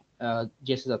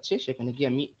 main.js যাচ্ছি, সেখানে গিয়ে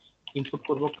আমি ইনপুট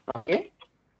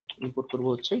করব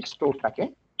হচ্ছে স্টোরটাকে,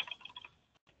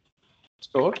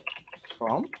 store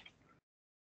from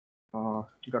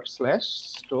dot slash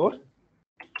store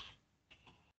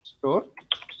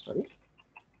sorry,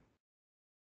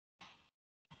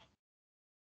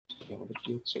 আমাদের কি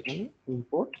হচ্ছে এখানে,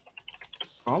 ইম্পোর্ট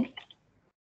ফ্রম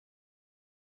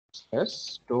স্ল্যাশ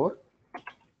স্টোর।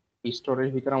 এই স্টোরের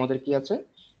ভিতরে আমাদের কি আছে,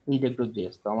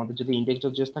 index.js। তো আমাদের যদি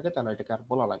index.js থাকে তাহলে এটাকে আর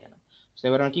বলা লাগে না। তো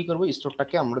এবার আমরা কি করব,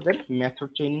 স্টোরটাকে আমাদের মেথড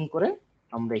চেইনিং করে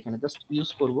আমরা এখানে জাস্ট ইউজ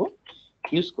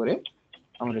করে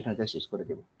আমরা এখানে জাস্ট ইউজ করে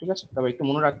দেব। ঠিক আছে, তবে একটু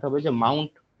মনে রাখতে হবে যে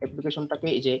মাউন্ট অ্যাপ্লিকেশনটাকে,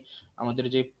 এই যে আমাদের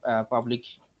যে পাবলিক,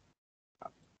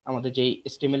 আমাদের যে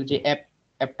HTML যে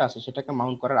অ্যাপটা আছে সেটাকে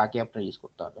মাউন্ট করার আগে আপনার ইউজ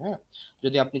করতে হবে। হ্যাঁ,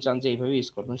 যদি আপনি চান যে এইভাবে ইউজ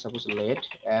করবেন, suppose late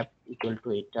app equal to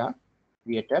এটা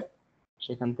ক্রিয়েট অ্যাপ,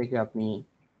 সেখান থেকে আপনি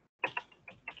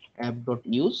অ্যাপ ডট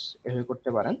ইউজ এভাবে করতে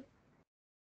পারেন,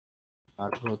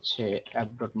 তারপর হচ্ছে অ্যাপ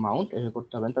ডট মাউন্ট এভাবে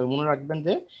করতে পারেন। তবে মনে রাখবেন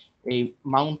যে এই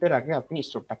মাউন্টের আগে আপনি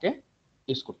স্টোরটাকে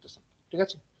ইউজ করতেছেন, ঠিক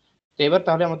আছে? তো এবার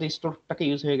তাহলে আমাদের স্টোরটাকে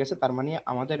ইউজ হয়ে গেছে, তার মানে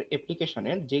আমাদের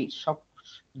অ্যাপ্লিকেশনের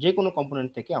যে কোনো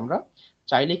কম্পোনেন্ট থেকে আমরা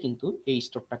চাইলে কিন্তু এই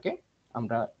স্টোরটাকে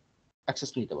আমরা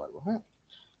অ্যাক্সেস নিতে পারবো। হ্যাঁ,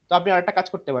 তো আপনি আরেকটা কাজ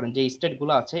করতে পারেন, যে স্টেট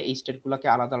গুলো আছে এই স্টেট গুলাকে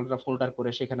আলাদা আলাদা ফোল্ডার করে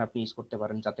সেখানে আপনি ইউজ করতে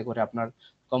পারেন, যাতে করে আপনার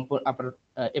আপনার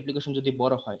অ্যাপ্লিকেশন যদি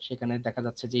বড় হয় সেখানে দেখা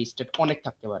যাচ্ছে যে স্টেট অনেক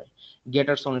থাকতে পারে,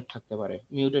 গেটার্স অনেক থাকতে পারে,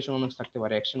 মিউটেশন অনেক থাকতে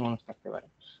পারে, অ্যাকশন অনেক থাকতে পারে।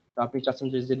 তো আপনি চাচ্ছেন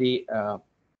যে যদি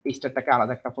স্টেটটাকে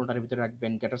আলাদা একটা ফোল্ডারের ভিতরে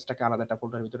রাখবেন, গেটার্সটাকে আলাদা একটা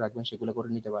ফোল্ডারের ভিতরে রাখবেন, সেগুলো করে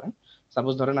নিতে পারেন।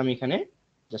 সাপোজ ধরেন আমি এখানে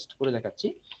জাস্ট করে দেখাচ্ছি,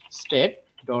 স্টেট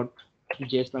ডট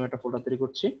জেএস নামে একটা ফোল্ডার তৈরি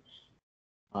করছি,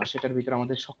 সেটার ভিতরে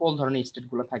আমাদের সকল ধরনের স্টেট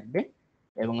গুলো থাকবে,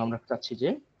 এবং আমরা চাচ্ছি যে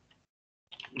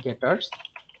গেটার্স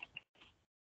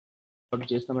ডট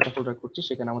জেএস নামে একটা ফোল্ডার করছি,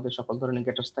 সেখানে আমাদের সকল ধরনের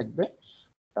গেটার্স থাকবে।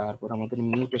 তারপর আমাদের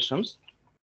মিউটেশনস,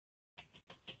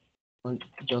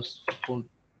 জাস্ট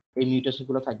এই মিউটেশন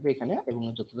গুলো থাকবে এখানে, এবং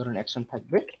যত ধরনের অ্যাকশন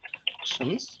থাকবে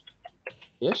অ্যাকশনস,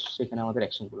 সেখানে আমাদের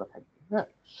অ্যাকশন গুলো থাকবে। হ্যাঁ,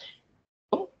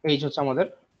 তো এই হচ্ছে আমাদের,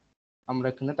 আমরা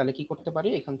এখানে তাহলে কি করতে পারি,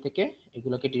 এখান থেকে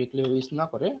এগুলোকে ডিরেক্টলি ইউজ না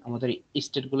করে আমাদের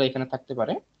স্টেট গুলো এখানে থাকতে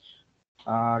পারে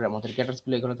আর আমাদের গেটার্স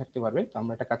গুলো এখানে থাকতে পারবে। তো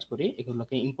আমরা একটা কাজ করি,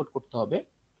 এগুলোকে ইম্পোর্ট করতে হবে।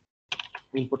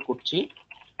 ইম্পোর্ট করছি,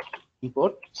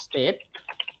 import state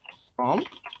from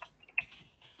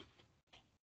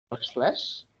slash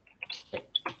state.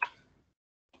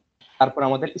 তারপর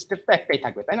আমাদের স্টেট তো একটাই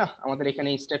থাকবে, তাই না? আমাদের এখানে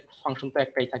স্টেট ফাংশন তো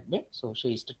একটাই থাকবে, সো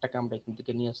সেই স্টেটটাকে আমরা এখান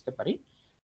থেকে নিয়ে আসতে পারি।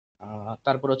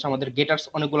 তারপর হচ্ছে আমাদের গেটার্স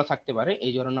অনেকগুলো থাকতে পারে,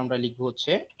 এই জন্য আমরা লিখবো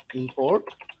হচ্ছে import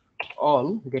all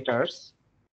getters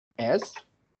as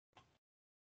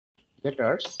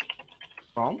getters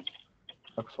from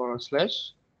slash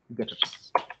getters.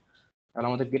 তাহলে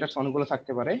আমাদের গেটার্স অনেকগুলো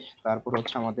থাকতে পারে। তারপর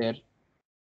হচ্ছে আমাদের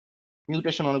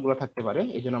মিউটেশন অনেকগুলো থাকতে পারে,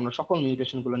 এই জন্য আমরা সকল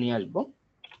মিউটেশন গুলো নিয়ে আসবো,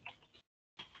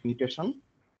 মিউটেশন।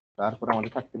 তারপর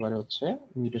আমাদের থাকতে পারে হচ্ছে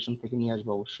মিউটেশন থেকে নিয়ে আসবো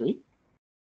অবশ্যই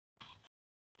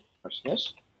স্ল্যাশ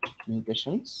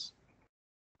মিউটেশনস।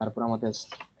 তারপর আমাদের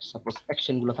সাপোজ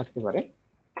অ্যাকশন গুলো থাকতে পারে,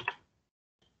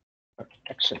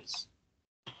 অ্যাকশনস।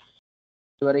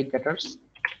 এবার এই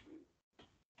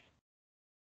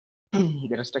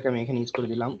গেটার্সটাকে আমি এখানে ইউজ করে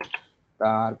দিলাম,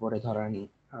 তারপরে ধরেন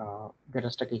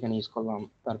গেটার্সটাকে এখানে ইউজ করলাম,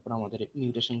 তারপর আমাদের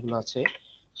মিউটেশন গুলো আছে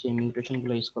সেই মিউটেশন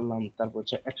গুলো ইউজ করলাম, তারপর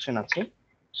হচ্ছে অ্যাকশন আছে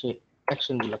সেই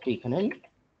অ্যাকশন গুলোকে এখানে আমি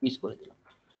ইউজ করে দিলাম।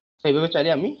 তো এইভাবে চাইলে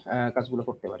আমি কাজগুলো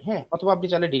করতে পারি। হ্যাঁ, অথবা আপনি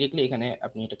চাইলে ডিরেক্টলি এখানে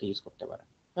আপনি এটাকে ইউজ করতে পারেন।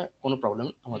 হ্যাঁ, কোনো প্রবলেম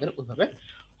আমাদের ওইভাবে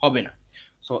হবে না।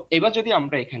 সো এবার যদি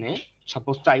আমরা এখানে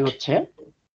সাপোজ চাই হচ্ছে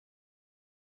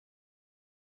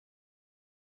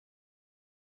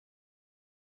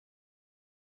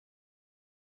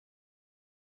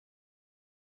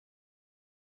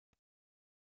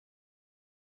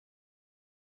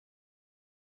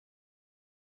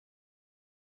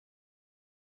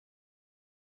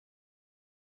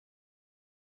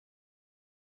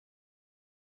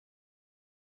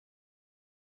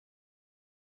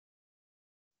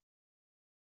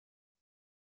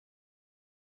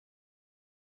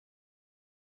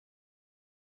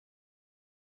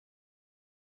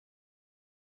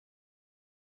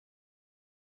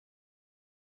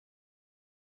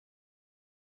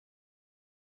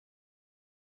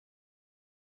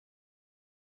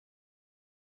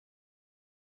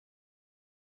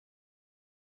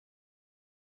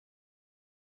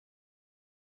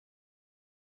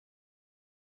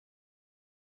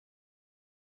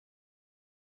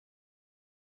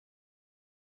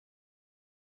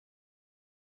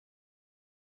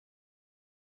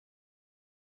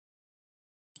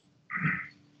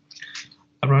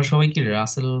আপনারা সবাই কি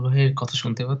রাসেল ভাইয়ের কথা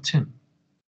শুনতে পাচ্ছেন?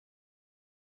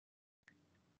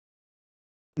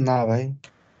 না ভাই,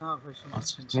 না ভাই, শোনা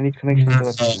আচ্ছা যাচ্ছে না। আচ্ছা। খানিক খানিক শুনতে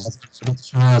পাচ্ছি না।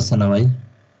 শোনা যাচ্ছে না ভাই।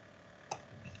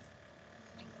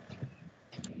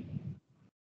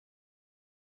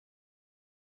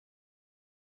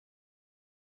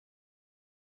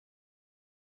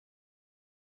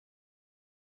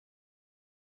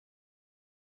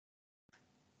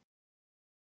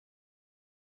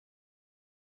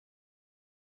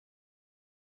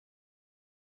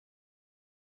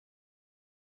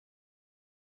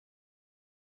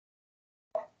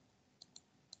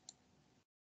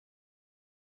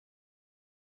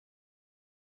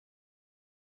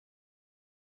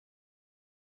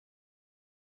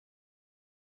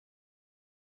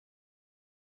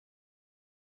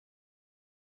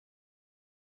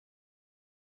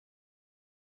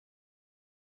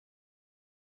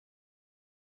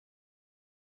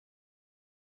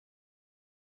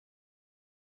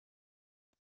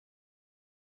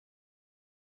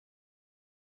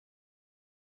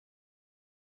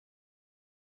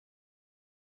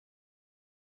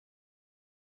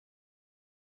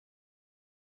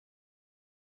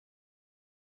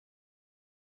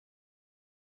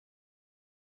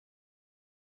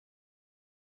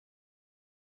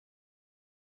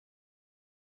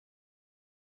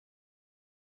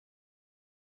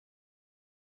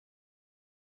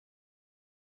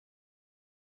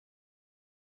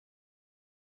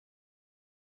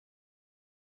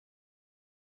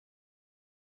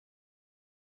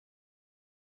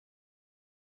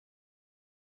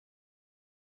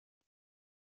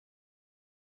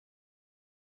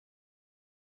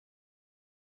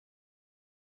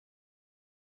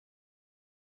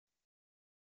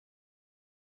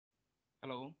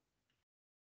 হ্যালো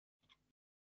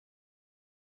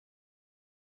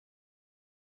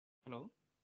হ্যালো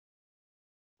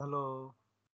হ্যালো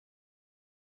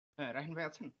হ্যাঁ রাহিন ভাই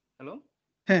আছেন? হ্যালো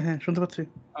হ্যাঁ হ্যাঁ শুনতে পাচ্ছি।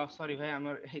 সরি ভাই,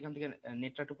 আমার এখান থেকে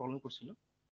নেটটা একটু প্রবলেম করছিল।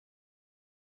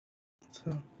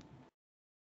 আচ্ছা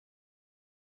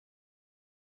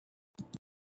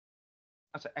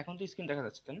আচ্ছা, এখন তো স্ক্রিন দেখা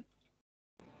যাচ্ছে তাই না?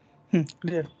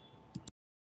 ক্লিয়ার।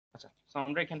 আচ্ছা, তো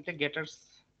আমরা এখান থেকে গেটার্স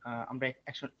আমরা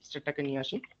অ্যাকশন স্টেটটাকে নিয়ে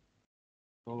আসি।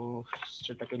 তো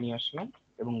স্টেটটাকে নিয়ে আসলাম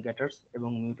এবং গেটার্স এবং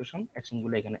মিউটেশন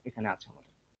অ্যাকশনগুলো এখানে এখানে আছে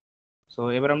আমাদের। সো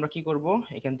এবার আমরা কি করব,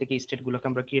 এখান থেকে স্টেটগুলোকে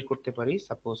আমরা ক্রিয়েট করতে পারি।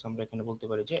 সাপোজ আমরা এখানে বলতে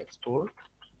পারি যে এক্সপোর্ট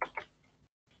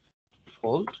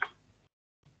ফোল্ড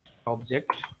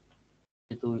অবজেক্ট,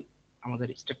 যেহেতু আমাদের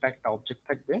স্টেটটা একটা অবজেক্ট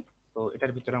থাকবে, তো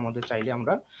এটার ভিতরে আমাদের চাইলে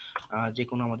আমরা যে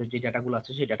কোনো আমাদের যে ডাটাগুলো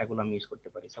আছে সেই ডাটাগুলো আমি ইউজ করতে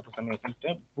পারি। সাপোজ আমি এখানটা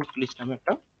বুক লিস্ট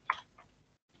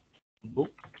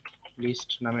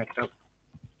নামে একটা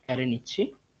অ্যারে নিচ্ছি।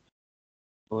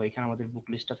 তো এখানে আমাদের বুক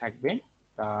লিস্টটা থাকবে,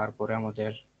 তারপরে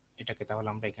আমাদের এটাকে তাহলে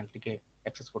আমরা এখান থেকে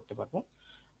অ্যাক্সেস করতে পারবো।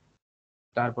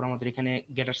 তারপর আমাদের এখানে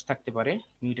গেটার্স থাকতে পারে,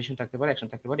 মিউটেশন থাকতে পারে, অ্যাকশন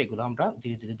থাকতে পারে, এগুলো আমরা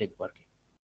ধীরে ধীরে দেখবো আর কি।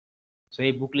 তো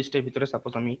এই বুক লিস্টের ভিতরে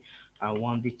সাপোজ আমি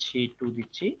 1 দিচ্ছি, 2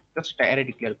 দিচ্ছি, জাস্ট একটা অ্যারে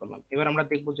ডিক্লেয়ার করলাম। এবার আমরা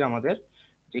দেখবো যে আমাদের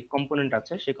যে কম্পোনেন্ট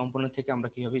আছে সেই কম্পোনেন্ট থেকে আমরা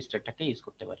কিভাবে স্টেটটাকে ইউজ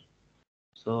করতে পারি।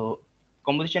 সো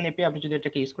কম্পোজিশন এপি আপনি যদি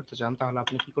এটাকে ইউজ করতে চান তাহলে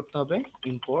আপনি কি করতে হবে,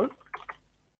 ইম্পোর্ট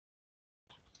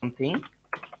সামথিং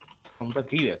ফ্রম দ্য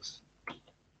ভিউএক্স।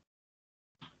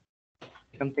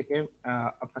 এখান থেকে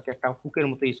আপনাকে একটা হুকের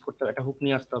মতো ইউজ করতে হবে, একটা হুক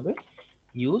নিয়ে আসতে হবে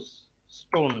ইউজ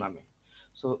স্টোর নামে।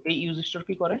 সো এই ইউজ স্টোর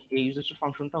কি করে, এই ইউজ স্টোর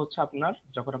ফাংশনটা হচ্ছে আপনার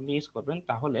যখন আপনি ইউজ করবেন,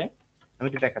 তাহলে আমি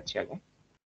এটা দেখাচ্ছি আগে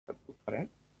করেন,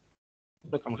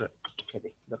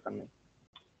 দরকার নেই।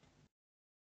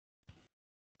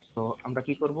 তো আমরা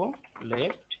কি করব,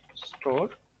 লেফট স্টোর,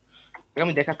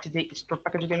 আমি দেখাচ্ছি যে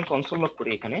স্টোরটাকে যদি আমি কনসোল লক করি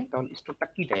এখানে, তাহলে স্টোরটা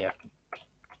কি দেয় আর কি,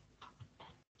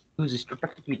 ইউজ স্টোরটা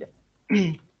কি দেয়।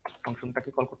 ফাংশনটাকে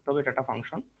কল করতে হবে, এটা একটা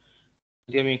ফাংশন।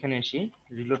 যদি আমি এখানে আসি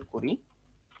রিলোড করি,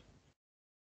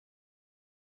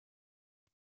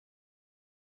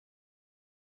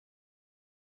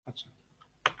 আচ্ছা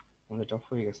আমাদের এটা অফ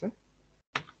হয়ে গেছে,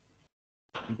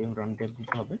 রান ডেট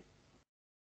দিতে হবে,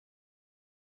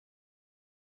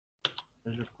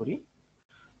 রিলোড করি,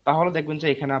 তাহলে দেখবেন যে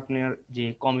এখানে আপনার যে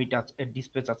কমিট আছে,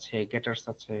 ডিসপ্লেস আছে, গেটার্স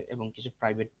আছে এবং কিছু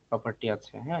প্রাইভেট প্রপার্টি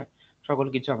আছে। হ্যাঁ, সকল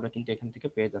কিছু আমরা কিন্তু এখান থেকে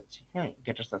পেয়ে যাচ্ছি। হ্যাঁ,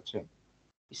 গেটার্স আছে,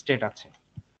 স্টেট আছে।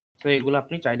 তো এগুলো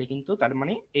আপনি চাইলে কিন্তু, তার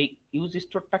মানে এই ইউজ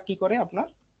স্টোরটা কি করে, আপনার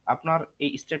আপনার এই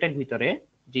স্টেটের ভিতরে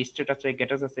যে স্টেট আছে,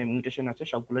 গেটার্স আছে, মিউটেশন আছে,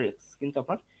 সবগুলোর অ্যাক্সেস কিন্তু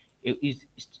আপনার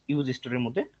ইউজ স্টোরের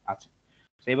মধ্যে আছে।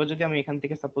 তো এবার যদি আমি এখান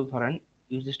থেকে সাপোজ ধরেন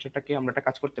ইউজ স্টোরটাকে আমরা একটা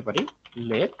কাজ করতে পারি,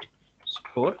 late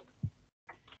store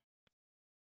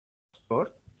store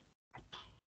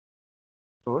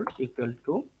store equal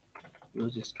to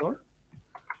use store.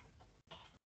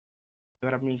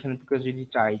 এবার আপনি এখান থেকে যদি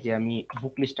চাই যে আমি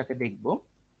বুক লিস্টটাকে দেখবো,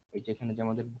 এই যে এখানে যে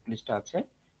আমাদের বুক লিস্টটা আছে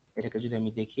এটাকে যদি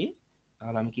আমি দেখি,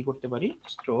 তাহলে আমি কি করতে পারি,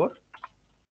 স্টোর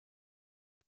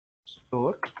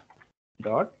স্টোর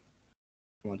ডট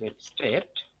আমাদের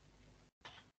স্টেট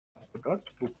ডট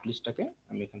বুক লিস্টটাকে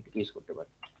আমি এখান থেকে ইউজ করতে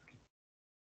পারি।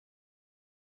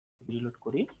 রিলোড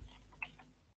করি,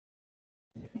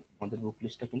 আমাদের বুক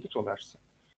লিস্টটা কিন্তু চলে আসছে।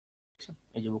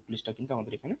 এই যে বুক লিস্টটা কিন্তু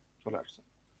আমাদের এখানে চলে আসছে,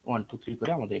 1 2 3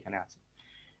 করে আমাদের এখানে আছে।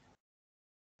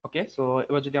 ওকে, সো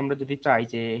এবার যদি আমরা চাই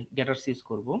যে গেটার্স ইউজ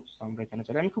করবো, আমরা এখানে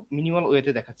চাই, আমি খুব মিনিমাল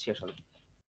ওয়েতে দেখাচ্ছি আসলে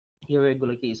কিভাবে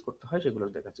এগুলোকে ইউজ করতে হয় সেগুলো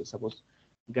দেখাচ্ছি। সাপোজ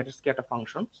গেটার্স কি একটা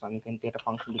ফাংশন, আমি এখান থেকে একটা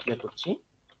ফাংশন ডিক্লেয়ার করছি।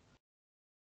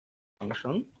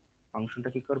 ফাংশনটা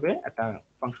কি করবে, একটা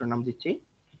ফাংশন নাম দিচ্ছি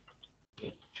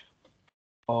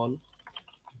অল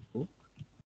বুক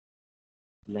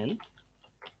লেন্থ,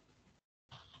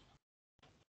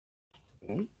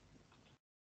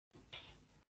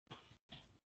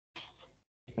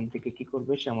 এখান থেকে কি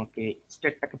করবে, সে আমাকে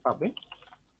স্টেটটাকে পাবে।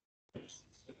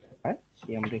 সে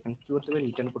আমরা এখানে কি করতে পারি,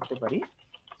 রিটার্ন করতে পারি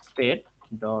স্টেট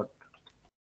ডট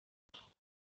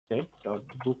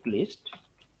বুক লিস্ট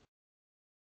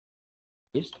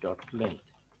ডট লেন্থ।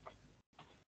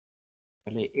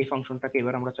 তাহলে এই ফাংশনটাকে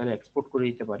এবার আমরা চাইলে এক্সপোর্ট করে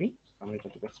দিতে পারি। আমরা এখান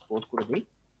থেকে এক্সপোর্ট করে দিই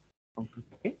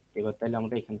ফাংশনটাকে। এবার তাহলে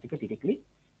আমরা এখান থেকে ডিরেক্টলি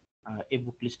এই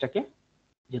বুক লিস্টটাকে,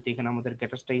 যেহেতু এখানে আমাদের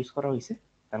গেটার্সটা ইউজ করা হয়েছে,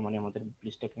 তার মানে আমাদের বুক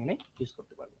লিস্টটাকে এখানে ইউজ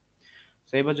করতে পারবো।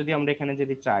 তো এবার যদি আমরা এখানে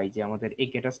চাই যে আমাদের এই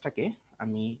গেটার্সটাকে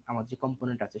আমি আমার যে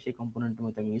কম্পোনেন্ট আছে সেই কম্পোনেন্টের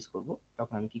মধ্যে আমি ইউজ করব,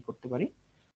 তখন আমি কি করতে পারি,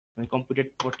 আমি কম্পিউটেড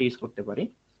পোর্টে ইউজ করতে পারি।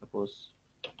 সাপোজ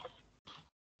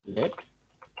লেট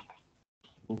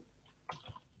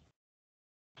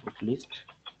বুক লিস্ট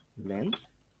লেন্থ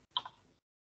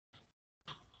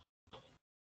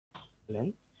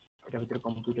এটার ভিতরে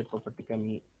কম্পিউটেড প্রপার্টিকে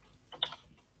আমি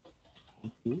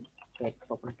ট্যাগ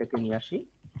প্রপার্টিটাকে নিয়ে আসি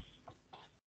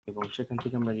এবং সেখান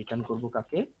থেকে আমরা রিটার্ন করব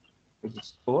কাকে, এই যে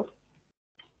স্টোর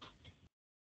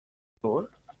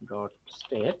ডট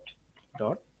স্টেট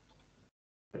ডট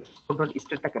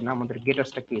স্টেটটাকে না আমাদের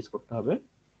গেটার্সটাকে ইউজ করতে হবে।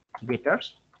 গেটার্স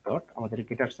ডট আমাদের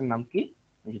গেটার্স এর নাম কি,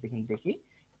 যদি এখানে দেখি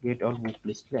gate or book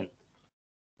list length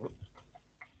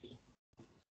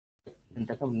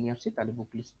লেন্থটাকে আমি নিয়ে আসছি, তাহলে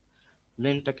বুক লিস্ট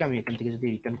লেন্থটাকে আমি এখান থেকে যদি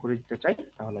রিটার্ন করে দিতে চাই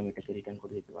তাহলে আমি এটাকে রিটার্ন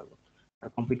করে দিতে পারবো। আর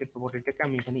কম্পিউটার প্রপার্টিটাকে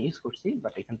আমি এখানে ইউজ করছি,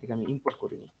 বাট এখান থেকে আমি ইম্পোর্ট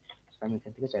করিনি, আমি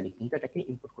এখান থেকে চাইলে কিন্তু এটাকে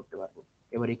ইম্পোর্ট করতে পারবো।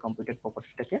 এবার এই কম্পিউটার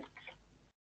প্রপার্টিটাকে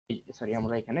সরি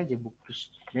আমরা এখানে যে বুক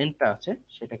লিস্ট লেন্থটা আছে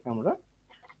সেটাকে আমরা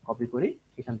কপি করি,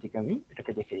 এখান থেকে আমি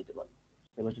এটাকে দেখে দিতে পারবো।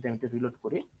 এবার যদি আমি এটা রিলোড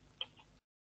করি,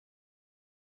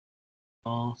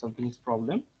 something is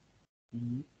problem.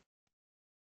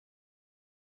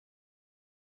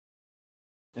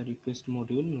 The request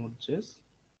module Node.js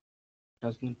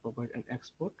does not provide an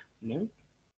export name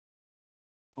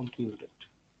computed.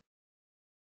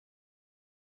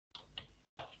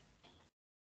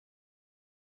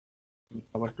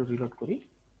 আবার একটু রিলোড করি,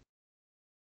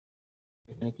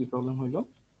 এখানে কি প্রবলেম হলো,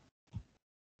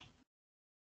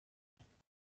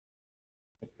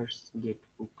 get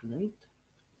book length,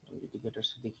 যদি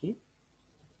গেটার্স দেখি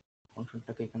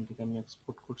ফাংশনটাকে এখান থেকে আমি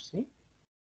এক্সপোর্ট করছি।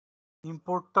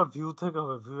 ইম্পোর্টটা ভিউ থেকে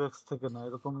হবে, ভিউ এক্স থেকে না,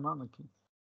 এরকম না নাকি?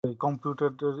 এই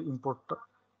কম্পিউটারের ইম্পোর্টটা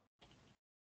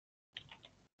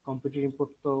কম্পিউটার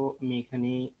ইম্পোর্ট তো আমি এখানে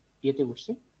ইয়েতে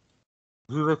করছি,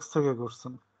 ভিউ এক্স থেকে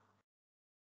করছেন,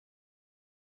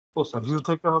 ও সরি ভিউ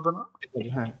থেকে হবে না?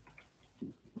 হ্যাঁ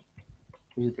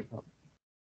ভিউ থেকে হবে।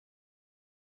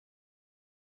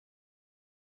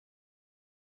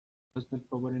 Does not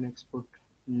provide an export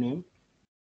name,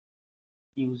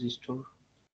 use store,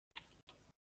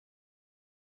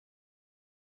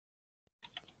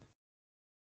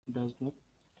 does not,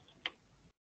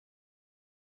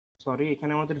 sorry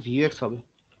এখানে আমাদের ভিউএক্স হবে,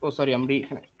 ও সরি আমরা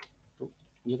এখানে একটু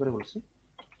ইয়ে করে বলছি,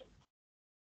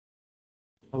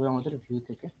 হবে আমাদের ভিউ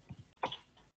থেকে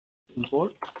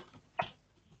ইম্পোর্ট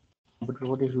কম্পিউটার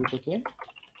প্রপার্টি ভিউ থেকে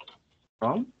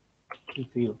ফ্রম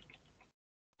ভিউ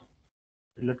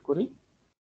রিলোড করি,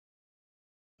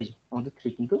 এই যে আমাদের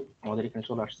 3 কিন্তু আমাদের এখানে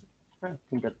চলে আসছে। হ্যাঁ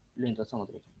 3টা লেন্থ আছে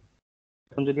আমাদের এখানে।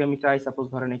 এখন যদি আমি চাই সাপোজ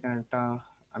ধরেন এখানে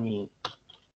আমি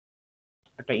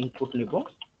একটা ইনপুট নেব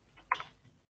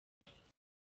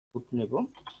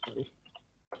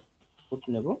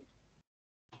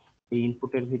এই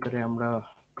ইনপুটের ভিতরে আমরা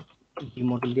কি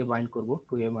মডেল দিয়ে বাইন্ড করব,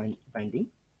 two A binding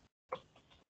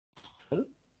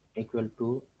equal to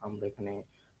আমরা এখানে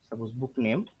সাপোজ বুক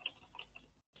নেম,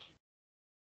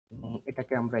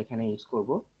 এটাকে আমরা এখানে ইউজ করব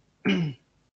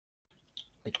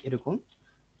এরকম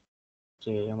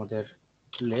যে আমাদের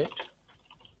late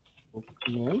book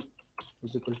name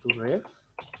is equal to রেফ,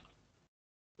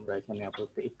 আমরা এখানে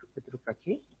আপাতত একটু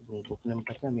রাখি এবং বুক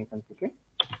নেমটাকে আমি এখান থেকে,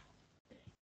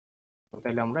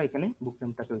 তাহলে আমরা এখানে বুক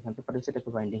নেমটাকে ওইখান থেকে পাঠিয়েছি, এটাকে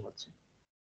বাইন্ডিং হচ্ছে।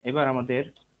 এবার আমাদের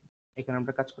এখানে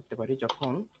আমরা কাজ করতে পারি,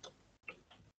 যখন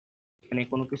এখানে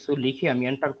কোনো কিছু লিখে আমি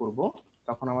এন্টার করব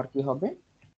তখন আমার কি হবে,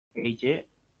 এই যে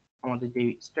আমাদের যে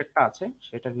স্টেটটা আছে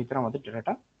সেটার ভিতরে আমাদের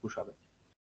ডেটাটা পুশ হবে।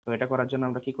 তো এটা করার জন্য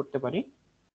আমরা কি করতে পারি,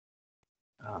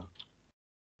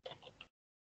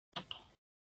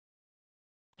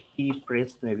 কি প্রেস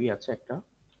মেবি আছে একটা,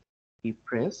 কি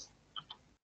প্রেস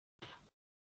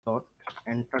ডট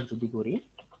এন্টার যদি করি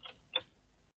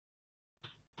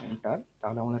এন্টার,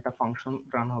 তাহলে আমাদের একটা ফাংশন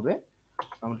রান হবে।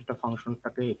 আমরা একটা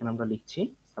ফাংশনটাকে এখানে আমরা লিখছি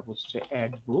সাপোজ যে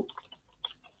অ্যাড বুক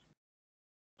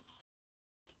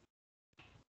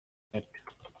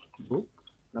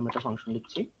নামে একটা ফাংশন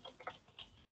লিখছি।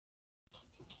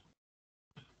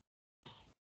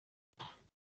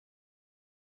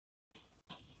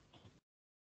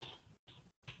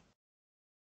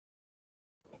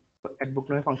 অ্যাড বুক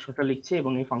নামে ফাংশনটা লিখছি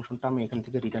এবং এই ফাংশনটা আমি এখান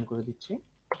থেকে রিটার্ন করে দিচ্ছি,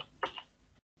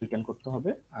 রিটার্ন করতে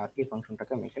হবে। আর এই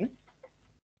ফাংশনটাকে আমি এখানে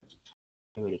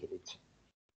লিখে দিচ্ছি।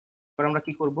 এবার আমরা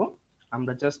কি করব,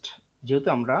 আমরা জাস্ট যেহেতু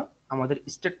আমরা আমাদের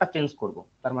স্টেটটা চেঞ্জ করব,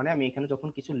 তার মানে আমি এখানে যখন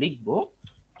কিছু লিখবো,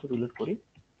 রিলোড করি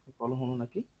প্রবলেম হলো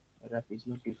নাকি, র্যাপ ইজ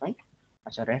নট ডিফাইন্ড।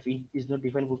 আচ্ছা র্যাপ ইজ নট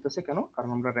ডিফাইন্ড বলতেছে কেন, কারণ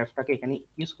আমরা র্যাপটাকে এখানে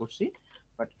ইউজ করছি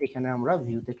বাট এখানে আমরা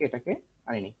ভিউ থেকে এটাকে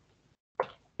আনিনি,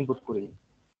 ইম্পোর্ট করিনি।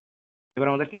 এবার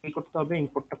আমাদের কি করতে হবে,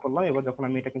 ইম্পোর্টটা করলাম। এবার যখন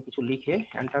আমি এটাকে কিছু লিখে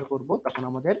এন্টার করব তখন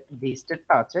আমাদের যে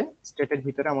স্টেটটা আছে স্টেটের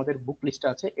ভিতরে আমাদের বুক লিস্ট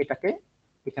আছে, এটাকে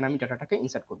এখানে আমি ডাটাটাকে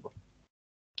ইনসার্ট করব।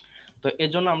 তো এর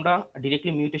জন্য আমরা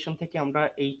ডিরেক্টলি মিউটেশন থেকে আমরা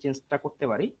এই চেঞ্জটা করতে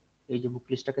পারি, এই যে বুক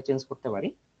লিস্টটাকে চেঞ্জ করতে পারি।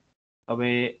 তবে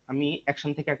আমি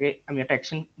অ্যাকশন থেকে আগে আমি একটা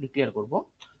অ্যাকশন ডিক্লেয়ার করব।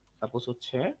 সাপোজ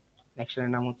হচ্ছে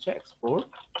অ্যাকশনের নাম হচ্ছে এক্সপোর্ট,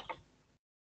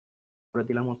 করে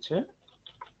দিলাম হচ্ছে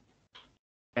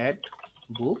অ্যাড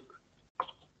বুক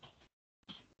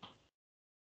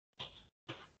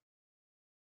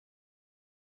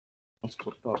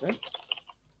করতে হবে।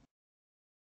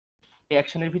 এই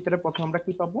অ্যাকশনের ভিতরে প্রথম আমরা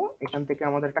কি পাবো, এখান থেকে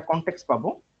আমাদের একটা কনটেক্সট পাবো,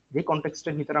 যে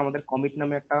কনটেক্সটের ভিতরে আমাদের কমিট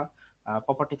নামে একটা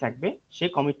প্রপার্টি থাকবে।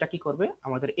 সেই কমিটটা কি করবে,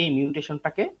 আমাদের এই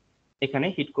মিউটেশনটাকে এখানে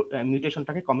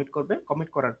মিউটেশনটাকে কমিট করবে। কমিট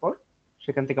করার পর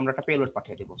সেখান থেকে আমরা একটা পেলোড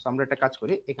পাঠিয়ে দেবো। সো আমরা একটা কাজ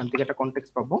করি, এখান থেকে একটা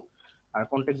কনটেক্সট পাবো, আর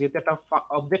কনটেক্সট যেহেতু একটা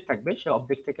অবজেক্ট থাকবে, সেই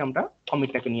অবজেক্ট থেকে আমরা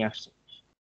কমিটটাকে নিয়ে আসছি,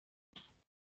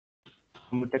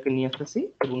 কমিটটাকে নিয়ে আসতেছি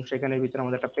এবং সেখানের ভিতরে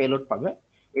আমাদের একটা পেলোড পাবে।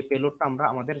 এই পেলোডটা আমরা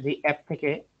আমাদের যে অ্যাপ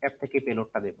থেকে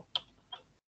পেলোডটা দেবো,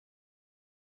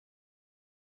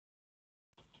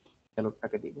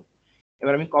 পেলোডটাকে দিব।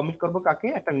 এবার আমি কমিট করব কাকে,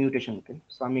 একটা মিউটেশনকে।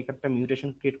 সো আমি একটা মিউটেশন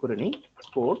ক্রিয়েট করে নিই,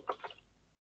 স্পোর্ট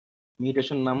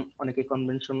মিউটেশন নাম অনেকে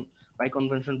কনভেনশন বাই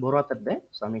কনভেনশন বড় হাতের দেয়।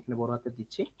 সো আমি এখানে বড় হাতের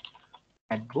দিচ্ছি,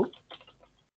 অ্যাডবুক,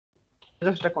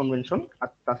 জাস্ট একটা কনভেনশন, আর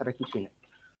তাছাড়া কিছুই না।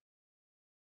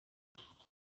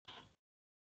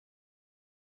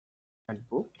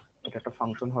 অ্যাডবুক এটা একটা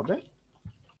ফাংশন হবে,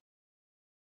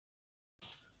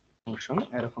 ফাংশন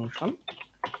এর ফাংশন,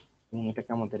 এবং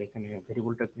এটাকে আমাদের এখানে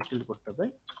ভেরিয়েবলটা ফিল করতে হবে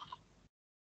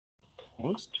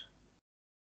হোস্ট,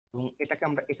 এবং এটাকে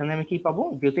আমরা এখানে আমি কি পাবো,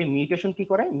 যেহেতু মিউটেশন কি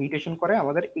করে, মিউটেশন করে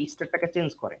আমাদের এই স্টেটটাকে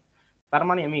চেঞ্জ করে। তার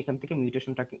মানে আমি এখান থেকে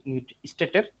মিউটেশনটাকে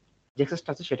স্টেটের যে অ্যাক্সেসটা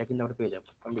আছে সেটা কিন্তু আমরা পেয়ে যাবো।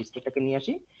 আমরা স্টেটটাকে নিয়ে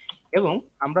আসি এবং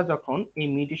আমরা যখন এই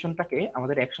মিউটেশনটাকে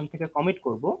আমাদের অ্যাকশন থেকে কমিট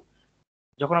করব,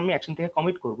 যখন আমি অ্যাকশন থেকে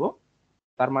কমিট করব,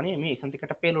 তার মানে আমি এখান থেকে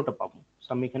একটা পেলোডও পাবো। সো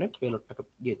আমি এখানে পেলোডটাকে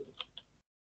দিয়ে দেবো,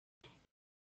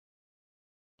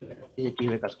 এই যে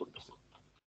কিভাবে কাজ করতেছে।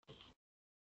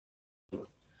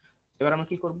 এবার আমরা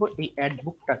কি করব, এই অ্যাড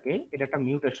বুকটাকে, এটা একটা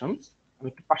মিউটেশন, আমি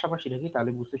একটু পাশাপাশি রাখি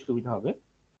তাহলে বুঝতে সুবিধা হবে।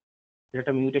 এটা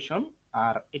একটা মিউটেশন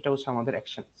আর এটা হচ্ছে আমাদের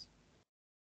অ্যাকশন।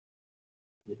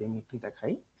 যদি আমি একটু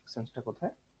দেখাই অ্যাকশনটা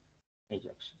কোথায়, এই যে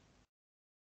অ্যাকশন,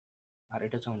 আর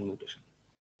এটা হচ্ছে আমার মিউটেশন।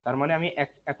 তার মানে আমি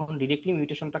এখন ডিরেক্টলি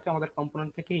মিউটেশনটাকে আমাদের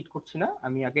কম্পোনেন্ট থেকে হিট করছি না,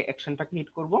 আমি আগে অ্যাকশনটাকে হিট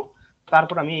করব,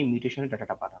 তারপর আমি এই মিউটেশনের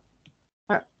ডাটাটা পাঠাবো।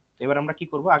 হ্যাঁ, এবার আমরা কি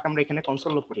করব, আগে আমরা এখানে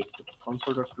কনসোল লগ করি, একটু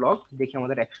console.log দেখি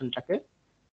আমাদের অ্যাকশনটাকে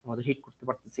আমাদের হিট করতে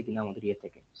পারতেছে কিনা আমাদের ইয়ে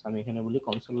থেকে। আমি এখানে বলি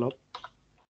console.log,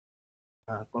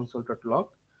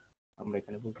 আমরা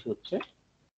এখানে বলছি হচ্ছে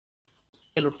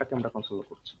পেলোডটাকে আমরা কনসোল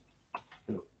করছি।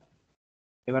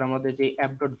 এবার আমাদের যে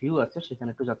app.view আছে সেখানে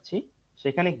একটু যাচ্ছি,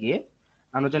 সেখানে গিয়ে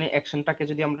আমরা জানি অ্যাকশনটাকে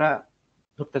যদি আমরা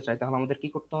ধরতে চাই তাহলে আমাদের কি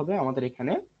করতে হবে, আমাদের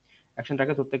এখানে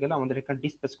অ্যাকশনটাকে ধরতে গেলে আমাদের এখানে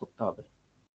ডিসপ্লেস করতে হবে।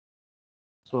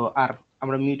 সো আর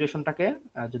আমরা মিউটেশনটাকে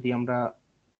যদি আমরা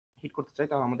হিট করতে চাই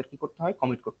তাহলে আমাদের কি করতে হয়,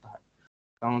 কমিট করতে হয়।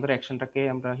 তো আমাদের অ্যাকশনটাকে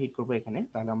আমরা হিট করব এখানে,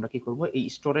 তাহলে আমরা কি করব, এই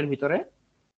স্টোরের ভিতরে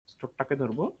স্টোরটাকে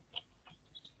ধরবো,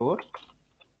 স্টোর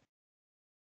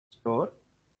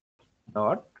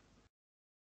ডট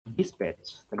ডিসপ্যাচ।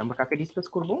 তাহলে আমরা কাকে ডিসপ্যাচ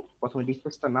করব, প্রথমে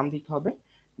ডিসপ্যাচটার নাম দিতে হবে।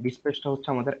 ডিসপ্যাচটা হচ্ছে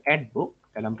আমাদের অ্যাড বুক,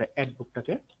 তাহলে আমরা অ্যাড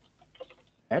বুকটাকে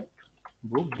অ্যাড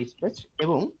বুক ডিসপ্যাচ,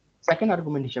 এবং সেকেন্ড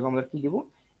আর্গুমেন্ট হিসেবে আমরা কি দিব,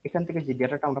 এখান থেকে যে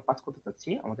ডেটাটা আমরা পাস করতে চাচ্ছি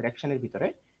আমাদের অ্যাকশনের ভিতরে,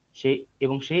 সেই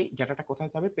ডেটাটা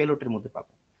কোথায় পাবে, পেলোডের মধ্যে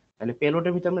পাবো। তাহলে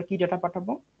পেলোডের ভিতরে আমরা কি ডেটা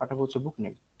পাঠাবো হচ্ছে বুক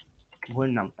নেম,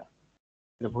 বইয়ের নামটা।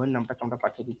 বইয়ের নামটাকে আমরা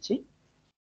পাঠিয়ে দিচ্ছি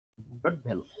ডট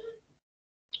ভ্যালু।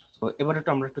 তো এবার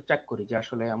আমরা একটু চেক করি যে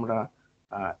আসলে আমরা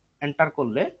এন্টার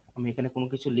করলে, আমি এখানে কোনো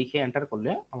কিছু লিখে এন্টার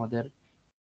করলে আমাদের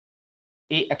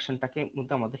এই অ্যাকশনটাকে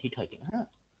মধ্যে আমাদের হিট হয় কিনা। হ্যাঁ,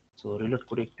 সো রিলোড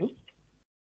করি একটু।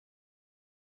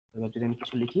 এবার যদি আমি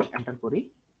কিছু লিখি এন্টার করি,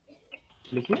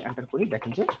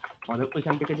 দেখেন যে আমাদের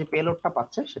ওইখান থেকে যে পেলোডটা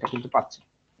পাচ্ছে সেটা কিন্তু পাচ্ছে,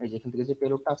 এই যে এখান থেকে যে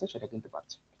পেলোডটা আছে সেটা কিন্তু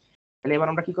পাচ্ছে। তাহলে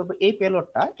এবার আমরা কি করবো, এই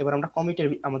পেলোডটা এবার আমরা কমিটের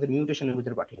আমাদের মিউটেশনের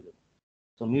ভিতরে পাঠিয়ে দেবো।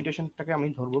 তো মিউটেশনটাকে আমি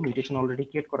ধরবো, মিউটেশন অলরেডি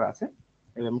ক্রিয়েট করা আছে।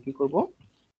 এবার আমি কি করব,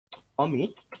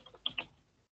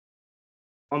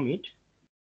 কমিট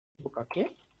বুককে,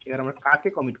 এবার আমরা কাকে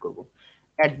কমিট করব,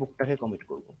 অ্যাড বুকটাকে কমিট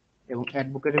করব, এবং অ্যাড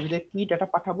বুকের ভিতরে কি ডাটা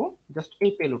পাঠাবো, জাস্ট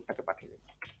এই পেলোডটাকে পাঠিয়ে দেব।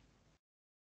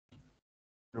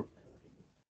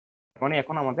 মানে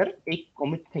এখন আমাদের এই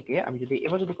কমিট থেকে আমি যদি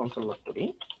এবার যদি কনসোল লগ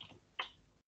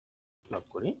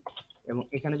করি এবং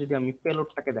এখানে যদি আমি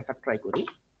পেলোডটাকে দেখার ট্রাই করি,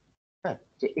 হ্যাঁ,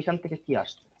 যে এখান থেকে কি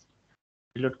আসছে,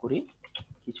 রিলোড করি,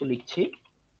 কিছু লিখছি,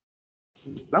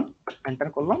 লিখলাম, এন্টার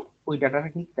করলাম, ওই ডাটাটা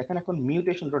কিন্তু দেখেন এখন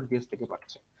mutation.js থেকে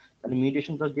পাচ্ছে। তাহলে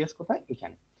mutation.js কোথায়,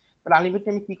 এখানে। তাহলে আলটিমেটলি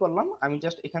আমি কি করলাম, আমি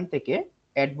জাস্ট এখান থেকে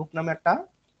অ্যাড বুক নামে একটা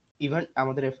ইভেন্ট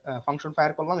আমাদের ফাংশন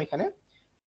ফায়ার করলাম। এখানে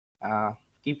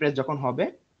কি প্রেস যখন হবে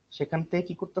সেখান থেকে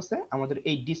কি করতেছে, আমাদের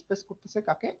এই ডিসপ্লেস করতেছে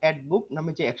কাকে, অ্যাড বুক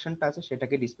নামে যে অ্যাকশনটা আছে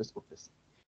সেটাকে ডিসপ্লেস করতেছে।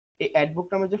 এই অ্যাড বুক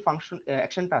নামে যে ফাংশন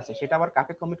অ্যাকশনটা আছে সেটা আবার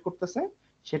কাকে কমিট করতেছে,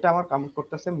 সেটা আমার কমিট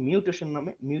করতেছে মিউটেশন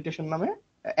নামে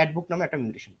অ্যাড বুক নামে একটা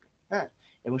মিউটেশনকে। হ্যাঁ,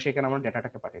 এবং সেখানে আমরা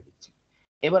ডেটাটাকে পাঠিয়ে দিচ্ছি।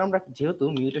 এবার আমরা যেহেতু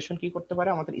মিউটেশন কি করতে পারে,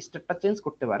 আমাদের স্টেটটা চেঞ্জ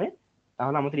করতে পারে,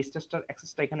 তাহলে আমাদের স্টেটটার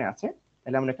অ্যাক্সেসটা এখানে আছে।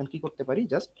 তাহলে আমরা এখন কি করতে পারি,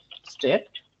 জাস্ট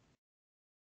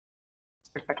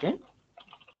স্টেটটাকে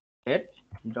হেড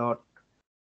ডট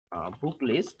বুক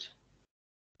লিস্ট,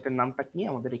 এটার নামটা কি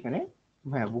আমাদের এখানে,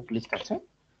 হ্যাঁ বুক লিস্ট আছে,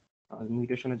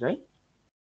 মিউটেশনে যাই,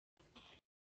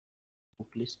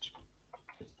 বুক লিস্ট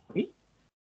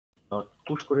ডট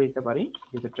পুশ করে দিতে পারি,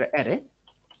 যেহেতু এটা অ্যারে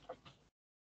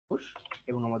পুশ,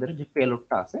 এবং আমাদের যে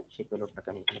পেলোডটা আছে সেই পেলোডটাকে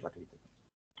আমি এখানে পাঠিয়ে দিতে পারি,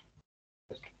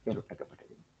 পেলোডটাকে পাঠিয়ে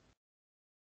দিই,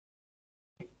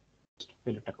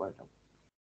 পেলোডটাকে পাঠালাম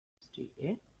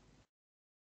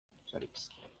সরি।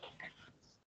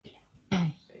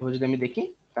 এবার যদি আমি দেখি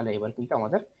তাহলে এবার কিন্তু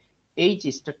আমাদের এই যে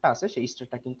স্টেটটা আছে সেই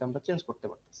স্টেটটা কিন্তু আমরা চেঞ্জ করতে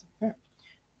পারতেছি। হ্যাঁ,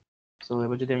 সো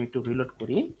এবার যদি আমি একটু রিলোড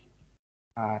করি,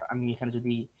 আর আমি এখানে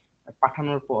যদি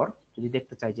পাঠানোর পর যদি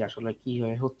দেখতে চাই যে আসলে কি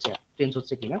হচ্ছে, চেঞ্জ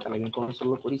হচ্ছে কিনা, তাহলে আমি কনসোল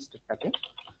করি স্টেটটাকে,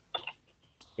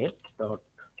 স্টেট ডট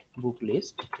বুক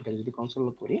লিস্ট, এটা যদি কনসোল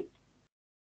করি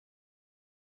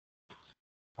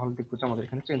তাহলে দেখবো যে আমাদের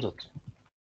এখানে চেঞ্জ হচ্ছে,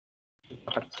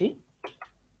 পাঠাচ্ছি,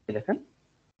 দেখেন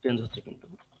চেঞ্জ হচ্ছে, কিন্তু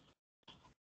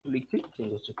লিখছি চেঞ্জ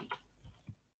হচ্ছে, কিন্তু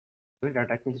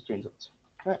ডাটা কিন্তু চেঞ্জ হচ্ছে।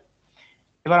 হ্যাঁ,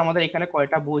 এবার আমাদের এখানে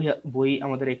কয়টা বই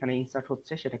আমাদের এখানে ইনসার্ট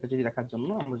হচ্ছে সেটাকে যদি দেখার জন্য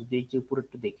আমরা যদি এই যে উপরে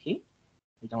একটু দেখি,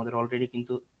 এই যে আমাদের অলরেডি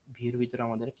কিন্তু ভিউর ভিতরে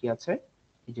আমাদের কি আছে,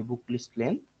 এই যে বুক লিস্ট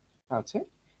লেন্থ আছে,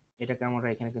 এটাকে আমরা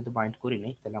এখানে কিন্তু বাইন্ড করি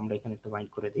নাই, তাহলে আমরা এখানে একটু বাইন্ড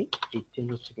করে দিই এই চেঞ্জ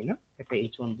হচ্ছে কিনা, একটা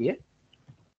H1 দিয়ে,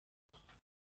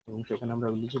 এবং সেখানে আমরা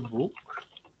লিখি বুক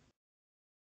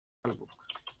বুক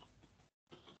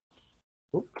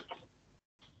বুক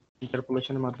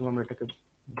ইন্টারপোলেশনের মাধ্যমে আমরা এটাকে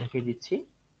দেখিয়ে দিচ্ছি,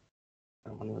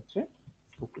 তার মানে হচ্ছে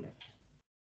বুক লেন্থ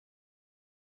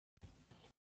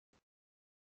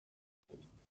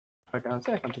ছয়টা আছে,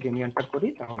 এখান থেকে আমি এন্টার করি,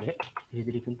 তাহলে ধীরে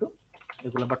ধীরে কিন্তু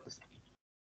এগুলো বাড়তেছে।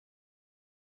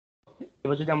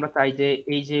 এবার যদি আমরা চাই যে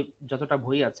এই যে যতটা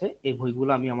বই আছে এই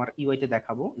বইগুলো আমি আমার ইউআই তে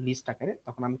দেখাবো লিস্ট আকারে,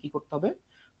 তখন আমি কি করতে হবে,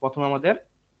 প্রথমে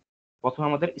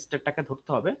আমাদের স্টেটটাকে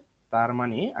ধরতে হবে। তার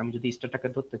মানে আমি যদি স্টেটটাকে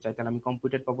ধরতে চাই তাহলে আমি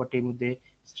কম্পিউটার প্রপার্টির মধ্যে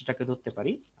স্টেটটাকে ধরতে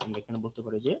পারি, আমরা এখানে বলতে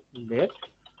পারি যে লেট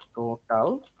টোটাল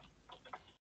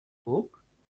বুক,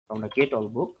 আমরা গেট অল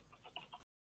বুক,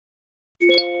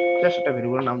 সেটা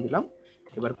ভেরিয়েবল নাম দিলাম।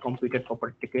 এবার কম্পিউটার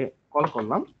প্রপার্টিকে কল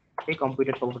করলাম, এই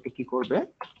কম্পিউটার প্রপার্টি কি করবে,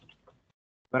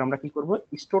 এবার আমরা কি করব,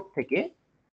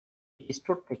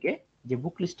 স্টোর থেকে যে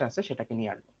বুক লিস্ট আছে সেটাকে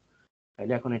নিয়ে আসবো,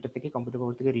 তাহলে এখন এটা থেকে কম্পিউটার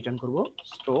প্রপার্টি থেকে রিটার্ন করব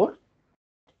স্টোর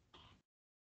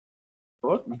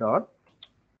ডট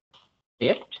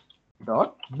ডেট ডট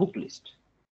বুক লিস্ট,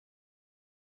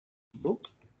 বুক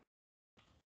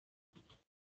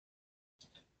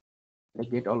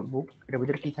গেট অল বুক, এটার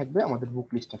ভিতরে কি থাকবে, আমাদের বুক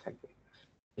লিস্টটা থাকবে।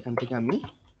 এখান থেকে আমি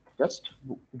জাস্ট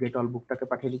গেট অল বুকটাকে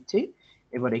পাঠিয়ে দিচ্ছি।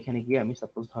 এবার এখানে গিয়ে আমি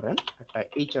সাপোজ ধরেন একটা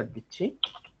এইচআর দিচ্ছি,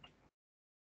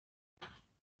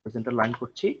 প্রেজেন্টার লাইন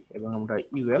করছি, এবং আমরা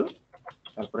ইউএল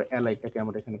তারপরে এলআইটাকে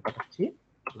আমরা এখানে পাঠাচ্ছি,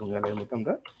 এবং এলআই এর মধ্যে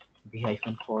আমরা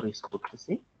v-for ইউজ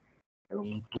করতেছি, এবং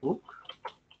বুক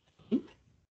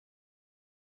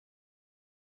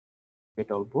গেট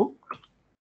অল বুক,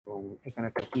 এবং এখানে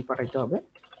একটা কি পাঠাইতে হবে,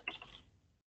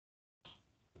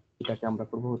 এটাকে আমরা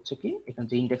করব হচ্ছে কি, এখানে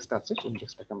যে ইন্ডেক্সটা আছে সেই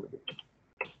ইন্ডেক্সটাকে আমরা দেব,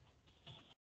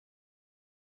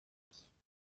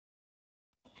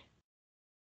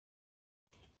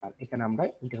 আর এখানে আমরা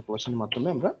ইন্টারপোলেশনের মাধ্যমে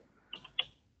আমরা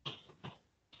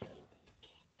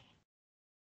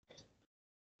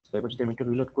এবার যদি আমি একটু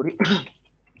রিলোড করি,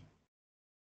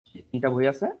 তিনটা বই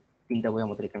আছে, তিনটা বই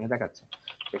আমাদের এখানে দেখাচ্ছে,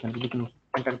 এখানে যদি কোনো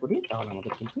এন্টার করি তাহলে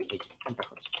আমাদের কিন্তু এই যে এন্টার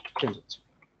হচ্ছে, চেঞ্জ হচ্ছে।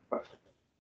 Perfect.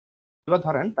 এবার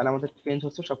ধরেন তাহলে আমাদের চেঞ্জ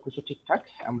হচ্ছে সবকিছু ঠিকঠাক,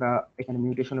 আমরা এখানে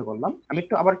মিউটেশনে করলাম, আমি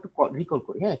একটু আবার একটু রিকল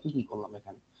করি, হ্যাঁ কি কি করলাম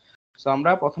এখানে। সো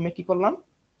আমরা প্রথমে কি করলাম,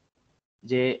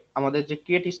 যে আমাদের যে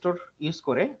ক্রিয়েট স্টোর ইউজ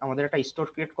করে আমাদের একটা স্টোর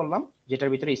ক্রিয়েট করলাম,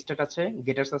 যেটার ভিতরে স্টেট আছে,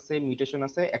 গেটার্স আছে, মিউটেশন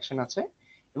আছে, অ্যাকশন আছে,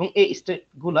 এবং এই স্টেট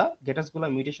গুলা, গেটার্স গুলা,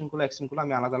 মিউটেশন গুলা, অ্যাকশন গুলো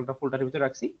আমি আলাদা আলাদা ফোল্ডারের ভিতরে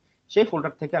রাখছি, সেই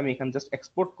ফোল্ডার থেকে আমি এখানে জাস্ট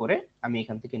এক্সপোর্ট করে আমি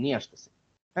এখান থেকে নিয়ে আসতেছি।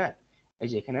 হ্যাঁ, এই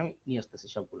যে এখানে আমি নিয়ে আসতেছি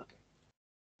সবগুলোকে,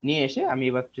 নিয়ে এসে আমি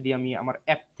এবার যদি আমি আমার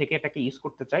অ্যাপ থেকে এটাকে ইউজ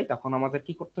করতে চাই তখন আমাদের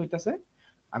কি করতে হইতেছে,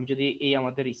 আমি যদি এই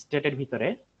আমাদের স্টেটের ভিতরে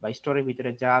বা স্টোরের ভিতরে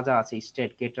যা যা আছে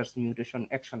স্টেট, গেটার্স, মিউটেশন,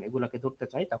 অ্যাকশন এগুলাকে ধরতে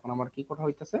চাই, তখন আমার কি করা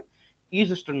হইতেছে, ইউজ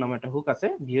স্টোর নামে একটা হুক আছে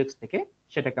ভিএক্স থেকে,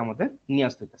 সেটাকে আমাদের নিয়ে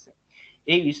আসতে হইতেছে।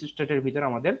 এই ইউজ স্টেটের ভিতরে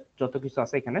আমাদের যত কিছু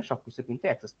আছে এখানে সবকিছু কিন্তু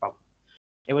অ্যাক্সেস পাবো।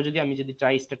 এবার যদি আমি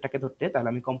চাই স্টেটটাকে ধরতে, তাহলে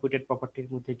আমি কম্পিউটার প্রপার্টির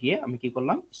মধ্যে গিয়ে আমি কি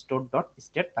করলাম, স্টোর ডট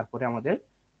স্টেট, তারপরে আমাদের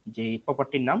যে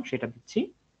প্রপার্টির নাম সেটা দিচ্ছি,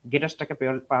 গেটার্সটাকে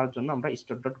পাওয়ার জন্য আমরা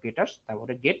স্টোর ডট গেটার্স,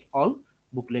 তারপরে গেট অল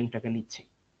বুক লিঙ্কটাকে নিচ্ছি।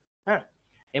 হ্যাঁ,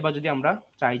 এবার যদি আমরা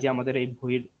চাই যে আমাদের এই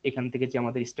বইয়ের এখান থেকে যে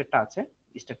আমাদের স্টেটটা আছে,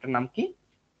 স্টেটটার নাম কি,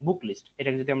 বুক লিস্ট,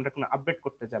 এটাকে যদি আমরা কোনো আপডেট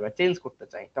করতে চাই বা চেঞ্জ করতে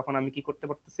চাই তখন আমি কি করতে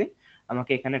পারতেছি,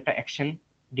 আমাকে এখানে একটা অ্যাকশন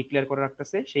ডিক্লেয়ার করে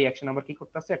রাখতেছে, সেই অ্যাকশন আবার কি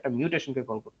করতেছে, একটা মিউটেশনকে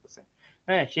কল করতেছে।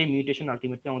 হ্যাঁ, সেই মিউটেশন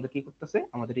আলটিমেটলি আমাদের কি করতেছে,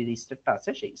 আমাদের এই যে স্টেটটা আছে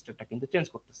সেই স্টেটটা কিন্তু চেঞ্জ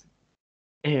করতেছে।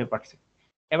 এইভাবে পারছে।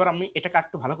 এবার আমি এটাকে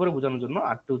একটু ভালো করে বোঝানোর জন্য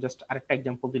আর একটু জাস্ট আরেকটা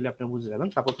এক্সাম্পল দিলে আপনি বুঝে যাবেন।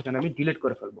 সাপোজ এখানে আমি ডিলিট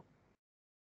করে ফেলবো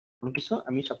কোনো কিছু,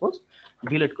 আমি সাপোজ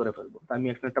ডিলিট করে ফেলবো, তো আমি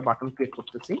একটা বাটন ক্রিয়েট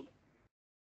করতেছি,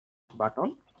 বাটন,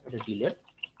 এটা ডিলিট।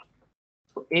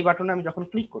 তো এই বাটনে আমি যখন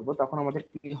ক্লিক করব তখন আমাদের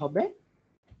কি হবে,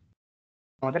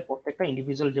 আমাদের প্রত্যেকটা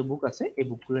ইন্ডিভিজুয়াল যে বুক আছে এই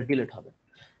বুকগুলো ডিলিট হবে।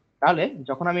 তাহলে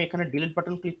যখন আমি এখানে ডিলিট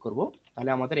বাটন ক্লিক করব, তাহলে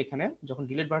আমাদের এখানে যখন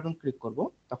ডিলিট বাটন ক্লিক করব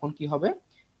তখন কি হবে,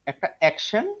 একটা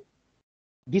অ্যাকশন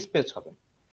ডিসপ্লেস হবে।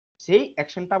 সেই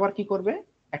অ্যাকশনটা আবার কি করবে,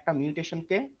 একটা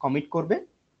মিউটেশনকে কমিট করবে।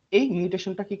 এই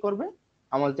মিউটেশনটা কি করবে,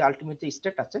 আমার যে আলটিমেট যে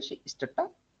স্টেট আছে সেই স্টেটটা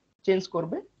চেঞ্জ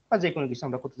করবে, বা যে কোনো কিছু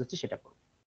আমরা করতে যাচ্ছি সেটা করবে।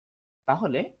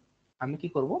 তাহলে আমি কি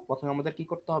করব, প্রথমে আমাদের কি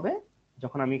করতে হবে,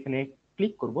 যখন আমি এখানে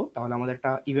ক্লিক করব তাহলে আমাদের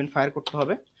একটা ইভেন্ট ফায়ার করতে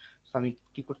হবে। তো আমি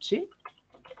কি করছি,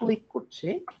 ক্লিক করছি,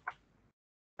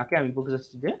 তাকে আমি বলতে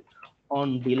যাচ্ছি যে অন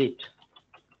ডিলিট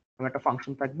একটা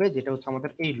ফাংশন থাকবে যেটা হচ্ছে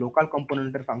আমাদের এই লোকাল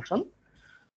কম্পোনেন্টের ফাংশন।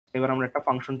 এবার আমরা একটা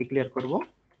ফাংশন ডিক্লেয়ার করব,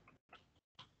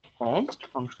 কনস্ট,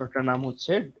 ফাংশনটার নাম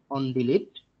হচ্ছে অন ডিলিট।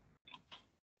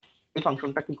 এই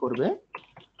ফাংশনটা কি করবে,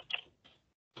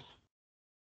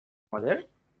 আমাদের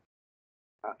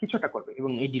কিছুটা করবে,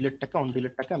 এবং এই ডিলিটটাকে অন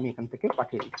ডিলিটটাকে আমি এখান থেকে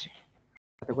পাঠিয়ে দিচ্ছি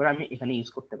যাতে করে আমি এখানে ইউজ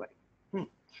করতে পারি।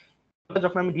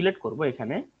 যখন আমি ডিলিট করব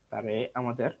এখানে, তাহলে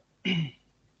আমাদের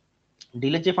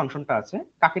ডিলিট যে ফাংশনটা আছে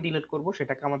কাকে ডিলিট করব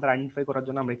সেটাকে আমাদের আইডেন্টিফাই করার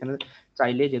জন্য আমরা এখানে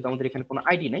চাইলে, যেহেতু আমাদের এখানে কোনো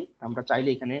আইডি নেই, আমরা চাইলে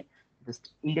এখানে জাস্ট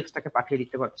ইন্ডেক্সটাকে পাঠিয়ে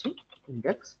দিতে পারছি।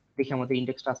 ইন্ডেক্স, দেখি আমাদের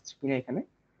ইন্ডেক্সটা আসছে কিনা এখানে।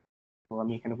 তো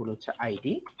আমি এখানে বলে হচ্ছে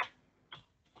আইডি,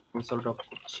 কনসোল ডক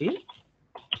করছি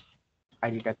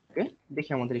আইডিটাকে,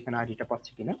 দেখি আমাদের এখানে আইডিটা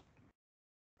পাচ্ছি কিনা।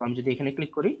 আমি যদি এখানে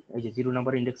ক্লিক করি, এই যে 0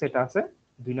 নাম্বার ইন্ডেক্সে এটা আছে,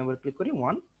 2 নাম্বার ক্লিক করি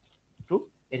 1 2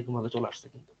 এরকম ভাবে চলে আসছে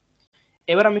কিন্তু।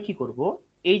 এবার আমি কি করব,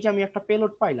 এই যে আমি একটা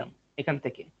পেলোড পাইলাম এখান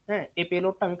থেকে, হ্যাঁ, এই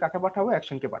পেলোডটা আমি কাকে পাঠাবো,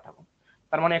 অ্যাকশনকে পাঠাবো।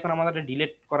 তার মানে এখন আমাদের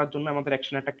ডিলিট করার জন্য আমাদের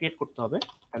অ্যাকশন একটা ক্রিয়েট করতে হবে।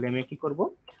 তাহলে আমি কি করব,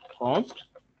 কনস্ট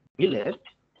ডিলিট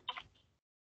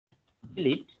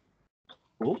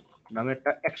বুক নামে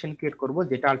একটা অ্যাকশন ক্রিয়েট করব,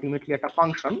 যেটা আলটিমেটলি একটা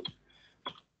ফাংশন।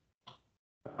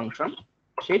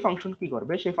 সেই ফাংশন কি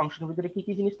করবে, সেই ফাংশনের ভিতরে কি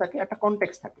কি জিনিস থাকে, একটা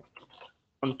কনটেক্সট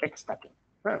থাকে,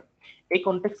 হ্যাঁ। এই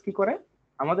কনটেক্সট কি করে,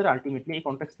 আমাদের আলটিমেটলি এই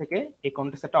কনটেক্সট থেকে, এই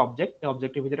কনটেক্সট একটা অবজেক্ট, এই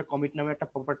অবজেক্টের ভিতরে কমিট নামে একটা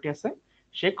প্রপার্টি আছে।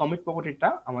 সেই কমিট প্রপার্টিটা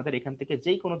আমাদের এখান থেকে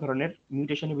যেই কোনো ধরনের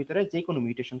মিউটেশনের ভিতরে যে কোনো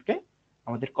মিউটেশনকে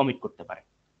আমাদের কমিট করতে পারে।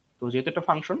 তো যেহেতু একটা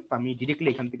ফাংশন, তো আমি ডিরেক্টলি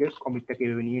এখান থেকে কমিটটাকে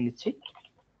এভাবে নিয়ে নিচ্ছি,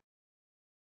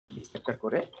 স্ট্রাকচার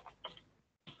করে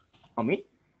কমিট।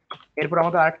 এরপর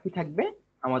আমাদের আর কি থাকবে,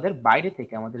 আমাদের বাইরে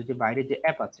থেকে, আমাদের যে বাইরে যে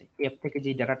অ্যাপ আছে, অ্যাপ থেকে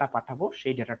যে ডাটাটা পাঠাবো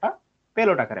সেই ডাটাটা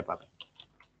পেলোড আকারে পাবে,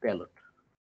 পেলোড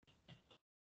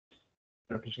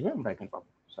হিসেবে আমরা এখানে পাবো,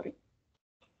 সরি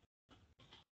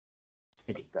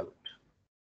পেলোড।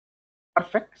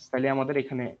 পারফেক্ট। তাহলে আমাদের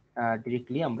এখানে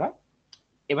ডিরেক্টলি আমরা,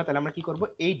 এবার তাহলে আমরা কি করব,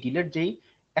 এই ডিলেট যেই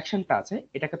অ্যাকশনটা আছে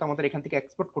এটাকে তো আমাদের এখান থেকে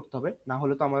এক্সপোর্ট করতে হবে, না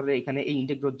হলে তো আমাদের এখানে এই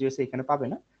ইন্টিগ্রেট.js এখানে পাবে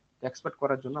না। তো এক্সপোর্ট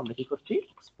করার জন্য আমরা কি করছি,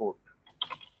 এক্সপোর্ট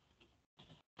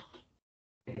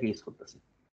ইউজ করতেছি।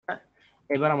 হ্যাঁ,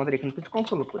 এবার আমাদের এখানে কিছু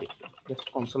কনসোল লোড করি, জাস্ট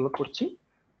কনসোল লোড করছি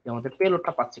যে আমাদের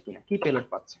পেলোডটা পাচ্ছে কিনা, কি পেলোড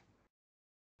পাচ্ছে।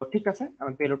 তো ঠিক আছে,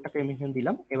 আমি পেলোডটাকে এখানে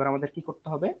দিলাম। এবার আমাদের কি করতে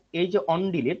হবে, এই যে অন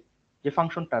ডিলিট যে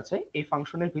ফাংশনটা আছে এই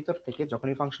ফাংশনের ভিতর থেকে যখন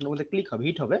এই ফাংশনের মধ্যে ক্লিক হবে,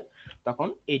 হিট হবে, তখন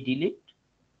এই ডিলিট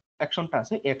অ্যাকশনটা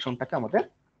আছে এই অ্যাকশনটাকে আমাদের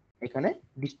এখানে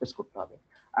ডিসপ্লেস করতে হবে।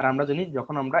 আর আমরা জানি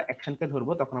যখন আমরা অ্যাকশনকে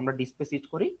ধরবো তখন আমরা ডিসপ্লেস ইউজ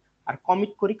করি, আর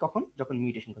কমিট করি কখন, যখন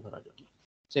মিউটেশনকে ধরার জন্য।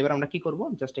 তো এবার আমরা কি করব,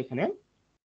 জাস্ট এখানে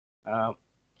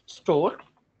স্টোর,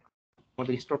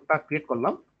 আমাদের স্টোরটা ক্রিয়েট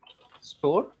করলাম,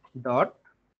 স্টোর ডট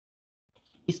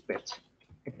ডিসপ্লেস,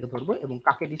 এটা ধরবো এবং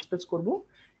কাকে ডিসপ্লেস করব,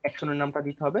 অ্যাকশনের নামটা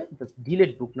দিতে হবে, জাস্ট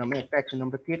ডিলিট বুক নামে একটা অ্যাকশন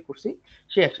আমরা ক্রিয়েট করছি,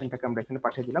 সেই অ্যাকশনটাকে আমরা এখানে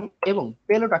পাঠিয়ে দিলাম, এবং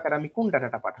পেলোড আকারে আমি কোন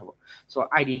ডাটাটা পাঠাবো, সো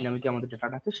আইডি নামে যে আমাদের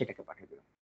ডাটাটা আছে সেটাকে পাঠিয়ে দিলাম।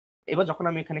 এবার যখন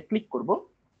আমি এখানে ক্লিক করব,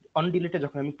 অন ডিলিটে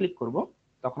যখন আমি ক্লিক করব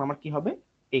তখন আমার কি হবে,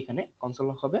 এইখানে কনসোল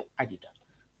হবে আইডিটা।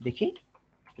 দেখি,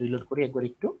 রিলোড করি একবার,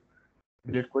 একটু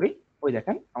ডিলিট করি, ওই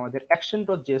দেখেন আমাদের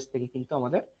action.js থেকে কিন্তু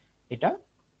আমাদের এটা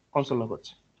কনসোল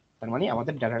হচ্ছে, তার মানে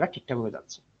আমাদের ডাটাটা ঠিকঠাক হয়ে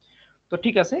যাচ্ছে। তো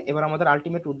ঠিক আছে, এবার আমাদের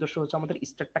আলটিমেট উদ্দেশ্য হচ্ছে আমাদের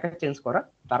স্টেটটাকে চেঞ্জ করা,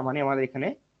 তার মানে আমাদের এখানে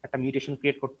একটা মিউটেশন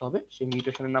ক্রিয়েট করতে হবে। সেই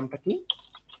মিউটেশনের নামটা কি,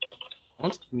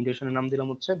 মিউটেশনের নাম দিলাম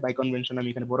হচ্ছে, বাই কনভেনশন আমি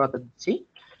এখানে বড় হাতে দিচ্ছি,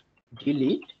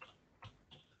 ডিলিট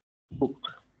বুক।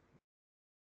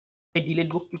 এই ডিলিট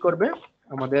বুক কি করবে,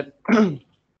 আমাদের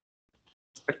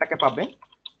স্টেটটাকে পাবে,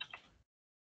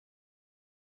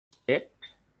 স্টেট,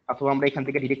 অথবা আমরা এখান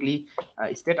থেকে ডিরেক্টলি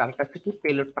স্টেট আরেকটা থেকে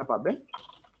পেলোডটা পাবে,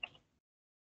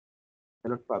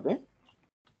 পেলোড পাবে।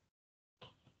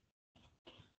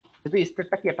 যেহেতু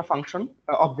স্টেটটা কি একটা ফাংশন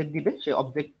অবজেক্ট দিবে, সেই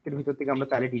অবজেক্টের ভিতর থেকে আমরা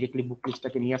তাহলে ডিরেক্টলি বুক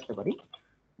লিস্টটাকে নিয়ে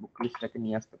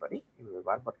আসতে পারি, এভাবে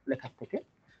বারবার লেখার থেকে।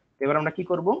 এবার আমরা কি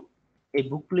করব, এই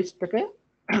বুক লিস্টটাকে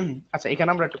আচ্ছা এখানে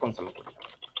আমরা একটু কনসোল করি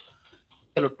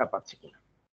পেলোডটা পাচ্ছি কিনা।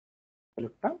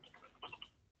 পেলোডটা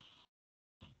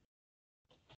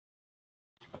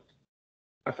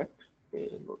পারফেক্ট।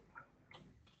 পেলোড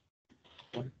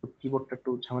কিবোর্ডটা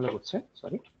একটু ঝামেলা করছে,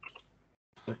 সরি।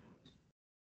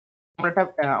 আমরা এটা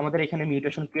আমাদের এখানে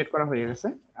মিউটেশন ক্রিয়েট করা হয়ে গেছে,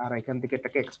 আর এখান থেকে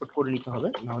এটাকে এক্সপোর্ট করে নিতে হবে,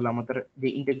 না হলে আমাদের যে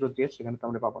index.js সেখানে তো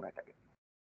আমরা পাবো না এটাকে।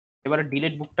 এবারে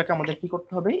ডিলিট বুকটাকে আমাদের কি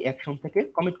করতে হবে, অ্যাকশন থেকে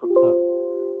কমিট করতে হবে।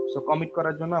 সো কমিট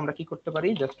করার জন্য আমরা কি করতে পারি,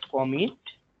 জাস্ট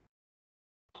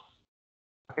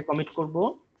কমিট করব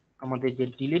আমাদের যে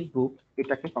ডিলিট বুক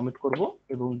এটাকে কমিট করব,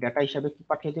 এবং ডেটা হিসাবে কি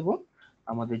পাঠিয়ে দেব,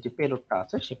 আমাদের যে পেলোডটা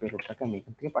আছে সেই পেলোডটাকে আমি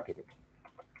এখান থেকে পাঠিয়ে দেব।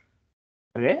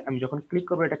 আমি যখন ক্লিক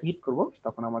করবো, এটাকে হিট করব,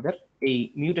 তখন আমাদের এই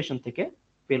মিউটেশন থেকে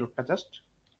পেলোডটা জাস্ট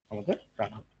আমাদের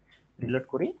রান হবে। রিলোড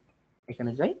করি,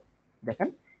 এখানে যাই, দেখেন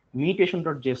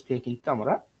mutation.js থেকে কিন্তু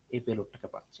আমরা এই পেলোডটাকে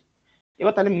পাচ্ছি।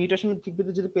 এবার তাহলে মিউটেশন থেকে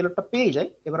যদি পেলোডটা পেয়ে যাই,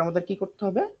 এবার আমাদের কি করতে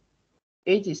হবে,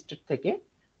 এই যে স্টেট থেকে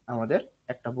আমাদের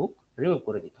একটা বুক রিমুভ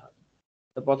করে দিতে হবে।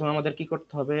 তো প্রথমে আমাদের কি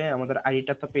করতে হবে, আমাদের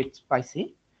আইডিটা তো পাইছি,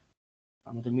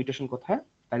 আমাদের মিউটেশন কোথায়,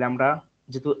 তাহলে আমরা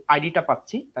যেহেতু আইডিটা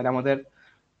পাচ্ছি, তাহলে আমাদের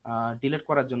ডিলিট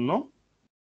করার জন্য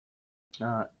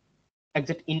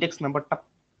এক্সাক্ট ইন্ডেক্স নাম্বারটা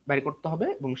বের করতে হবে,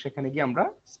 এবং সেখানে গিয়ে আমরা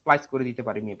স্প্লাইস করে দিতে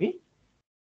পারি। মেবি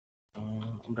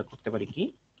আমরা করতে পারি কি,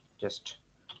 জাস্ট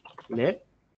লেট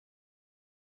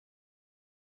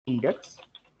ইন্ডেক্স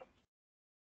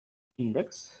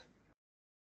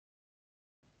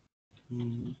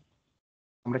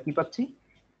আমরা কি পাচ্ছি,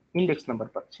 ইন্ডেক্স নাম্বার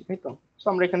পাচ্ছি, তাই তো। সো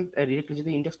আমরা এখানে ডিরেক্টলি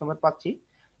যদি ইন্ডেক্স নাম্বার পাচ্ছি,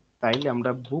 তাইলে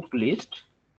আমরা বুক লিস্ট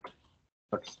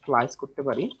স্প্লাইস করতে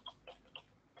পারি,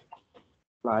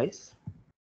 স্প্লাইস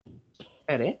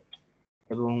অ্যারে,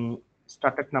 এবং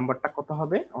স্টার্টার নাম্বারটা কত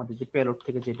হবে, আমাদের যে পেলোড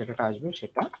থেকে যে ডেটাটা আসবে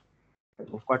সেটা,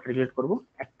 কয়টা ডিলিট করব,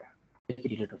 একটা।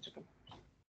 ডিলিট হচ্ছে কেন,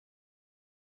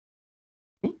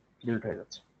 ডিলিট হয়ে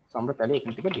যাচ্ছে। তো আমরা তাহলে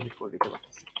এখান থেকে ডিলিট করে দিতে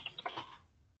পারতেছি।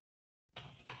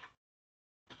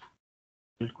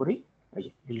 ডিলিট করি, এই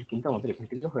যে ডিলিট কিন্তু আমাদের এখান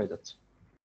থেকে হয়ে যাচ্ছে।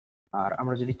 আর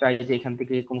আমরা যদি চাই যে এখান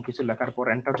থেকে কোনো কিছু লেখার পর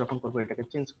এন্টার যখন করবো এটাকে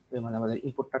চেঞ্জ, মানে আমাদের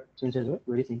ইনপুটটা চেঞ্জ হয়ে যাবে,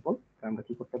 ভেরি সিম্পল। আমরা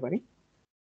কি করতে পারি,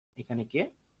 এখানে গিয়ে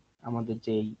আমাদের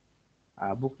যে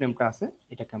বুক নেমটা আছে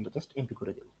এটাকে আমরা জাস্ট এমপি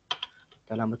করে দেব।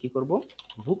 তাহলে আমরা কি করব,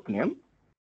 বুক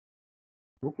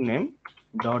নেম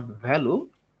ডট ভ্যালু,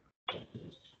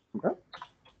 আমরা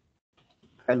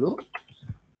ভ্যালু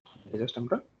জাস্ট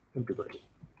আমরা এমপি করে দেব।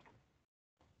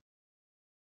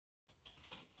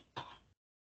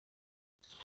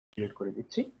 ডিলিট করে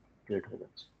দিচ্ছি, ডিলিট হয়ে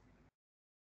যাচ্ছে।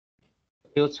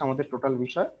 এই হচ্ছে আমাদের টোটাল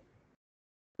বিষয়।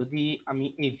 যদি আমি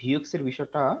এই ভিউএক্স এর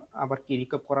বিষয়টা আবার কি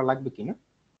রিকপ করা লাগবে কিনা,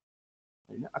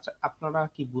 আচ্ছা আপনারা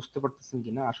কি বুঝতে পারতেছেন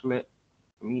কিনা, আসলে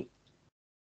আমি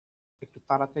একটু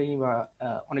তাড়াতাড়ি বা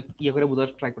অনেক ইয়ে করে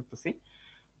বোঝার ট্রাই করতেছি।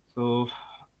 তো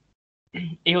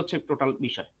এই হচ্ছে টোটাল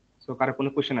বিষয়। তো কারো কোনো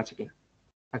কোয়েশ্চেন আছে কিনা,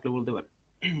 থাকলে বলতে পারেন।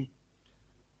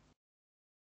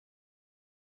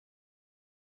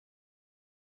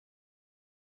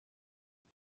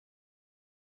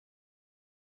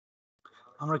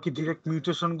 আমরা কি ডিরেক্ট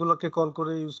মিউটেশন গুলোকে কল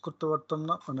করে ইউজ করতে পারতাম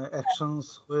না, মানে অ্যাকশনস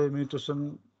হয়ে মিউটেশন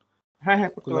হ্যাঁ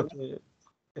করতে পারেন। গুলোকে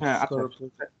হ্যাঁ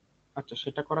আচ্ছা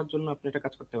সেটা করার জন্য আপনি একটা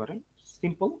কাজ করতে পারেন,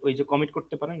 সিম্পল, ওই যে কমিট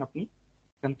করতে পারেন আপনি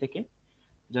এখান থেকে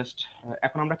জাস্ট।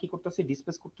 এখন আমরা কি করতেছি,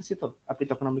 ডিসপ্লেস করতেছি, তো আপনি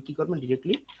তখন আমরা কি করবেন,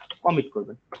 ডিরেক্টলি কমিট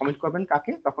করবেন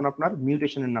কাকে, তখন আপনার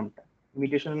মিউটেশনের নামটা,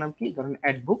 মিউটেশনের নাম কি, ধরেন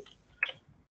অ্যাড বুক,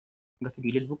 আমরা কি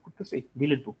ডিলিট বুক করতেছি,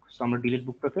 ডিলিট বুক। সো আমরা ডিলিট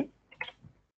বুকটাকে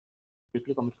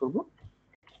ডিরেক্টলি কমিট করব,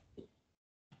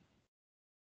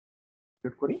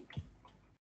 ডিলিট করি,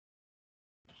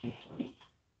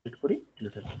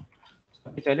 ডিলিট হয়ে যাবে।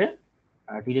 আপনি চাইলে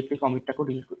ডিরেক্টলি কমিটটাকেও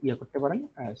ইয়ে করতে পারেন,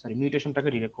 সরি মিউটেশনটাকে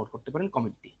ডিরেক্ট করতে পারেন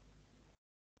কমিট দিয়ে।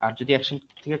 আর যদি অ্যাকশন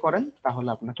থেকে করেন তাহলে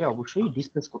আপনাকে অবশ্যই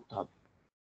ডিসপ্লেস করতে হবে।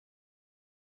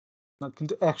 না,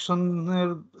 কিন্তু অ্যাকশনের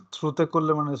থ্রুতে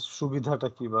করলে মানে সুবিধাটা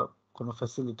কি বা কোনো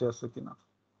ফ্যাসিলিটি আছে কিনা?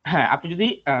 হ্যাঁ, আপনি যদি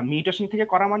মিউটেশন থেকে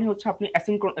করা মানে হচ্ছে আপনি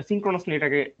সিনক্রোনাসলি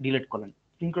এটাকে ডিলিট করেন,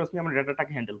 সিনক্রোনাসলি আমরা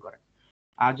ডেটাটাকে হ্যান্ডেল করেন।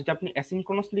 আর যদি আপনি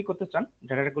অ্যাসিনক্রোনাসলি করতে চান,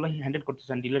 ডেটাগুলো হ্যান্ডেল করতে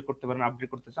চান, ডিলিট করতে পারেন, আপডেট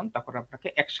করতে চান, তখন আপনাকে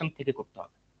অ্যাকশন থেকে করতে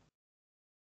হবে।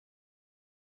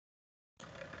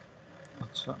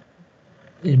 আচ্ছা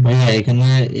ভাইয়া এখানে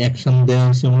অ্যাকশন দেওয়া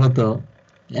হচ্ছে মূলত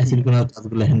অ্যাসিনক্রোনাস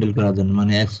কাজগুলো হ্যান্ডেল করার জন্য,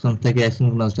 মানে অ্যাকশন থেকে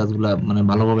অ্যাসিনক্রোনাস কাজগুলো মানে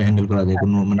ভালোভাবে হ্যান্ডেল করা যায়,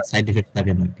 কোনো মানে সাইড এফেক্ট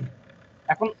থাকে না আর কি।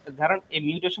 এখন ধরেন এই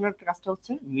মিউটেশনের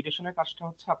কাজটা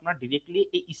হচ্ছে আপনার ডিরেক্টলি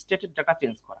এই স্টেটের ডাটা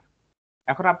চেঞ্জ করা।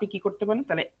 এখন আপনি কি করতে পারেন,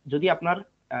 তাহলে যদি আপনার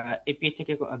এপিআই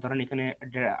থেকে ধরেন এখানে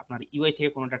আপনার ইউআই থেকে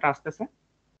কোনো ডাটা আসতেছে,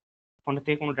 ফোনের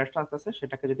থেকে কোনো ডাটা আসতেছে,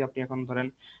 সেটাকে যদি আপনি এখন ধরেন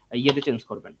ইয়েতে চেঞ্জ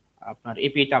করবেন, আপনার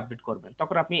এপিআইটা আপডেট করবেন,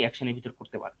 তখন আপনি অ্যাকশনের ভিতর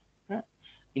করতে পারেন। হ্যাঁ,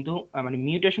 কিন্তু মানে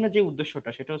মিউটেশনের যে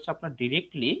উদ্দেশ্যটা সেটা হচ্ছে আপনার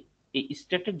ডিরেক্টলি এই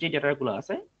স্টেটের যে ডাটাগুলো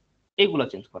আছে এইগুলো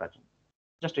চেঞ্জ করার জন্য,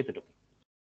 জাস্ট এতটুকু।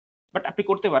 বাট আপনি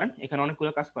করতে পারেন, এখানে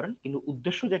অনেকগুলো কাজ করেন, কিন্তু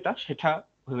উদ্দেশ্য যেটা সেটা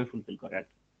ভাবে ফুলফিল করে আর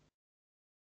কি।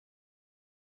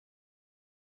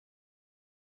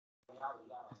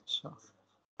 আচ্ছা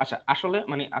আচ্ছা, আসলে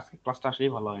মানে আজকে ক্লাসটা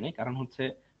আসলেই ভালো হয়নি, কারণ হচ্ছে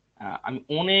আমি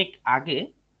অনেক আগে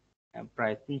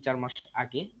প্রায় 3-4 মাস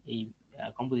আগে এই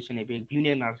কম্পোজিশন এপে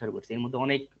গ্লিনিয়ার নার্সারি করছি, এর মধ্যে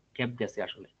অনেক গ্যাপ গেছে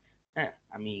আসলে। হ্যাঁ,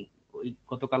 আমি ওই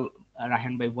গতকাল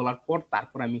রাহেন ভাই বলার পর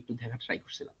তারপর আমি একটু দেখার ট্রাই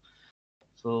করছিলাম,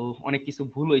 তো অনেক কিছু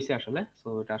ভুল হয়েছে আসলে, তো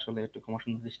এটা আসলে একটু ক্ষমা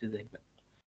সুন্দর দৃষ্টিতে দেখবেন।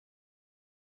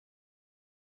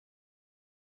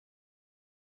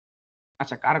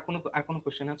 আচ্ছা, আর কোনো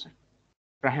কোশ্চেন আছে?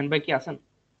 রাহেন ভাই কি আছেন?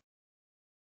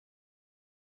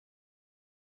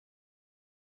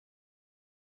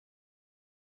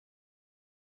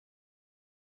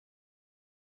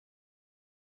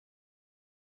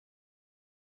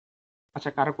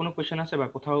 আচ্ছা, কারো কোনো কোশ্চেন আছে বা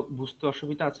কোথাও বুঝতে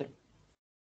অসুবিধা আছে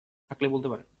থাকলে বলতে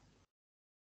পারেন।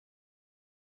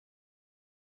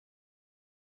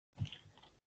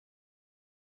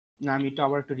 না, আমি একটু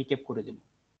আবার একটু রিক্যাপ করে দেব।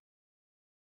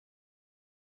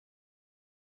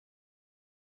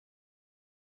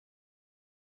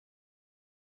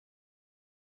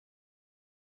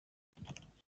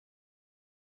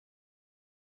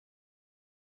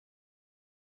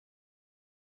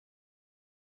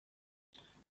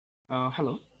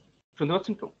 হ্যালো, শুনতে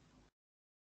পাচ্ছেন কেউ?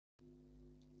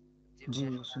 জি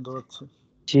শুনতে পাচ্ছি।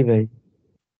 জি ভাই।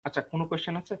 আচ্ছা, কোনো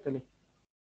কোশ্চেন আছে তাহলে,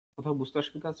 কোথাও বুঝতে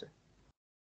অসুবিধা আছে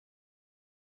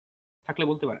থাকলে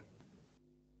বলতে পারেন।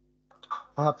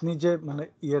 আপনি যে মানে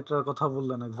ইয়েটার কথা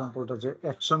বললেন, এক্সাম্পলটা যে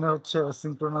অ্যাকশনে হচ্ছে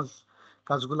সিনক্রোনাস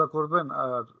কাজগুলা করবেন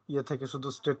আর ইয়ে থেকে শুধু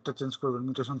স্টেটটা চেঞ্জ করবেন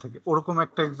মিউটেশন থেকে, ওরকম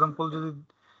একটা এক্সাম্পল যদি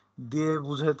দিয়ে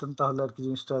বুঝাইতেন তাহলে আর কি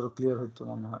জিনিসটা আরো ক্লিয়ার হইতো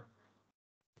মনে হয়।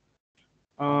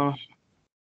 আহ,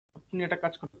 আপনি একটা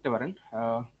কাজ করতে পারেন।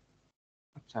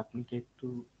 আচ্ছা, আপনি কি একটু,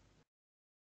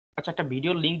 আচ্ছা একটা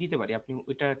ভিডিও লিংক দিতে পারি, আপনি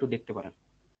ওইটা একটু দেখতে পারেন,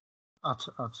 আচ্ছা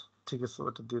আচ্ছা ঠিক আছে,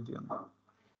 ওটা দিয়ে দিন।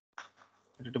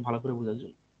 এটা একটু ভালো করে বোঝার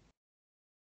জন্য।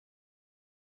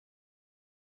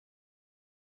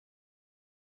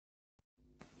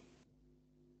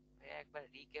 একবার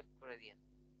রিক্যাপ করে দিন।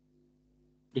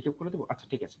 রিক্যাপ করে দেবো, আচ্ছা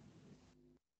ঠিক আছে।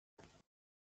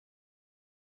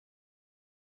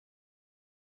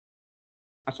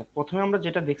 আচ্ছা, প্রথমে আমরা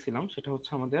যেটা দেখছিলাম সেটা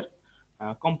হচ্ছে আমাদের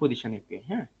কম্পোজিশন এপিআই।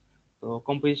 হ্যাঁ, তো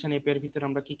কম্পোজিশন এপিআই এর ভিতরে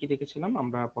আমরা কি কি দেখেছিলাম,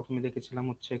 আমরা প্রথমে দেখেছিলাম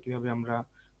হচ্ছে কিভাবে আমরা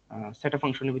সেটা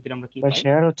ফাংশনের ভিতরে আমরা কি ভাই পাই।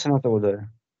 শেয়ার হচ্ছে না তো বোধহয়।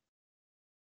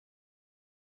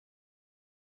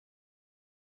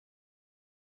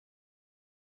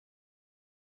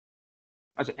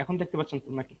 আচ্ছা, এখন দেখতে পাচ্ছেন তো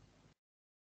নাকি?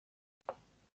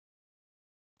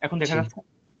 এখন দেখা জি। যাচ্ছে?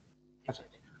 আচ্ছা,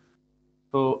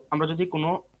 তো আমরা যদি কোনো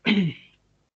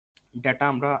ডাটা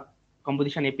আমরা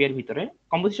কম্পোজিশন এপিআই এর ভিতরে,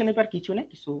 কম্পোজিশন এপিআই আর কিছু নেই,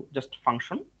 কিছু just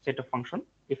function, set of function,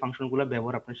 এই ফাংশনগুলো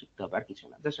ব্যবহার আপনার শিখতে হবে, আর কিছু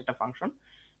না, জাস্ট একটা ফাংশন,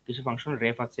 কিছু ফাংশন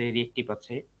রেফ আছে, রিয়েক্টিভ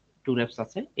আছে, টু রেফস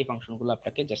আছে, এই ফাংশনগুলো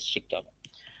আপনাকে জাস্ট শিখতে হবে।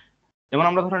 যেমন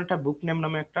আমরা ধরেন একটা বুক নেম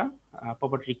নামে একটা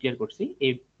প্রপার্টি ডিক্লেয়ার করছি,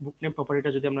 এই বুক নেম প্রপার্টিটা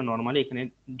যদি আমরা নর্মালি এখানে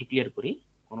ডিক্লেয়ার করি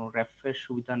কোনো রেফের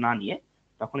সুবিধা না নিয়ে,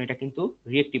 তখন এটা কিন্তু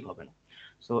রিয়েক্টিভ হবে না।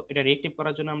 সো এটা রিয়েক্টিভ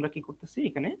করার জন্য আমরা কি করতেছি,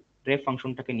 এখানে রেফ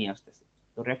ফাংশনটাকে নিয়ে আসতেছি।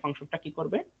 তো রেফ ফাংশনটা কি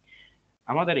করবে,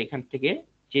 আমাদের এখান থেকে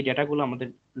যে ডেটাগুলো আমাদের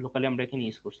লোকালি আমরা এখানে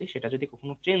ইউজ করছি সেটা যদি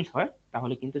কখনো চেঞ্জ হয়,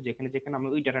 তাহলে কিন্তু যেখানে যেখানে আমি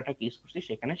ওই ডাটাটাকে ইউজ করছি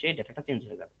সেখানে সেই ডাটাটা চেঞ্জ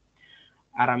হয়ে যাবে।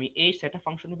 আর আমি এই সেট আপ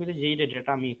ফাংশনের ভিতরে যেই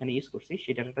ডাটা আমি এখানে ইউজ করছি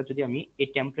সেই ডাটাটা যদি আমি এই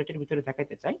টেমপ্লেটের ভিতরে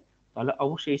দেখাতে চাই, তাহলে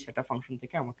অবশ্যই এই সেট আপ ফাংশন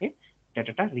থেকে আমাকে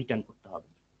ডাটাটা রিটার্ন করতে হবে।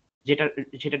 যেটা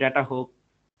সেটা ডাটা হোক,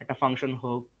 একটা ফাংশন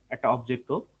হোক, একটা অবজেক্ট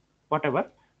হোক, হোয়াট এভার,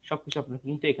 সবকিছু আপনাকে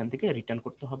কিন্তু এখান থেকে রিটার্ন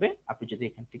করতে হবে। আপনি যদি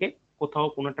এখান থেকে কোথাও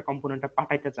কোনো একটা কম্পোনেন্টটা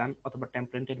পাঠাইতে চান অথবা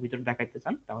টেমপ্লেটের ভিতরে দেখাইতে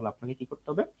চান, তাহলে আপনাকে কি করতে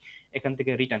হবে, এখান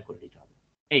থেকে রিটার্ন করে দিতে হবে,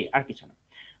 এই আর কিছু না।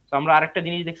 তো আমরা আরেকটা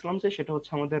জিনিস দেখছিলাম যে সেটা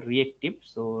হচ্ছে আমাদের রিয়েক্টিভ।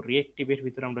 সো রিয়েক্টিভের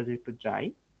ভিতরে আমরা যদি একটু যাই,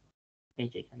 এই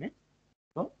যে এখানে,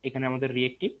 তো এখানে আমাদের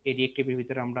রিয়েক্টিভ, এই রিয়েক্টিভের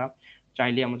ভিতরে আমরা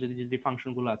চাইলে আমাদের যদি যদি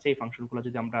ফাংশন গুলো আছে, এই ফাংশন গুলো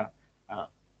যদি আমরা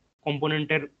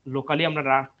কম্পোনেন্টের লোকালি আমরা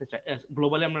রাখতে চাই,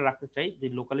 গ্লোবালি আমরা রাখতে চাই, যদি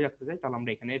লোকালি রাখতে চাই তাহলে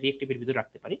আমরা এখানে রিয়েক্টিভের ভিতরে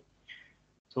রাখতে পারি।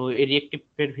 তো এই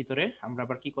রিয়েক্টিভের ভিতরে আমরা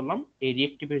আবার কি করলাম, এই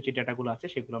রিয়েক্টিভের যে ডাটাগুলো আছে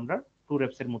সেগুলো আমরা টু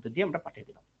রেপস এর মধ্যে দিয়ে আমরা পাঠিয়ে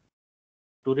দিলাম।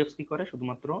 টু রেপস কি করে,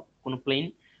 শুধুমাত্র কোনো প্লেন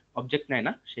অবজেক্ট নেয়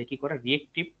না, সে কি করে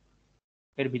রিয়েক্টিভ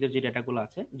এর ভিতরে যে ডাটাগুলো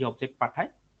আছে, যে অবজেক্ট পাঠায়,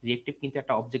 রিয়েক্টিভ কিন্তু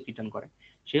একটা অবজেক্ট রিটার্ন করে,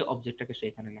 সেই অবজেক্টটাকে সে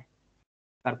এখানে নেয়।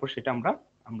 তারপর সেটা আমরা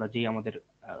আমরা যে আমাদের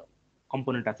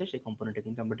কম্পোনেন্ট আছে সেই কম্পোনেন্টে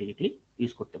কিন্তু আমরা ডিরেক্টলি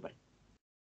ইউজ করতে পারি।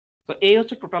 তো এই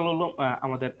হচ্ছে টোটাল হলো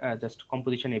আমাদের জাস্ট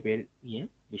কম্পোজিশন এপি এর নিয়ে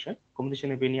বিষয়। কম্পোজিশন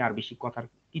এপি নিয়ে আর বেশি কথার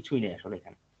কিছুই নেই আসলে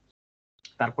এখানে।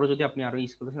 তারপরে যদি আপনি আরো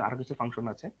ইউজ করতেছেন, আরো কিছু ফাংশন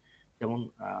আছে, যেমন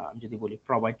আমি যদি বলি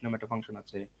প্রোভাইড নামে একটা ফাংশন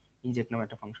আছে, ইনজেক্ট নামে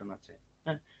একটা ফাংশন আছে,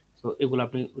 হ্যাঁ। তো এগুলো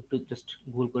আপনি একটু জাস্ট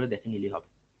গুগল করে দেখে নিলেই হবে।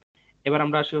 এবার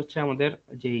আমরা আসি হচ্ছে আমাদের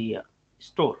যেই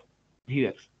স্টোর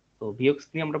ভিউএক্স। তো ভিউএক্স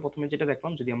নিয়ে আমরা প্রথমে যেটা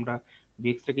দেখলাম, যদি আমরা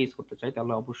ভিউএক্স টাকে ইউজ করতে চাই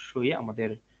তাহলে অবশ্যই আমাদের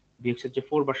ভিউএক্স এর যে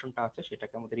 4 ভার্সনটা আছে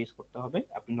সেটাকে আমাদের ইউজ করতে হবে।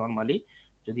 আপনি নরমালি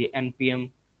যদি npm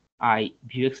i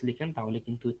ভিউএক্স লিখেন তাহলে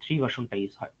কিন্তু 3 ভার্সনটা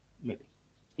ইউজ হয়, মেবি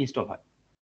ইনস্টল হয়।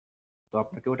 তো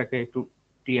আপনাকে ওটাকে একটু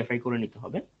টিএফআই করে নিতে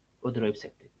হবে ওদের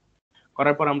ওয়েবসাইট থেকে।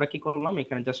 করার পর আমরা কি করলাম,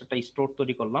 এখানে জাস্ট একটা স্টোর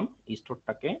তৈরি করলাম।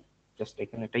 স্টোরটাকে জাস্ট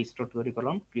এখানে একটা স্টোর তৈরি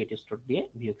করলাম ক্রিয়েট স্টোর দিয়ে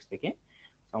ভিউএক্স থেকে।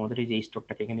 তো আমাদের এই যে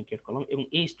স্টোরটাকে এখানে ক্রিয়েট করলাম এবং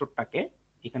এই স্টোরটাকে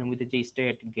এখানে মধ্যে যে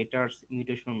স্টেট গেটার্স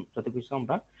মিউটেশন যত কিছু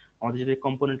আমরা আমাদের যে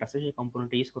কম্পোনেন্ট আছে সেই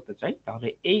কম্পোনেন্ট ইউজ করতে চাই, তাহলে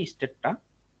এই স্টেটটা,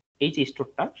 এই যে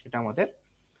স্টোরটা সেটা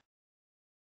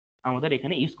আমাদের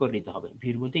এখানে ইউজ করে দিতে হবে,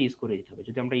 ভিউর মধ্যে ইউজ করে দিতে হবে।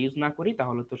 যদি আমরা ইউজ না করি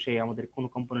তাহলে তো সে আমাদের কোনো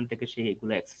কম্পোনেন্ট থেকে সে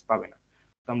এগুলো অ্যাক্সেস পাবে না।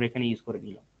 তো আমরা এখানে ইউজ করে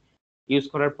নিলাম। ইউজ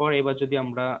করার পর এবার যদি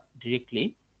আমরা ডিরেক্টলি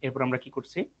এরপর আমরা কি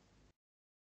করছি,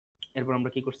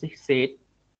 সেট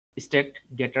স্টেট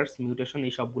গেটার্স মিউটেশন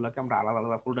এই সবগুলোকে আমরা আলাদা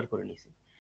আলাদা ফোল্ডার করে নিয়েছি।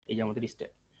 এই যে আমাদের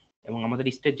স্টেট, এবং আমাদের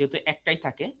স্টেট যেহেতু একটাই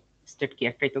থাকে, স্টেট কি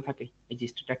একটাই তো থাকে, এই যে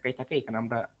স্টেট একটাই থাকে, এখানে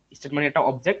আমরা স্টেট মানে একটা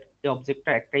অবজেক্ট, এই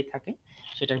অবজেক্টটা একটাই থাকে,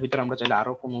 সেটার ভিতরে আমরা চাইলে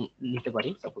আরো কোনো নিতে পারি,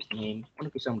 সাপোজ নেম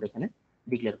অনেক কিছু আমরা এখানে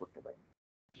ডিক্লেয়ার করতে পারি।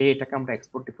 এটাকে আমরা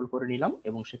এক্সপোর্ট ডিফল্ট করে নিলাম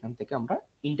এবং সেখান থেকে আমরা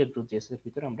ইন্টারগ্রুপ জেএস এর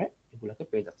ভিতরে আমরা এগুলাকে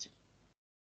পেয়ে যাচ্ছি।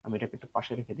 আমি এটাকে একটু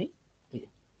পাশে রেখে দিই, এই যে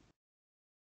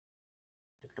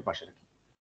একটু পাশে রাখি।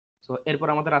 তো এরপর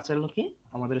আমাদের আছে হলো কি,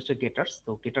 আমাদের হচ্ছে গেটার্স।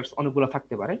 তো গেটার্স অনেকগুলো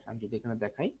থাকতে পারে, আমি যদি এখানে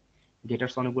দেখাই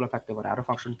গেটার্স অনেকগুলো থাকতে পারে, আরো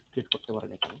ফাংশন ক্রিয়েট করতে পারেন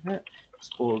এখানে, হ্যাঁ।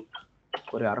 স্পোর্ট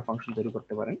করে আরো ফাংশন তৈরি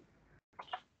করতে পারেন,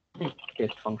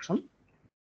 টেস্ট ফাংশন,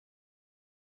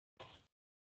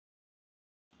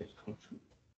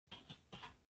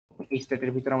 এই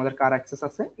স্টেটের ভিতরে আমাদের কার অ্যাক্সেস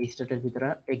আছে, এই স্টেটের ভিতরে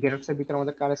এই গেটার্স এর ভিতরে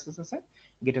আমাদের কার অ্যাক্সেস আছে,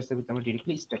 গেটার্স এর ভিতরে আমরা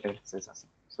ডাইরেক্টলি স্টেটের অ্যাক্সেস আছে।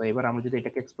 তো এবার আমরা যদি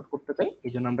এটাকে এক্সপোর্ট করতে চাই,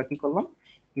 এই জন্য আমরা কি করলাম,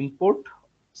 ইম্পোর্ট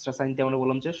সাইনতে আমরা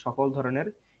বললাম যে সকল ধরনের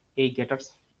এই গেটার্স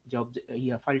যে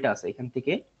ফাইলটা আছে এখান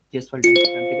থেকে, জেএস ফাইলটা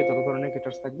এখান থেকে যত ধরনের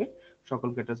গেটার্স থাকবে সকল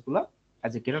গেটার্স গুলা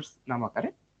অ্যাজ এ গেটার্স নাম আকারে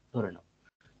ধরে নাও।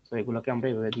 তো এগুলোকে আমরা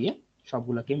এভাবে দিয়ে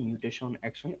সবগুলোকে মিউটেশন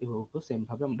অ্যাকশন এভাবে সেম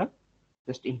ভাবে আমরা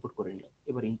জাস্ট ইনপুট করে নিলাম।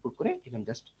 এবার ইনপুট করে এখানে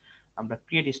জাস্ট আমরা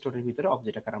ক্রিয়েট স্টোরের ভিতরে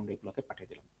অবজেক্ট আকারে আমরা এগুলোকে পাঠিয়ে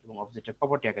দিলাম এবং অবজেক্টের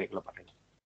প্রপার্টি আকারে এগুলো পাঠিয়ে দিলাম।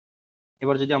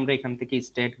 এবার যদি আমরা এখান থেকে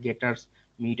স্টেট গেটার্স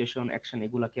মিউটেশন অ্যাকশন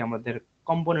এগুলাকে আমাদের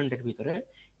কম্পোনেন্টের ভিতরে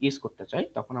ইউজ করতে চাই,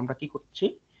 তখন আমরা কি করছি,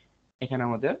 এখানে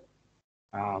আমাদের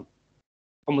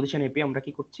কম্পোজিশন এপি আমরা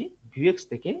কি করছি, ভিউএক্স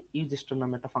থেকে ইউজ স্টোর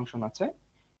নামে একটা ফাংশন আছে।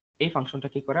 এই ফাংশনটা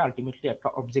কি করে, আলটিমেটলি একটা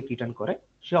অবজেক্ট রিটার্ন করে।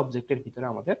 সেই অবজেক্টের ভিতরে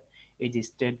আমাদের এই যে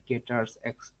স্টেট গেটার্স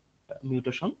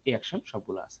মিউটেশন এই অ্যাকশন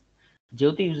সবগুলো আছে।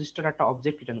 যেহেতু ইউজ স্টোর একটা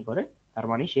অবজেক্ট রিটার্ন করে, তার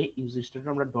মানে সেই ইউজ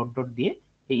স্টোরে আমরা ডট ডট দিয়ে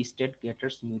এই স্টেট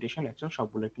গেটার্স মিউটেশন অ্যাকশন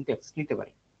সবগুলো কিন্তু অ্যাক্সেস নিতে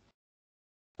পারি।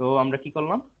 তো আমরা কি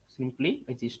করলাম, সিম্পলি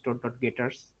এই যে স্টোর ডট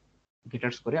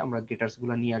গেটার্স করে আমরা গেটার্স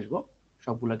গুলো নিয়ে আসবো,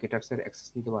 সবগুলা গেটার্স এর অ্যাক্সেস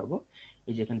নিতে পারবো।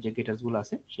 এই যে এখানে যে গেটার্স গুলো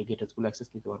আছে সেই গেটার্স গুলো অ্যাক্সেস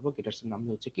নিতে পারবো। গেটার্স এর নাম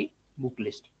হচ্ছে কি, বুক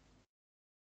লিস্ট,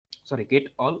 সরি গেট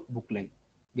অল বুক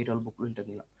লিস্টটা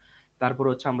নিলাম। তারপর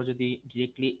হচ্ছে আমরা যদি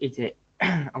ডিরেক্টলি এই যে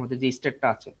আমাদের যে স্টেটটা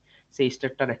আছে সেই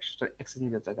স্টেটটার অ্যাক্সেস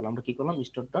নিতে চাই, তাহলে আমরা কি করলাম,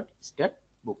 স্টোর ডট স্টেট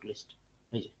বুক লিস্ট,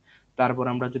 এই যে। তারপর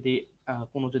আমরা যদি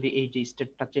কোনো যদি এই যে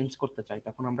স্টেটটা চেঞ্জ করতে চাই,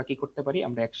 তখন আমরা কি করতে পারি,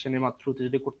 আমরা অ্যাকশনের মাত্রতে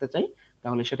যদি করতে চাই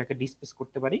তাহলে সেটাকে ডিসপ্লেস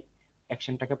করতে পারি,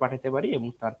 অ্যাকশনটাকে পাঠাতে পারি এবং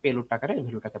তার পেলোড আকারে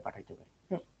ভ্যালুটাকে পাঠাতে পারি।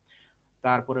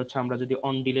 তারপরে হচ্ছে আমরা যদি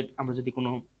অন ডিলেট, আমরা যদি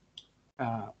কোনো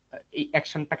এই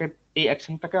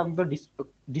অ্যাকশনটাকে আমরা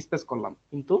ডিসপ্লেস করলাম,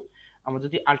 কিন্তু আমরা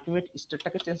যদি আলটিমেট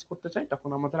স্টেটটাকে চেঞ্জ করতে চাই তখন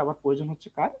আমাদের আবার প্রয়োজন হচ্ছে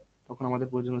কার, তখন আমাদের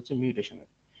প্রয়োজন হচ্ছে মিউটেশনের।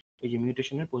 এই যে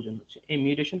মিউটেশনের প্রয়োজন হচ্ছে, এই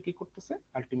মিউটেশন কি করতেছে,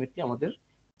 আলটিমেটলি আমাদের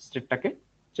স্টেটটাকে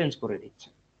চেঞ্জ করে দিচ্ছে।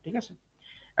 ঠিক আছে।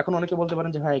 এখন অনেকে বলতে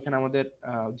পারেন যে ভাই এখানে আমাদের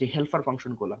যে হেল্পার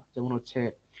ফাংশন গুলা, যেমন হচ্ছে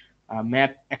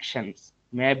map actions,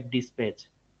 map dispatch,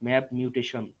 map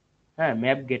mutation, হ্যাঁ,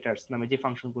 ম্যাপ গেটার্স নামে যে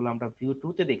ফাংশন গুলো আমরা ভিউ 2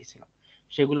 তে দেখেছিলাম,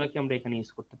 সেগুলো কি আমরা এখানে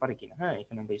ইউজ করতে পারি কিনা, হ্যাঁ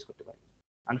এখানে আমরা ইউজ করতে পারি।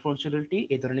 আনফরচুনেটলি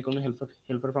এই ধরনের কোনো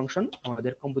হেল্পার ফাংশন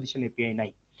আমাদের কম্পোজিশন এপিআই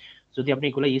নাই। যদি আপনি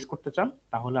এগুলো ইউজ করতে চান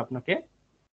তাহলে আপনাকে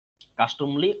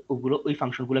কাস্টমলি ওই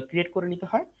ফাংশন গুলো ক্রিয়েট করে নিতে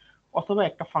হয়, অথবা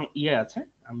একটা আছে,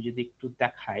 আমি যদি একটু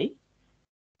দেখাই,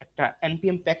 একটা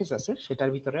npm প্যাকেজ আছে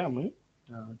সেটার ভিতরে আমি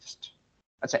জাস্ট,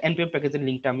 আচ্ছা npm প্যাকেজের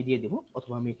লিংকটা আমি দিয়ে দেবো,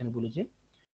 অথবা আমি এখানে বলি যে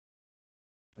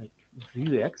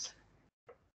vuex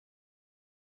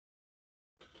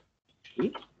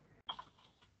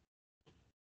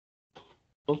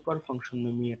helper ফাংশন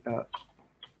নামে একটা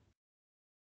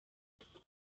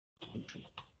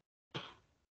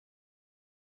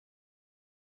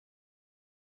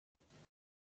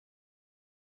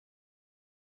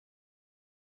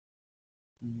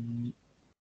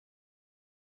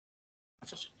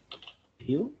আচ্ছা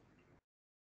view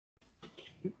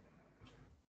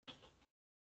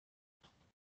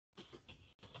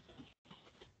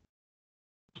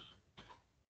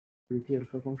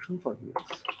alpha function for views.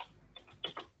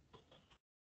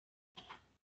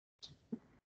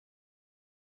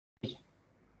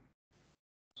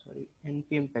 Sorry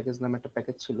npm package নামে একটা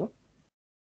প্যাকেজ ছিল।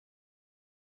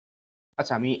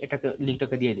 আচ্ছা আমি এটাকে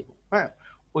লিংকটাকে দিয়ে দেব। হ্যাঁ,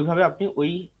 ওইভাবে আপনি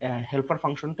ওই হেল্পার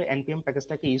ফাংশনটা npm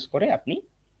প্যাকেজটাকে ইউজ করে আপনি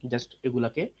জাস্ট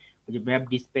এগুলাকে ওই যে ম্যাপ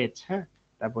ডিসপ্যাচ, হ্যাঁ,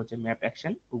 তারপর হচ্ছে ম্যাপ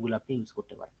অ্যাকশন, ওগুলো আপনি ইউজ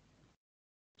করতে পারেন।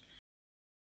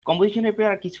 কম্পোজিশন এপিআই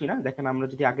আর কিছুই না। দেখেন আমরা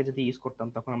যদি আগে যদি ইউজ করতাম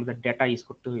তখন আমাদের ডেটা ইউজ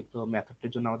করতে হইতো,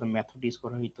 মেথডের জন্য আমাদের মেথড ইউজ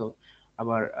করা হইতো।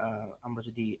 আবার আমরা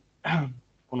যদি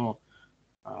কোনো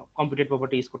কম্পিউটেড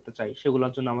প্রপার্টি ইউজ করতে চাই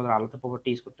সেগুলোর জন্য আমাদের আলাদা প্রপার্টি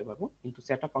ইউজ করতে পারবো। কিন্তু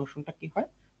সেটআপ ফাংশনটা কি হয়,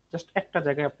 জাস্ট একটা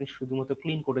জায়গায় আপনি শুধুমাত্র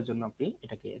ক্লিন কোডের জন্য আপনি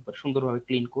এটাকে একবার সুন্দরভাবে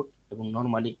ক্লিন কোড এবং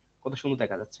নরমালি কত সুন্দর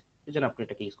দেখা যাচ্ছে, এই জন্য আপনি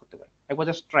এটাকে ইউজ করতে পারেন। একবার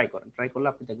জাস্ট ট্রাই করেন, ট্রাই করলে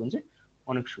আপনি দেখবেন যে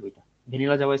অনেক সুবিধা।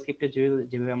 ভ্যানিলা জাভাস্ক্রিপ্টে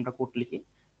যেভাবে আমরা কোড লিখি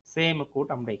সেম কোড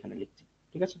আমরা এখানে লিখছি,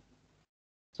 ঠিক আছে?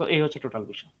 তো এই হচ্ছে টোটাল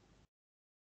বিষয়।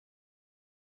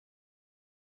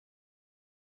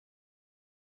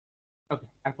 ওকে,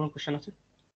 আর কোনো কোশ্চেন আছে?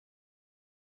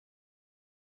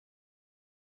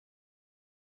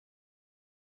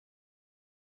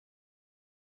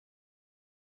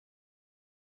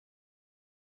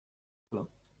 হ্যালো,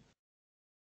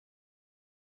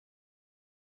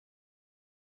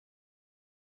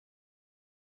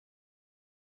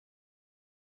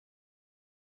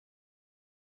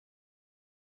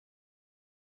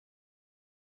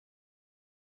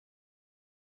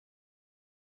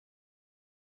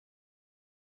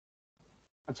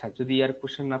 আচ্ছা যদি আর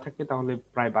কোশ্চেন না থাকে তাহলে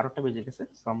প্রায় 12টা বেজে গেছে,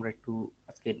 তো আমরা একটু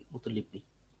আজকে মতো লিখি।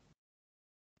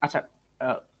 আচ্ছা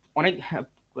অনেক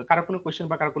কারো কোনো কোশ্চেন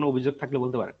বা কারো কোনো অভিযোগ থাকলে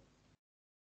বলতে পারেন।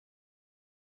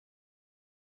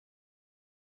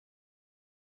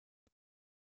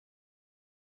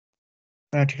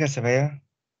 ঠিক আছে ভাইয়া,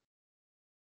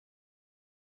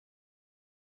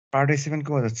 পার্টিসিপেন্ট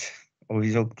কমে যাচ্ছে,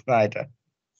 অভিযোগ না এটা।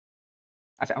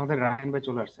 আচ্ছা আমাদের রায়হান ভাই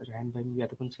চলে আসছে, রায়হান ভাই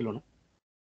এতক্ষণ ছিল না।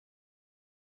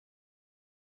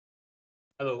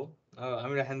 হ্যালো,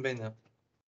 আমি রাহান ভাই না,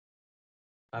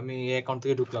 আমি অ্যাকাউন্ট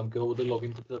থেকে ঢুকলাম, কেউ ওদের লগ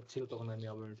ইন করতে যাচ্ছিল, তখন আমি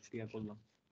আবার শেয়ার করলাম।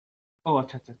 ও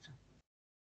আচ্ছা আচ্ছা আচ্ছা।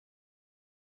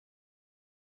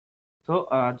 তো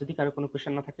যদি কারো কোনো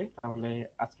কোশ্চেন না থাকে তাহলে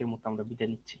আজকের মতো আমরা বিদায়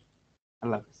নিচ্ছি।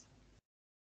 আল্লাহ হাফেজ।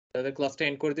 তাহলে ক্লাসটা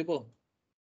এন্ড করে দিব?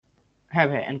 হ্যাঁ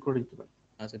ভাই, এন্ড করে দিতে পারেন।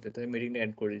 আচ্ছা, তাহলে মিটিংটা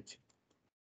এন্ড করে দিচ্ছি।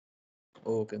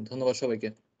 ওকে, ধন্যবাদ সবাইকে।